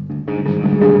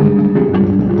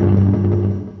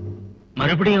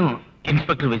 மறுபடியும்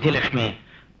இன்ஸ்பெக்டர் விஜயலட்சுமி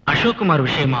அசோக் குமார்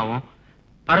விஷயமாவும்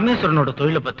பரமேஸ்வரனோட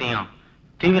தொழிலை பத்தியும்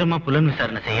தீவிரமா புலன்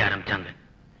விசாரணை செய்ய ஆரம்பிச்சாங்க.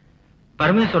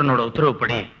 பரமேஸ்வரனோட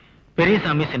உத்தரவுப்படி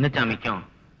பெரியசாமி சின்னசாமிக்கும்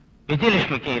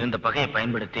விஜயலட்சுமிக்கும் இருந்த பகையை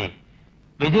பயன்படுத்தி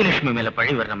விஜயலட்சுமி மேல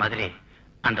பழி வர்ற மாதிரி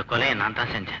அந்த கொலையை நான்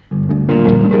தான் செஞ்சேன்.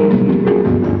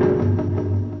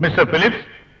 மிஸ்டர் பிலிப்ஸ்,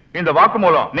 இந்த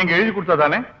வாக்குமூலம் நீங்க எழுதி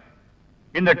கொடுத்ததானே?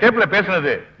 இந்த டேப்ல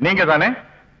பேசுனது நீங்க தானே?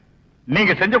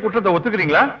 நீங்க செஞ்ச குற்றத்தை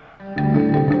ஒத்துக்கிறீங்களா?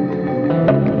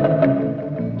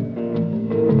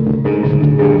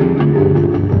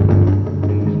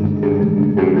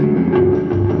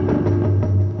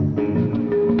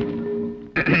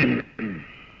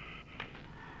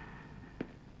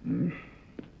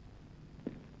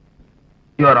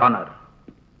 யுவர் ஆனர்,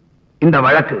 இந்த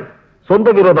வழக்கு சொந்த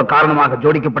விரோத காரணமாக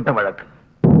ஜோடிக்கப்பட்ட வழக்கு.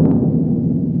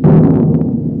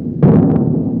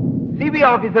 சிபிஐ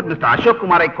ஆபீசர் மிஸ்டர் அசோக்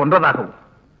குமாரை கொன்றதாகவும்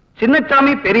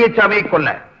சின்னசாமி பெரியசாமியை கொல்ல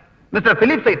மிஸ்டர்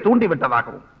பிலிப்ஸை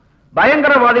தூண்டிவிட்டதாகவும்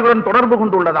பயங்கரவாதிகளுடன் தொடர்பு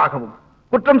கொண்டுள்ளதாகவும்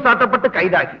குற்றம் சாட்டப்பட்டு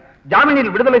கைதாகி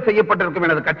ஜாமீனில் விடுதலை செய்யப்பட்டிருக்கும்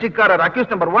எனது கட்சிக்காரர்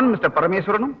அக்யூஸ் நம்பர் 1 மிஸ்டர்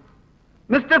பரமேஸ்வரனும்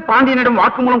மிஸ்டர் பாண்டியனிடம்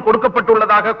வாக்குமூலம்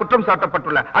கொடுக்கப்பட்டுள்ளதாக குற்றம்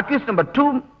சாட்டப்பட்டுள்ள அக்யூஸ் நம்பர் 2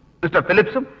 மிஸ்டர்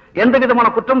பிலிப்ஸும் எந்த விதமான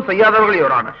குற்றம் செய்யாதவர்கள்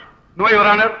your honour. No your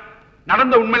honour,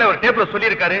 நடந்த உண்மையில அவர் டேப்ல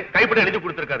சொல்லியிருக்காரு, கைப்பட எழுதி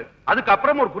கொடுத்திருக்காரு.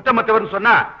 அதுக்கப்புறம் ஒரு குற்றமற்றவர்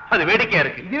சொன்னா அது வேடிக்கையா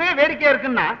இருக்கு. இதுவே வேடிக்கையா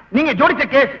இருக்குன்னா நீங்க ஜோடிச்ச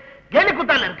கேஸ் கேலி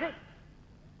குத்தால இருக்கு.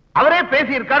 அவரே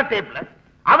பேசி இருக்கார் டேப்ல,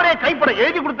 அவரே கைப்பட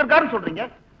எழுதி கொடுத்திருக்காருன்னு சொல்றீங்க.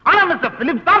 ஆனா மிஸ்டர்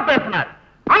பிலிப்ஸ் தான் பேசினார்.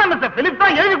 ஆனா மிஸ்டர் பிலிப்ஸ்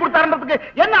தான் எழுதி கொடுத்தாருன்றதுக்கு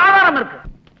என்ன ஆதாரம் இருக்கு?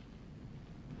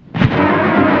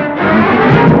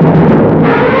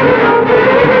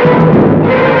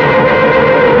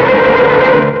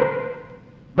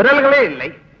 விரல்களே இல்லை.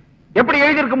 எப்படி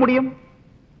எழுதியிருக்க முடியும்?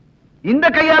 இந்த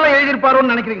கையால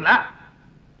எழுதியிருப்பாரோன்னு நினைக்கிறீங்களா?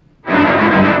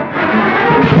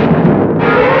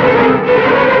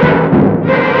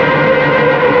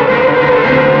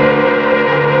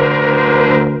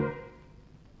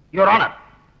 யுவர் ஆனர்,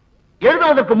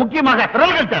 எழுதுவதற்கு முக்கியமாக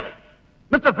விரல்கள் தேவை.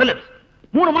 மிஸ்டர் பிலிப்ஸ்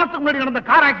 3 மாசத்துக்கு முன்னாடி நடந்த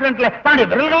கார் ஆக்சிடென்ட்ல தன்னுடைய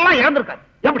விரல்கள்லாம் இழந்திருக்காரு.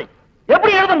 எப்படி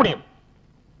எப்படி எழுத முடியும்?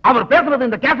 அவர் பேசுறது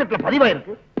இந்த கேசட்ல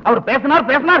பதிவாயிருக்கு. அவர் பேசினார்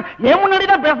ஏன் முன்னாடி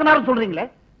தான் பேசினார் சொல்றீங்களே,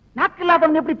 நாக்கு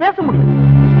இல்லாதவங்க எப்படி பேச முடியும்?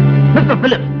 மிஸ்டர்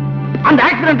பிலிப்ஸ், அந்த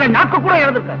ஆக்சிடென்ட்ல நாக்கு கூட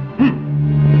இழந்திருக்காரு.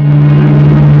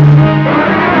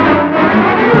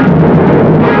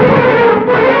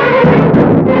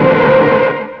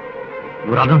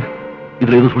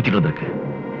 இதுல ஏதோ சூழ்ச்சி இருக்கு.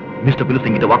 மிஸ்டர் பிலிப்ஸ்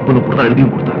எங்கிட்ட வாக்குமூலம் கொடுத்தா,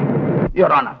 எழுதியும் கொடுத்தார்.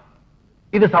 யுவர் ஆனர்,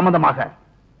 இது சம்பந்தமாக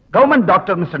கவர்மெண்ட்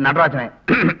டாக்டர் மிஸ்டர் நடராஜனை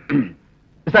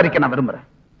விசாரிக்க நான் விரும்புறேன்.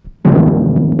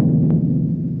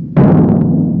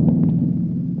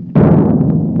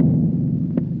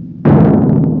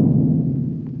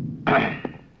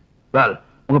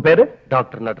 உங்க பேரு?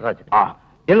 டாக்டர் நடராஜன்.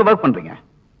 எங்க ஒர்க் பண்றீங்க?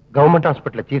 Government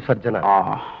hospital chief சர்ஜனா.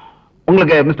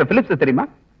 உங்களுக்கு மிஸ்டர் பிலிப்ஸ் தெரியுமா?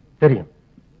 தெரியும்.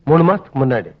 3 மாசத்துக்கு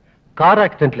முன்னாடி கார்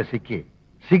ஆக்சிடென்ட்ல சிக்கி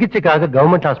சிகிச்சைக்காக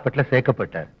கவர்மெண்ட் ஹாஸ்பிட்டல்ல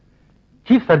சேர்க்கப்பட்டார்.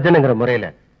 சீஃப் சர்ஜனுங்கிற முறையில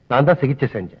நான் தான் சிகிச்சை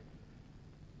செஞ்சேன்.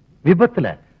 விபத்துல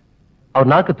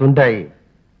அவர் நாக்கு துண்டாயி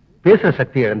பேசுற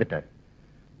சக்தி இழந்துட்டார்.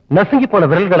 நசுங்கி போன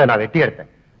விரல்களை நான் வெட்டி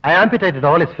எடுத்தேன். I amputated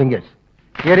all his fingers.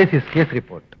 Here is his case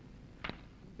report.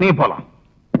 நீங்க போலாம்.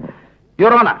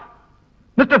 Your honour,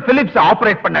 mister Philips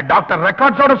operate பண்ண டாக்டர்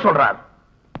ரெக்கார்ட்ஸோட சொல்றார்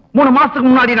 3 மாசத்துக்கு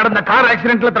முன்னாடி நடந்த கார்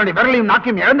ஆக்சிடென்ட்ல தன்னுடைய விரலையும்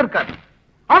நாக்கையும் இழந்திருக்காரு.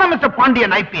 ஆனா மிஸ்டர்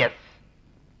பாண்டியன் IPS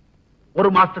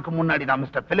 1 மாசத்துக்கு முன்னாடி தான்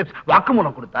மிஸ்டர் பிலிப்ஸ்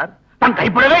வாக்குமூலம் கொடுத்தார். தன்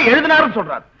கைப்படவே எழுதினாருன்னு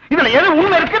சொல்றார். இதுல எது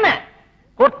உண்மை இருக்குன்னு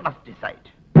கோர்ட் மஸ்ட் டிசைட்.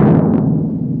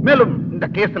 மேலும் இந்த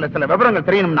கேஸ்ல சில விவரங்கள்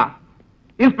தெரியணும்னா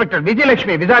இன்ஸ்பெக்டர்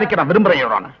விஜயலட்சுமி விசாரிக்க நான் விரும்புறேன்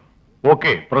your honour.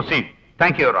 Okay, proceed.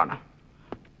 Thank you, Your Honor.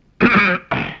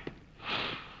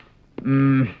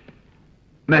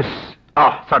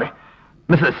 Sorry,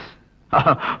 Mrs.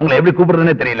 உங்களை எப்படி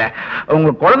கூப்பிடுறதுன்னே தெரியல.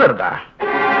 உங்களுக்கு குழந்தை இருக்கா?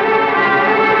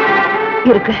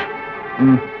 இருக்கு.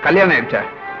 கல்யாணம் ஆயிடுச்சா?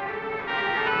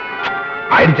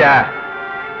 ஆயிடுச்சா?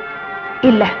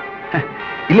 இல்ல.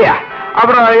 இல்லையா?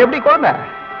 அப்புறம் எப்படி குழந்தை?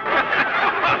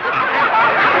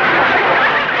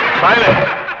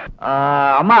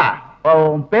 அம்மா,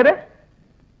 உன் பேரு?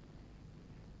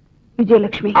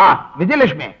 விஜயலட்சுமி.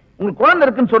 விஜயலட்சுமி, உங்களுக்கு குழந்தை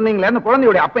இருக்குன்னு சொன்னீங்களே, அந்த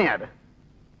குழந்தையுடைய அப்பன் யாரு?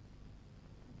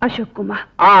 அசோக் குமார்.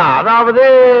 அதாவது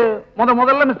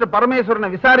முதல்ல மிஸ்டர் பரமேஸ்வரனை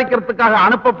விசாரிக்கிறதுக்காக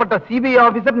அனுப்பப்பட்ட CBI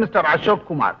officer mister Ashok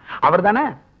Kumar அவர் தானே?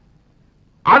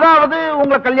 அதாவது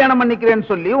உங்களை கல்யாணம் பண்ணிக்கிறேன்னு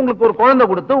சொல்லி உங்களுக்கு ஒரு குழந்தை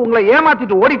கொடுத்து உங்களை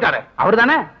ஏமாத்திட்டு ஓடிட்டாரு அவர்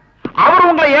தானே? அவர்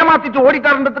உங்களை ஏமாத்திட்டு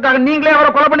ஓடிட்டாருன்றதுக்காக நீங்களே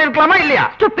அவரை கொலை பண்ணிருக்கலாமா இல்லையா?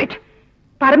 ஸ்டூபிட்.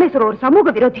 பரமேஸ்வரன் ஒரு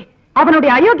சமூக விரோதி.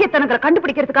 அவனுடைய அயோக்கியத்தனங்களை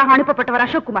கண்டுபிடிக்கிறதுக்காக அனுப்பப்பட்டவர்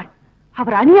அசோக் குமார்.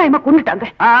 அவர் அநியாயமா கொண்டுட்டாங்க.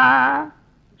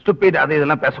 ஸ்டூபிட், அது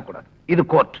இதெல்லாம் பேசக்கூடாது. இது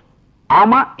கோர்ட்.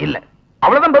 ஆமா இல்ல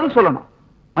அவ்வளவுதான் பதில் சொல்லணும்.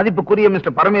 மதிப்புக்குரிய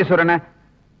மிஸ்டர் பரமேஸ்வரன்,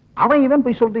 அவன் இவன்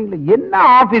போய் சொல்றீங்களே, என்ன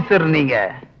ஆபீசர் நீங்க?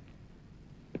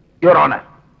 யுவர் ஆனர்,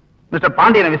 மிஸ்டர்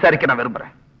பாண்டியனை விசாரிக்க நான்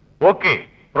விரும்புறேன். Okay,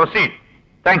 proceed.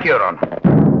 Thank you your honour.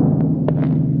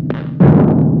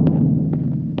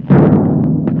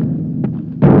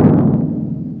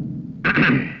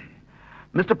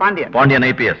 Mister Pandian. Pandian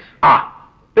IPS.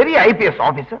 பெரிய ஐபிஎஸ்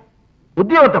ஆபீசர்.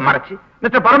 உத்தியோகத்தை மறைச்சு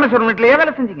மிஸ்டர் பரமேஸ்வரன் வீட்டிலேயே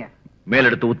வேலை செஞ்சீங்க.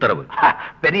 மேலெடுத்து உத்தரவு.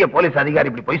 பெரிய போலீஸ் அதிகாரி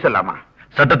இப்படி பொய் சொல்லாமா?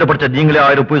 சட்டத்தை படிச்ச நீங்களே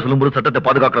 1000 பொய் சொல்லும்போது சட்டத்தை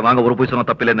பாதுகாக்கிற நாங்க ஒரு பொய் சொன்னா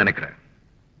தப்பில்லைன்னு நினைக்கிறேன்.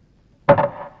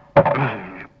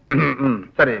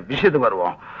 சரி, விஷயத்துக்கு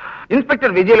வருவோம்.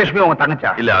 இன்ஸ்பெக்டர் விஜயலட்சுமி உங்க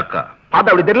தங்கச்சா? இல்ல அக்கா.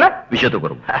 பார்த்தா அப்படி தெரியல. விஷயத்துக்கு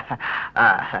வருவோம்.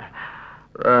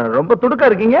 ரொம்ப துடுக்கா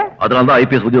இருக்கீங்க. அதனாலதான்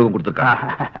ஐபிஎஸ் உத்தியோகம் கொடுத்திருக்காங்க.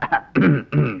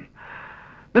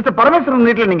 மிஸ்டர் பரமேஸ்வரன்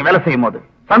வீட்டுல நீங்க வேலை செய்யும் போது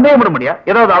சந்தேகப்பட முடியா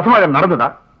ஏதாவது அசம்பாவிதம் நடந்ததா?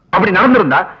 அப்படி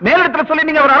நடந்திருந்தா மேலிடத்துல சொல்லி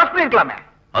நீங்க அவரை அரெஸ்ட் பண்ணிருக்கலாமே.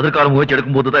 அதற்கான முயற்சி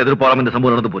எடுக்கும் போதுதான் எதிர்பாராம இந்த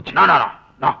சம்பவம் நடந்து போச்சு.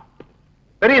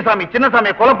 பெரியசாமி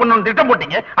சின்னசாமியை கொலை பண்ணணும்னு திட்டம்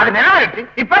போட்டீங்க, அது நிறைவேறிச்சு.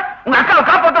 இப்ப உங்க அக்காவை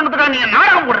காப்பாற்றணுக்காக நீங்க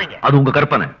நாடகம் போடுறீங்க. அது உங்க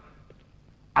கற்பனை.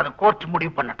 அது கோர்ட்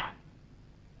முடிவு பண்ணட்டும்.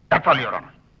 That's all, Your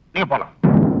Honor. நீங்க போலாம்.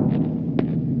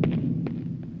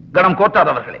 கணம்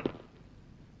கோட்டாதவர்களே,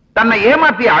 தன்னை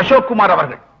ஏமாற்றிய அசோக் குமார்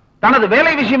அவர்கள் தனது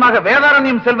வேலை விஷயமாக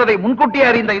வேதாரண்யம் செல்வதை முன்கூட்டியே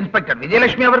அறிந்த இன்ஸ்பெக்டர்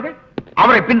விஜயலட்சுமி அவர்கள்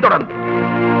அவரை பின்தொடர்ந்து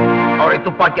அவரை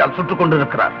துப்பாக்கியால் சுட்டுக்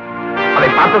கொண்டிருக்கிறார். அதை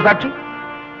பார்த்த சாட்சி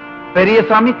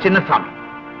பெரியசாமி சின்னசாமி.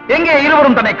 எங்கே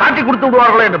இருவரும் தன்னை காட்டி கொடுத்து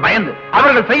விடுவார்களோ என்று பயந்து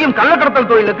அவர்கள் செய்யும் கள்ளக்கடத்தல்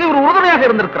தொழிலுக்கு இவர் உறுதுணையாக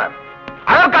இருந்திருக்கிறார்.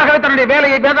 அதற்காகவே தன்னுடைய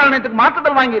வேலையை வேதாரண்யத்துக்கு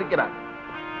மாற்றுதல் வாங்கி இருக்கிறார்.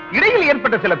 இடையில்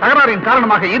ஏற்பட்ட சில தகராறின்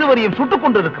காரணமாக இருவரையும் சுட்டுக்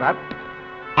கொண்டிருக்கிறார்.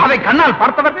 அதை கண்ணால்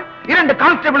பார்த்தவர்கள் 2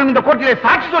 கான்ஸ்டபிளும் இந்த கோர்ட்டிலே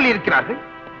சாட்சி சொல்லி இருக்கிறார்கள்.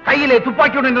 கையிலே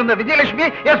துப்பாக்கியுடன் இருந்த விஜயலட்சுமியை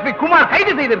S.P. குமார்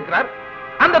கைது செய்திருக்கிறார்.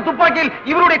 அந்த துப்பாக்கியில்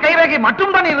இவருடைய கைரேகை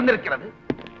மட்டும்தான் இருந்திருக்கிறது.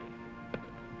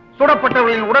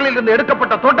 சுடப்பட்டவர்களின் உடலில் இருந்து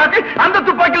எடுக்கப்பட்ட தோட்டாக்கள் அந்த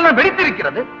துப்பாக்கியில் தான்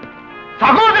வெடித்திருக்கிறது.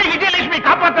 சகோதரி விஜயலட்சுமி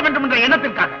காப்பாற்ற வேண்டும் என்ற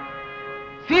எண்ணத்திற்காக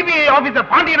சிபிஐ ஆபீசர்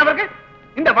பாண்டியன் அவர்கள்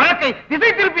இந்த வழக்கை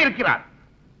திசை திருப்பி இருக்கிறார்.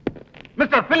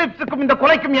 மிஸ்டர் பிலிப்ஸுக்கும் இந்த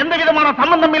கொலைக்கும் எந்த விதமான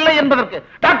சம்பந்தம் இல்லை என்பதற்கு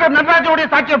டாக்டர் நடராஜனுடைய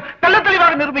சாட்சியம்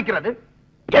தெளிவாக நிரூபிக்கிறது.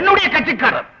 என்னுடைய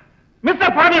கட்சிக்காரர்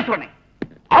மிஸ்டர் பரமேஸ்வரனை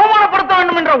அவமானப்படுத்த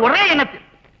வேண்டும் என்ற ஒரே எண்ணத்தில்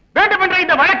வேண்டுமென்ற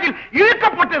இந்த வழக்கில்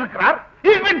இழுக்கப்பட்டிருக்கிறார்.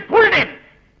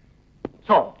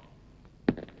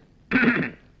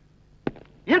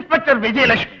 இன்ஸ்பெக்டர்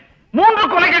விஜயலட்சுமி 3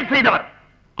 கொலைகள் செய்தவர்.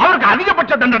 அவருக்கு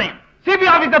அதிகபட்ச தண்டனை சிபிஐ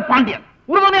ஆபீசர் பாண்டியன்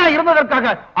உறுதுணையா இருந்ததற்காக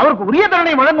அவருக்கு உரிய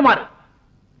தண்டனை வழங்குமாறு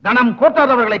கனம்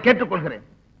கோட்டாதவர்களை கேட்டுக்கொள்கிறேன்.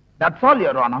 That's all,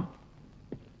 Your Honor.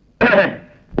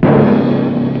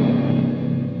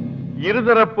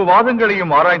 இருதரப்பு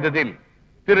வாதங்களையும் ஆராய்ந்ததில்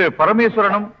திரு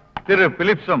பரமேஸ்வரனும் திரு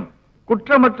பிலிப்ஸும்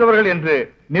குற்றமற்றவர்கள் என்று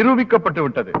நிரூபிக்கப்பட்டு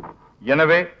விட்டது.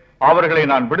 எனவே அவர்களை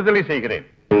நான் விடுதலை செய்கிறேன்.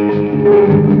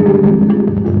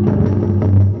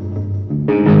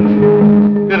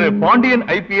 திரு பாண்டியன்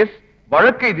ஐபிஎஸ்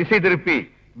வழக்கை திசை திருப்பி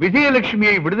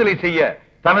விஜயலட்சுமியை விடுதலை செய்ய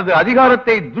தனது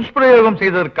அதிகாரத்தை துஷ்பிரயோகம்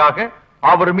செய்ததற்காக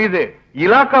அவர் மீது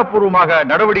இலாக்கா பூர்வமாக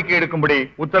நடவடிக்கை எடுக்கும்படி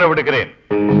உத்தரவிடுகிறேன்.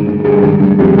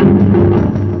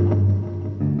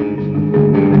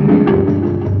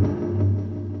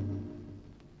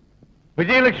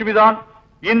 விஜயலட்சுமி தான்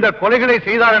இந்த கொலைகளை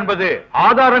செய்தார் என்பது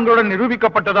ஆதாரங்களுடன்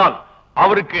நிரூபிக்கப்பட்டதால்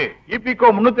அவருக்கு இபிகோ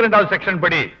 302 செக்ஷன்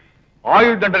படி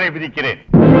ஆயுள் தண்டனை விதிக்கிறேன்.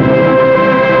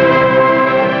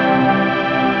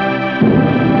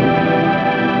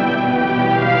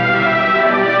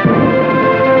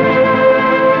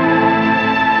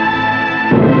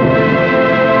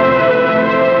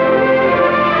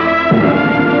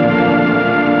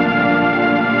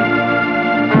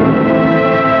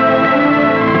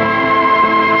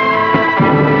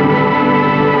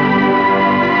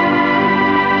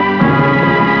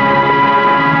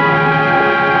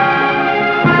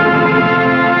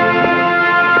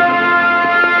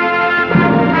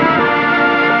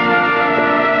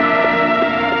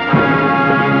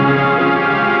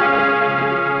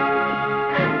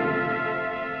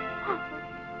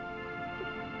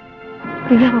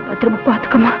 பிரியாவை பத்திரமா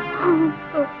பாத்துக்கமா.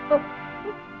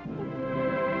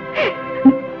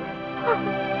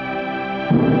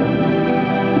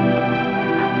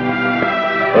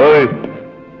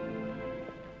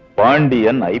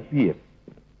 பாண்டியன் ஐபிஎஸ்,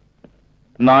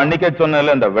 நான் அன்னைக்கே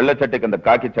சொன்னேன்ல இந்த வெள்ளை சட்டைக்கு அந்த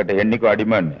காக்கி சட்டை என்னைக்கும்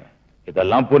அடிமைன்னு.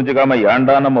 இதெல்லாம் புரிஞ்சுக்காம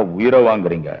ஏண்டா நம்ம உயிரை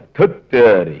வாங்குறீங்க?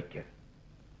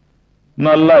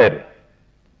 நல்லா இரு.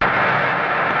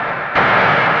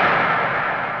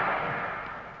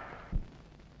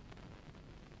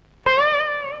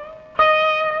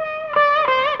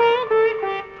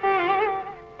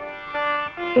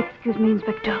 எக்ஸ்கியூஸ் மீ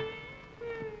இன்ஸ்பெக்டர்,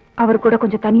 அவர் கூட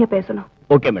கொஞ்சம் தனியா பேசணும்.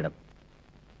 Okay madam.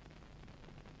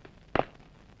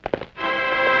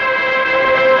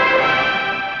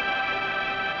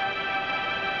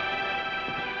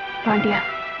 பாண்டியா,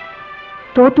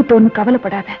 தோத்துட்டோன்னு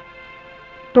கவலைப்படாத.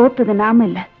 தோத்தது நாம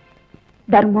இல்ல,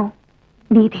 தர்மம்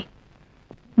நீதி.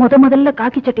 முதல்ல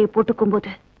காக்கி சட்டையை போட்டுக்கும்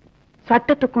போது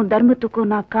சட்டத்துக்கும்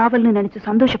தர்மத்துக்கும் நான் காவல்னு நினைச்சு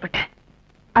சந்தோஷப்பட்டேன்.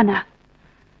 ஆனா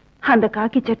அந்த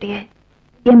காக்கி சட்டைய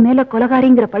என் மேல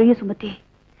கொலகாரிங்கிற பழிய சுமத்தி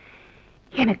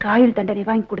எனக்கு ஆயுள் தண்டனை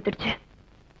வாங்கி கொடுத்துடுச்சு.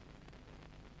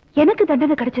 எனக்கு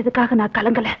தண்டனை கிடைச்சதுக்காக நான்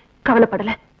கலங்கல,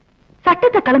 கவலைப்படல.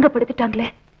 சட்டத்தை கலங்கப்படுத்திட்டாங்களே,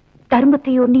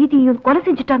 தர்மத்தையும் நீதியையும் கொலை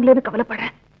செஞ்சுட்டாங்களேன்னு கவலைப்பட.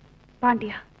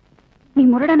 பாண்டியா, நீ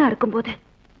முரடனா இருக்கும்போது,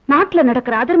 நாட்டுல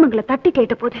நடக்கிற அதர்மங்களை தட்டி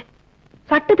கேட்ட போது,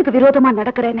 சட்டத்துக்கு விரோதமா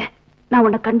நடக்கிறேன்னு நான்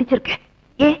உன்னை கண்டிச்சிருக்கேன்,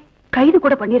 கைது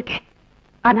கூட பண்ணிருக்கேன்.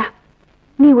 ஆனா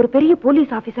நீ ஒரு பெரிய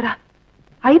போலீஸ் ஆபீசரா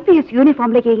ஐபிஎஸ்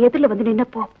யூனிஃபார்ம்ல என் எதிரில வந்து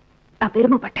நின்னப்போ நான்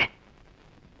பெருமைப்பட்டேன்.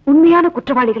 உண்மையான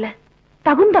குற்றவாளிகளை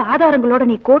தகுந்த ஆதாரங்களோட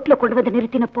நீ கோர்ட்ல கொண்டு வந்து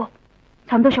நிறுத்தினப்போ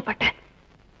சந்தோஷப்பட்டேன்.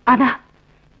 ஆனா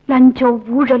லஞ்சம்,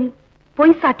 ஊழல்,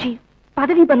 பொய் சாட்சி,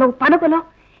 பதவி பலம், பணபலம்,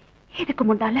 இதுக்கு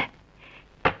முன்னால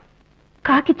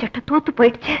காக்கி சட்டை தோத்து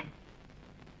போயிடுச்சு.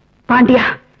 பாண்டியா,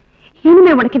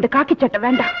 இனிமே உனக்கு இந்த காக்கி சட்டை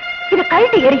வேண்டாம். இத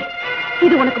கழட்டி எறி.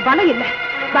 இது உனக்கு பலம் இல்ல,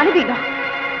 பலவீனம்.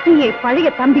 நீ பழைய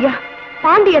தம்பியா,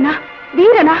 பாண்டியனா,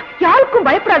 வீரனா, யாருக்கும்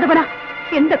பயப்படாதவனா,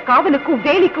 எந்த காவலுக்கும்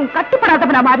வேலிக்கும்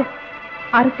கட்டுப்படாதவனா மாறு.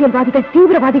 அரசியல்வாதிகள்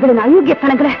தீவிரவாதிகளின்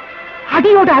அயோக்கியத்தனங்களை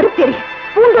அடியோட அறுத்தெறி,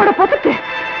 பூண்டோட பொசுக்கு.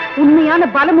 உண்மையான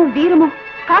பலமும் வீரமும்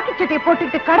காக்கி சட்டையை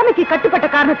போட்டுக்கிட்டு கடமைக்கு கட்டுப்பட்ட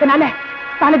காரணத்தினால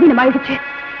பலவீனம் ஆயிடுச்சு.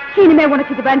 இனிமே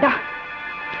உனக்கு இது வேண்டாம்.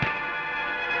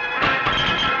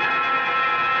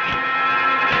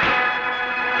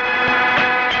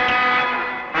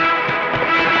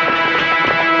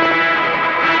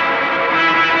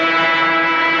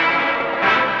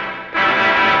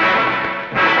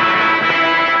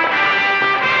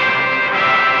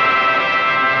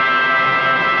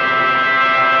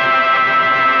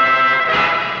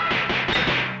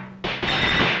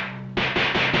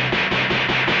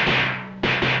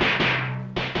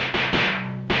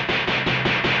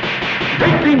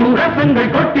 வெற்றி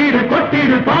முரசங்கள் கொட்டிடு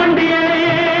கொட்டிடு பாண்டியனே,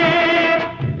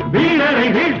 வீரரை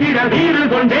வீழ்த்திட வீறு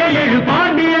கொண்டே எழு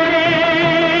பாண்டியனே,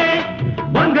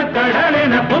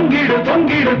 வங்கக்கடலென பொங்கிடு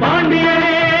பொங்கிடு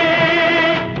பாண்டியனே,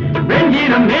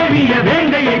 வெஞ்சினம் மேவிய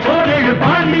வேங்கையை போலெழு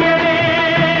பாண்டியனே,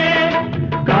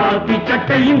 காப்பி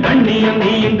சட்டையின் கண்ணியம்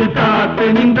நீ இங்கு காத்து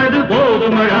நின்றது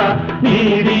போதுமடா,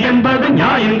 நீதி என்பது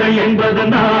நியாயங்கள் என்பது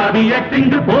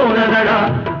நாதியற்றிங்கு போனதடா,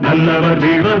 நல்லவர்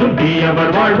வீழ்வதும்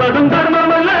தீயவர் வாழ்வதும்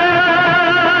தர்மமல்ல,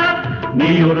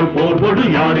 நீ ஒரு போர் கொடு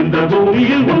யார் இந்த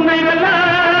பூமியில் உண்மை வெல்ல,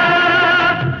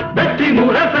 வெற்றி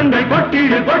முரசங்கள்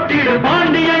கொட்டிடு கொட்டிடு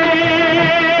பாண்டியனே,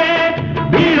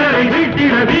 வீரரை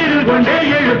வீழ்த்திட வீறு கொண்டே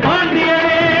எழு பாண்டியனே.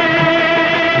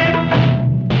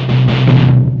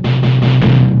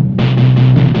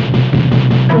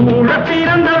 கூட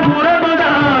பிறந்த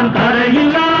உறவுதான்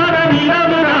தரையில்லாத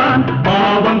நிலவுதான்,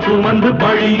 பாவம் சுமந்து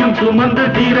பழியும் சுமந்து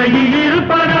திரையில்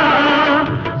இருப்பதா,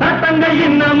 சட்டங்கள்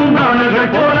இன்னமும்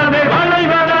நாடுகள் போலவே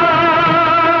வளைவதா,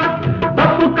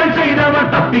 தப்புக்கள்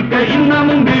செய்தவர் தப்பிக்க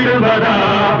இன்னமும் விடுவதா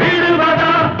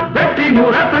விடுவதா, வெற்றி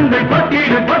முரசங்கள்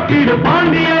கொட்டிடு கொட்டிடு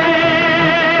பாண்டியனே,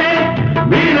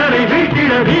 வீரரை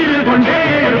வீழ்த்திட வீறு கொண்டே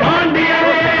பாண்டியனே.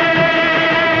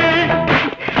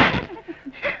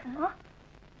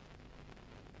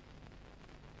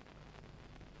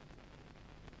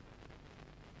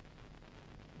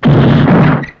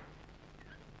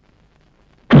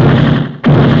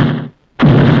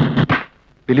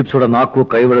 பிலிப்ஸோட நாக்கோ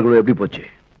கைவழகளோ எப்படி போச்சு?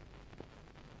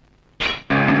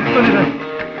 சொல்லிடுறேன்,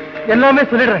 எல்லாமே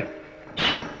சொல்லிடுறேன்.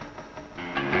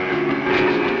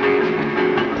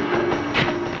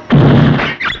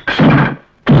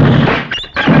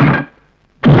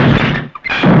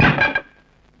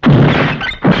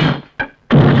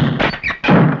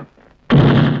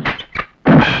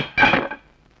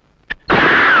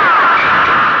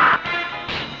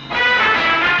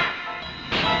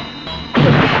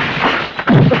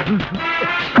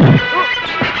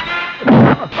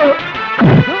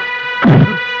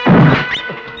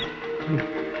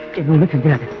 என்ன ஒண்ணு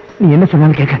செஞ்சாது, நீ என்ன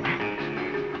சொன்னாலும் கேட்க.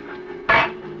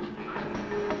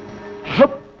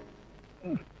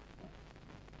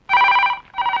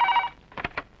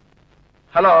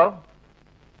 ஹலோ,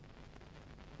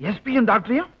 எஸ்பியும்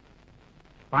டாக்டரையும்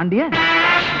பாண்டியன்?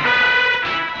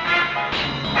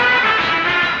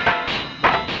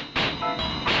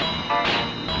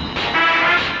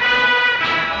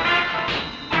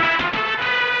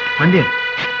 பாண்டியன்,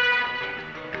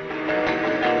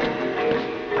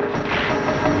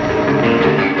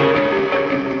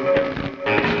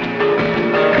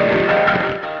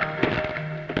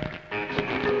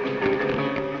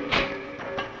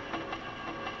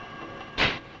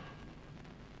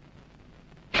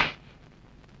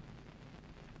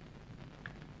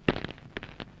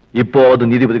 இப்போ அது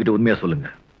நீதிபதி கிட்ட உண்மையா சொல்லுங்க.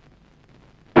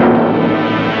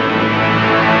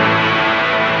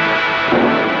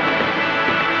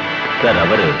 சார்,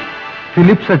 அவரு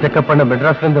பிலிப்ஸை செக்அப் பண்ண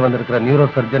மெட்ராஸ்ல இருந்து வந்திருக்கிற neuro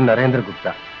surgeon Narendra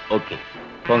Gupta. Okay,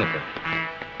 போங்க சார்.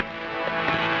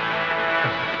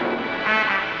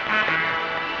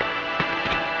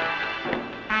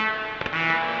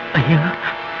 ஐயா,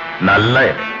 நல்லா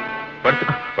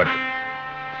படுத்து படுத்து.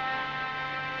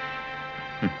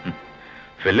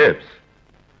 பிலிப்ஸ்,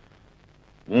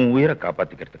 உன் உயிரை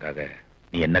காப்பாத்திக்கிறதுக்காக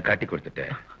நீ என்ன காட்டி கொடுத்துட்ட.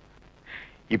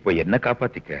 இப்போ என்ன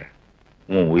காப்பாத்திக்க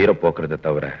உன் உயிரை போக்குறத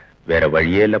தவிர வேற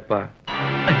வழியே இல்லப்பா.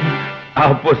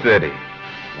 அப்போ சரி,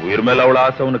 உயிர் மேல அவ்வளவு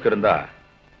ஆசை உனக்கு இருந்தா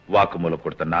வாக்குமூலம்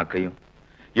கொடுத்த நாக்கையும்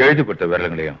எழுதி கொடுத்த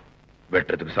விரலங்களையும்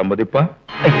வெட்டுறதுக்கு சம்மதிப்பா?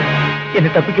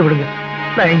 என்ன தப்பிக்க விடுங்க,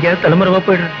 நான் எங்கேயாவது தலைமுறைவா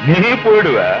போயிடுறேன். நீ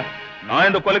போயிடுவ, நான்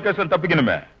இந்த கொலைகேசன்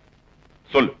தப்பிக்கணுமே.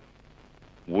 சொல்லு,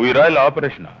 உயிரா இல்ல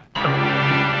ஆபரேஷனா?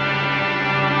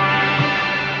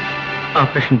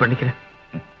 ஆபரேஷன் பண்ணிக்கிறேன்.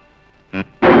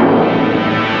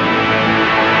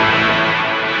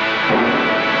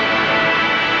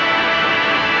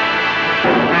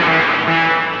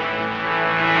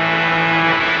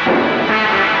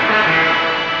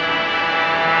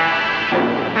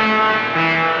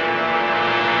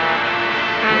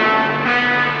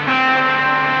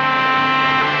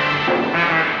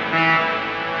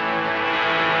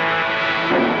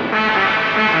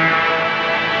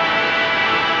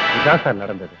 இதான் சார்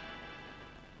நடந்தது.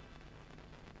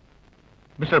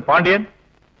 மிஸ்டர் பாண்டியன்,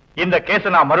 இந்த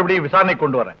கேஸை நான் மறுபடியும் விசாரணை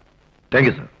கொண்டு வரேன்.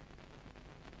 Thank you sir.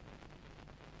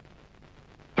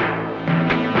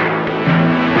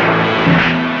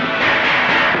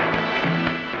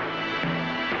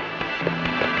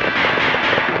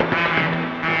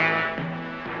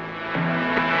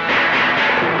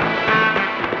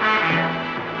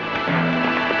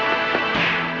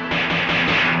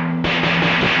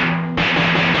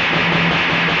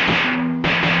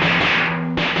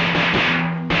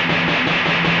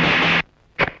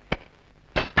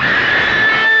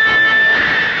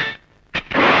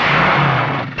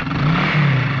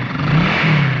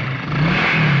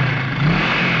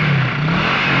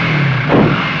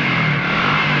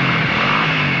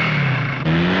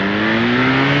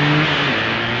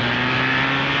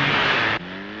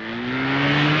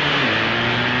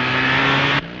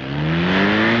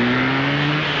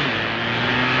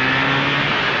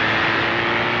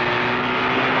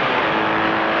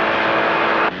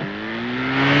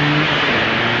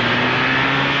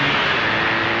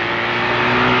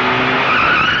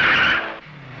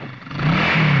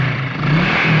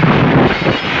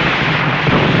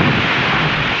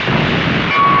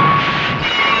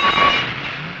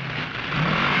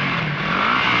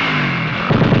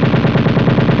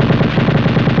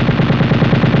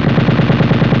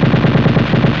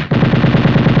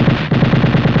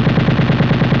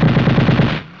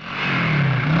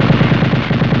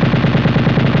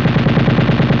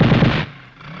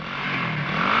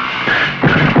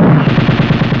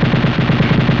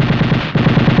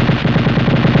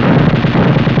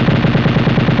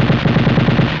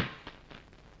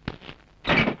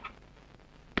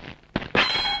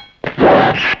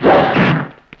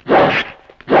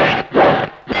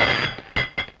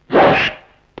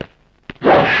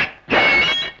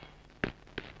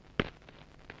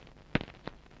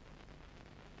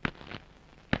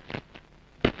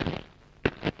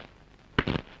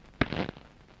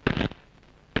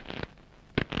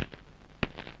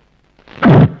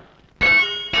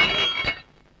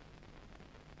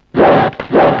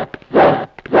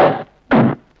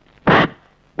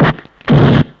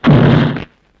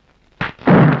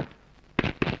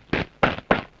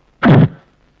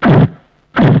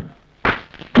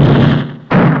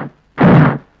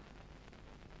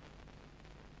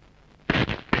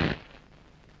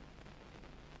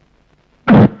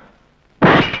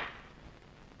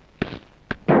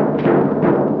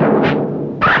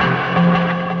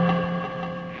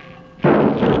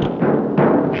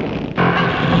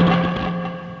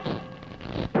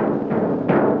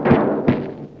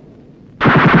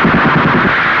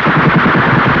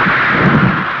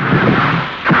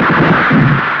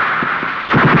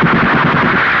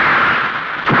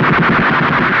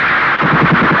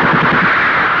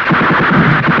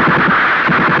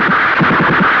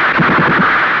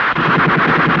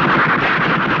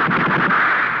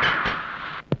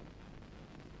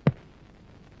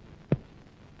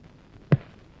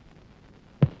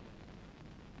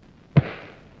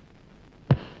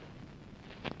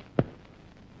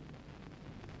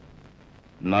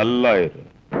 நல்லா இரு.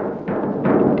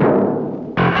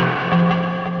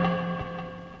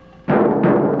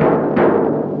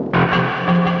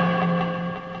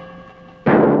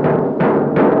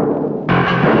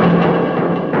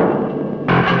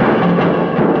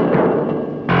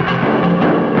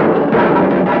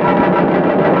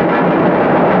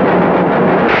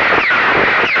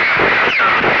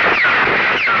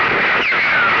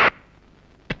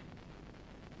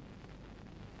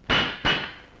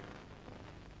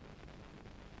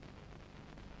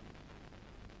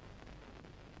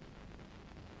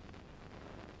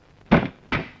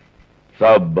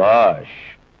 சபாஷ்,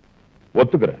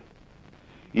 ஒத்துக்கிறேன்.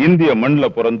 இந்திய மண்ல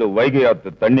பிறந்து வைகை ஆத்து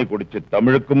தண்ணி குடிச்சு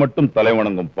தமிழுக்கு மட்டும் தலை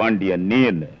வணங்கும் பாண்டியன் நீ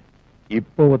என்ன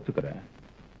இப்ப ஒத்துக்கிறேன்.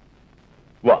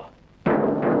 வா.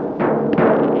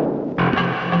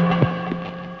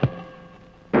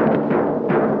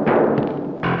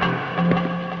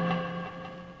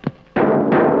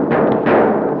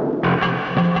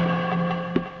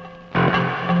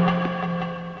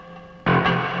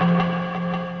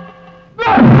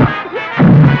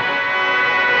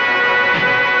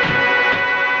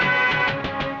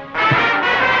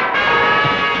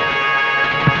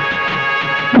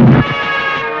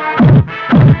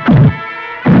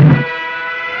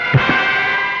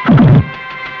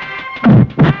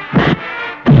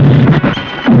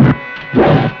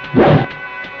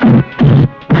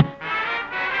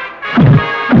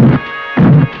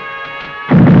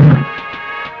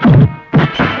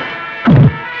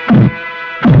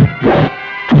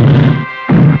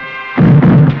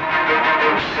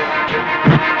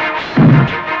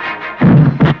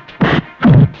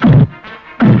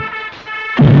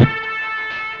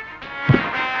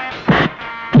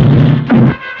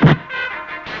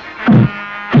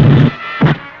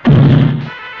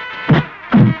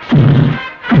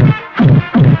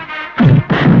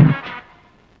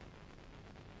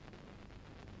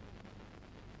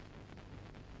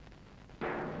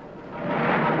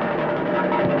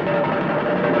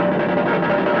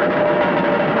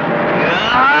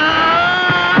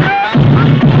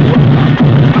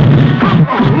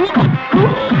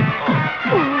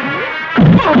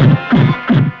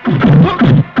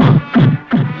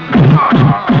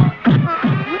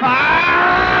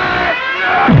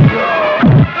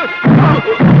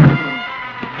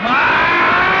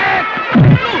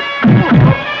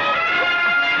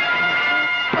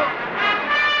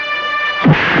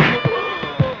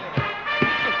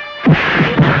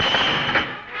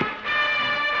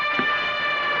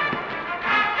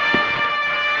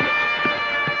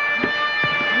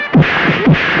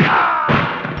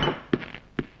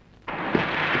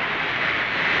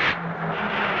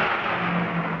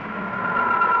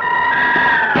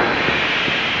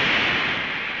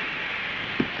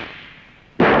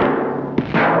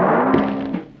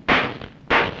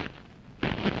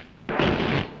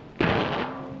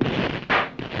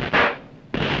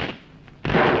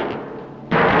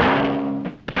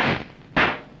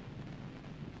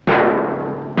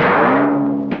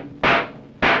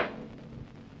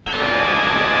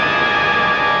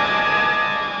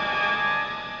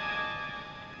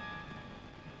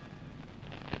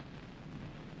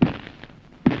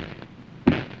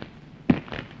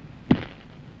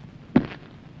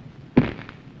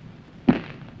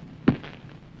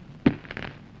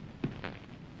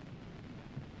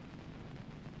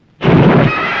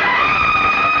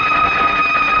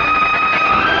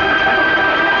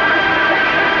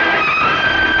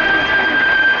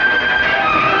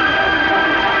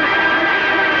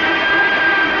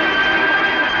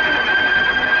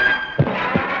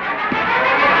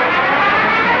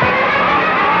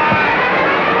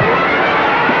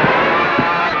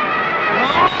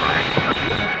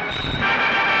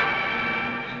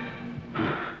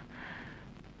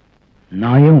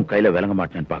 நான் ஏன் கையில விளங்க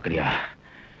மாட்டேன்னு பாக்குறியா?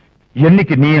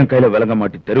 என்னைக்கு நீ என் கையில விளங்க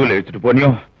மாட்டி தெருவில் எடுத்துட்டு போனியோ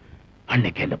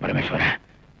அன்னைக்கு இந்த பரமேஸ்வரன்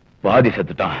பாதி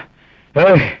செத்துட்டான்.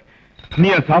 நீ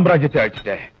என் சாம்ராஜ்யத்தை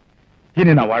அழிச்சிட்ட.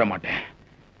 இனி நான் வாழ மாட்டேன்.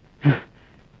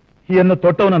 என்ன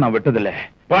தொட்டவன நான் விட்டதில்லை.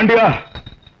 பாண்டியா,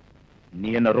 நீ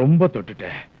என்ன ரொம்ப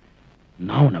தொட்டுட்ட.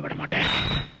 நான் உன்னை விட மாட்டேன்.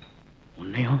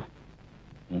 உன்னையும்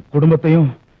உன்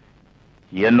குடும்பத்தையும்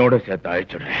என்னோட சேர்த்து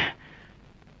அழிச்சுடுறேன்.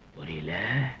 புரியல?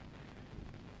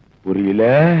 புரியல?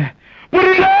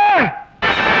 புரியல?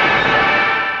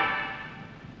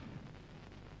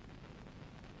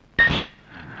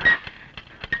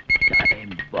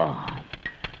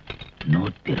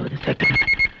 120 செகண்ட்,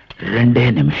 2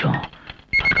 நிமிஷம்.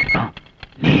 அதுக்கப்புறம்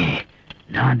நீ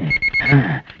நானு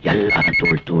எல்லாரும்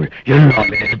தோல் தோல்,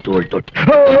 எல்லாமே தோல் தோல்.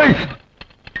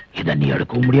 இத நீ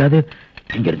எடுக்கவும் முடியாது,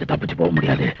 இங்க இருந்து தப்பிச்சு போக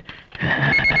முடியாது.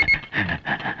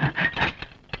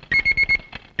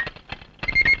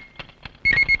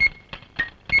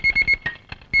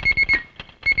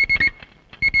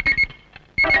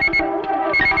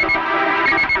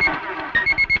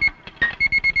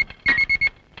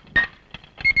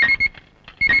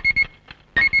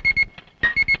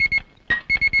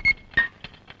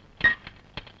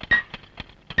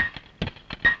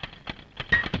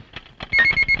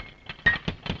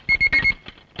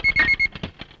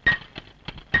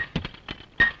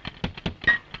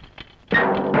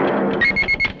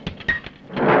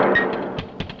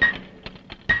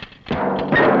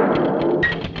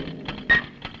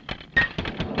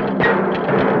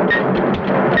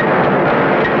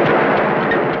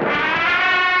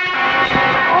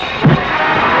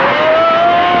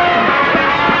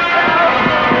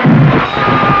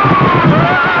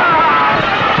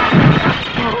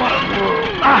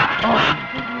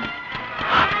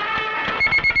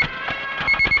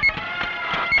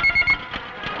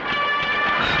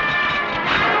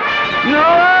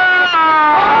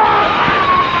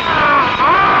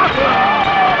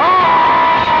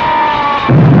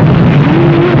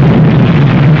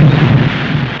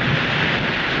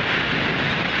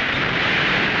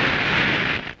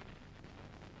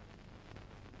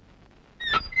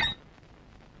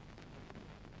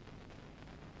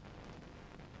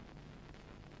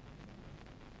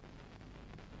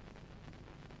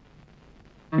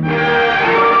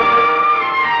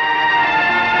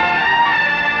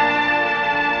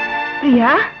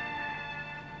 விஜயா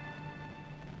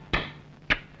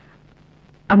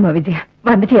அம்மா விஜயா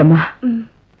வந்துட்டியம்மா.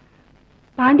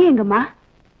 பாண்டி எங்கம்மா?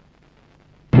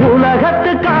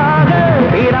 உலகத்துக்காக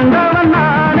பிறந்தவன்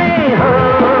நானே,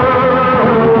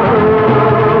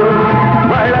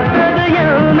 வளர்த்தது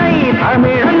என்னை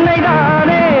தமிழன்னை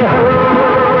தானே.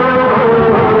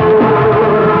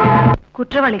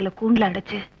 குற்றவாளிகளை கூண்டுல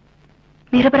அடைச்சு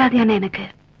நிரபராதியான எனக்கு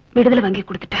விடுதலை வாங்கி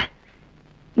கொடுத்துட்ட.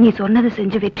 நீ சொன்னது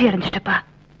செஞ்சு வெற்றி அடைஞ்சிட்டப்பா.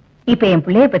 இப்ப என்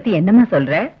பிள்ளைய பத்தி என்னமா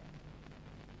சொல்ற?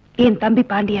 என் தம்பி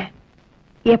பாண்டிய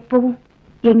எப்பவும்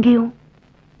எங்கேயும்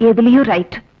எதுலயும்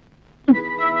ரைட்.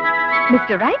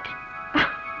 Mister right.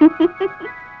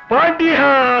 பாண்டியா,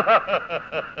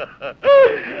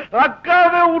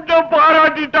 அக்காவே உன்னை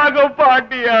பாராட்டிட்டாங்க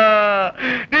பாண்டியா.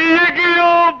 நீ எங்கேயோ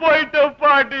போயிட்ட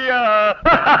பாண்டியா.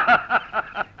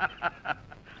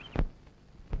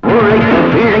 உழைக்கும்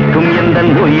பிழைக்கும் எந்த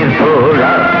உயிர்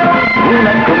தோழா,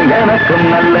 உனக்கும் எனக்கும்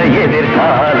நல்ல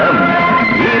எதிர்காலம்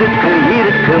இருக்கு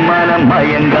இருக்கு, மனம்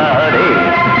மயங்காதே.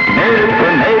 நெருப்பு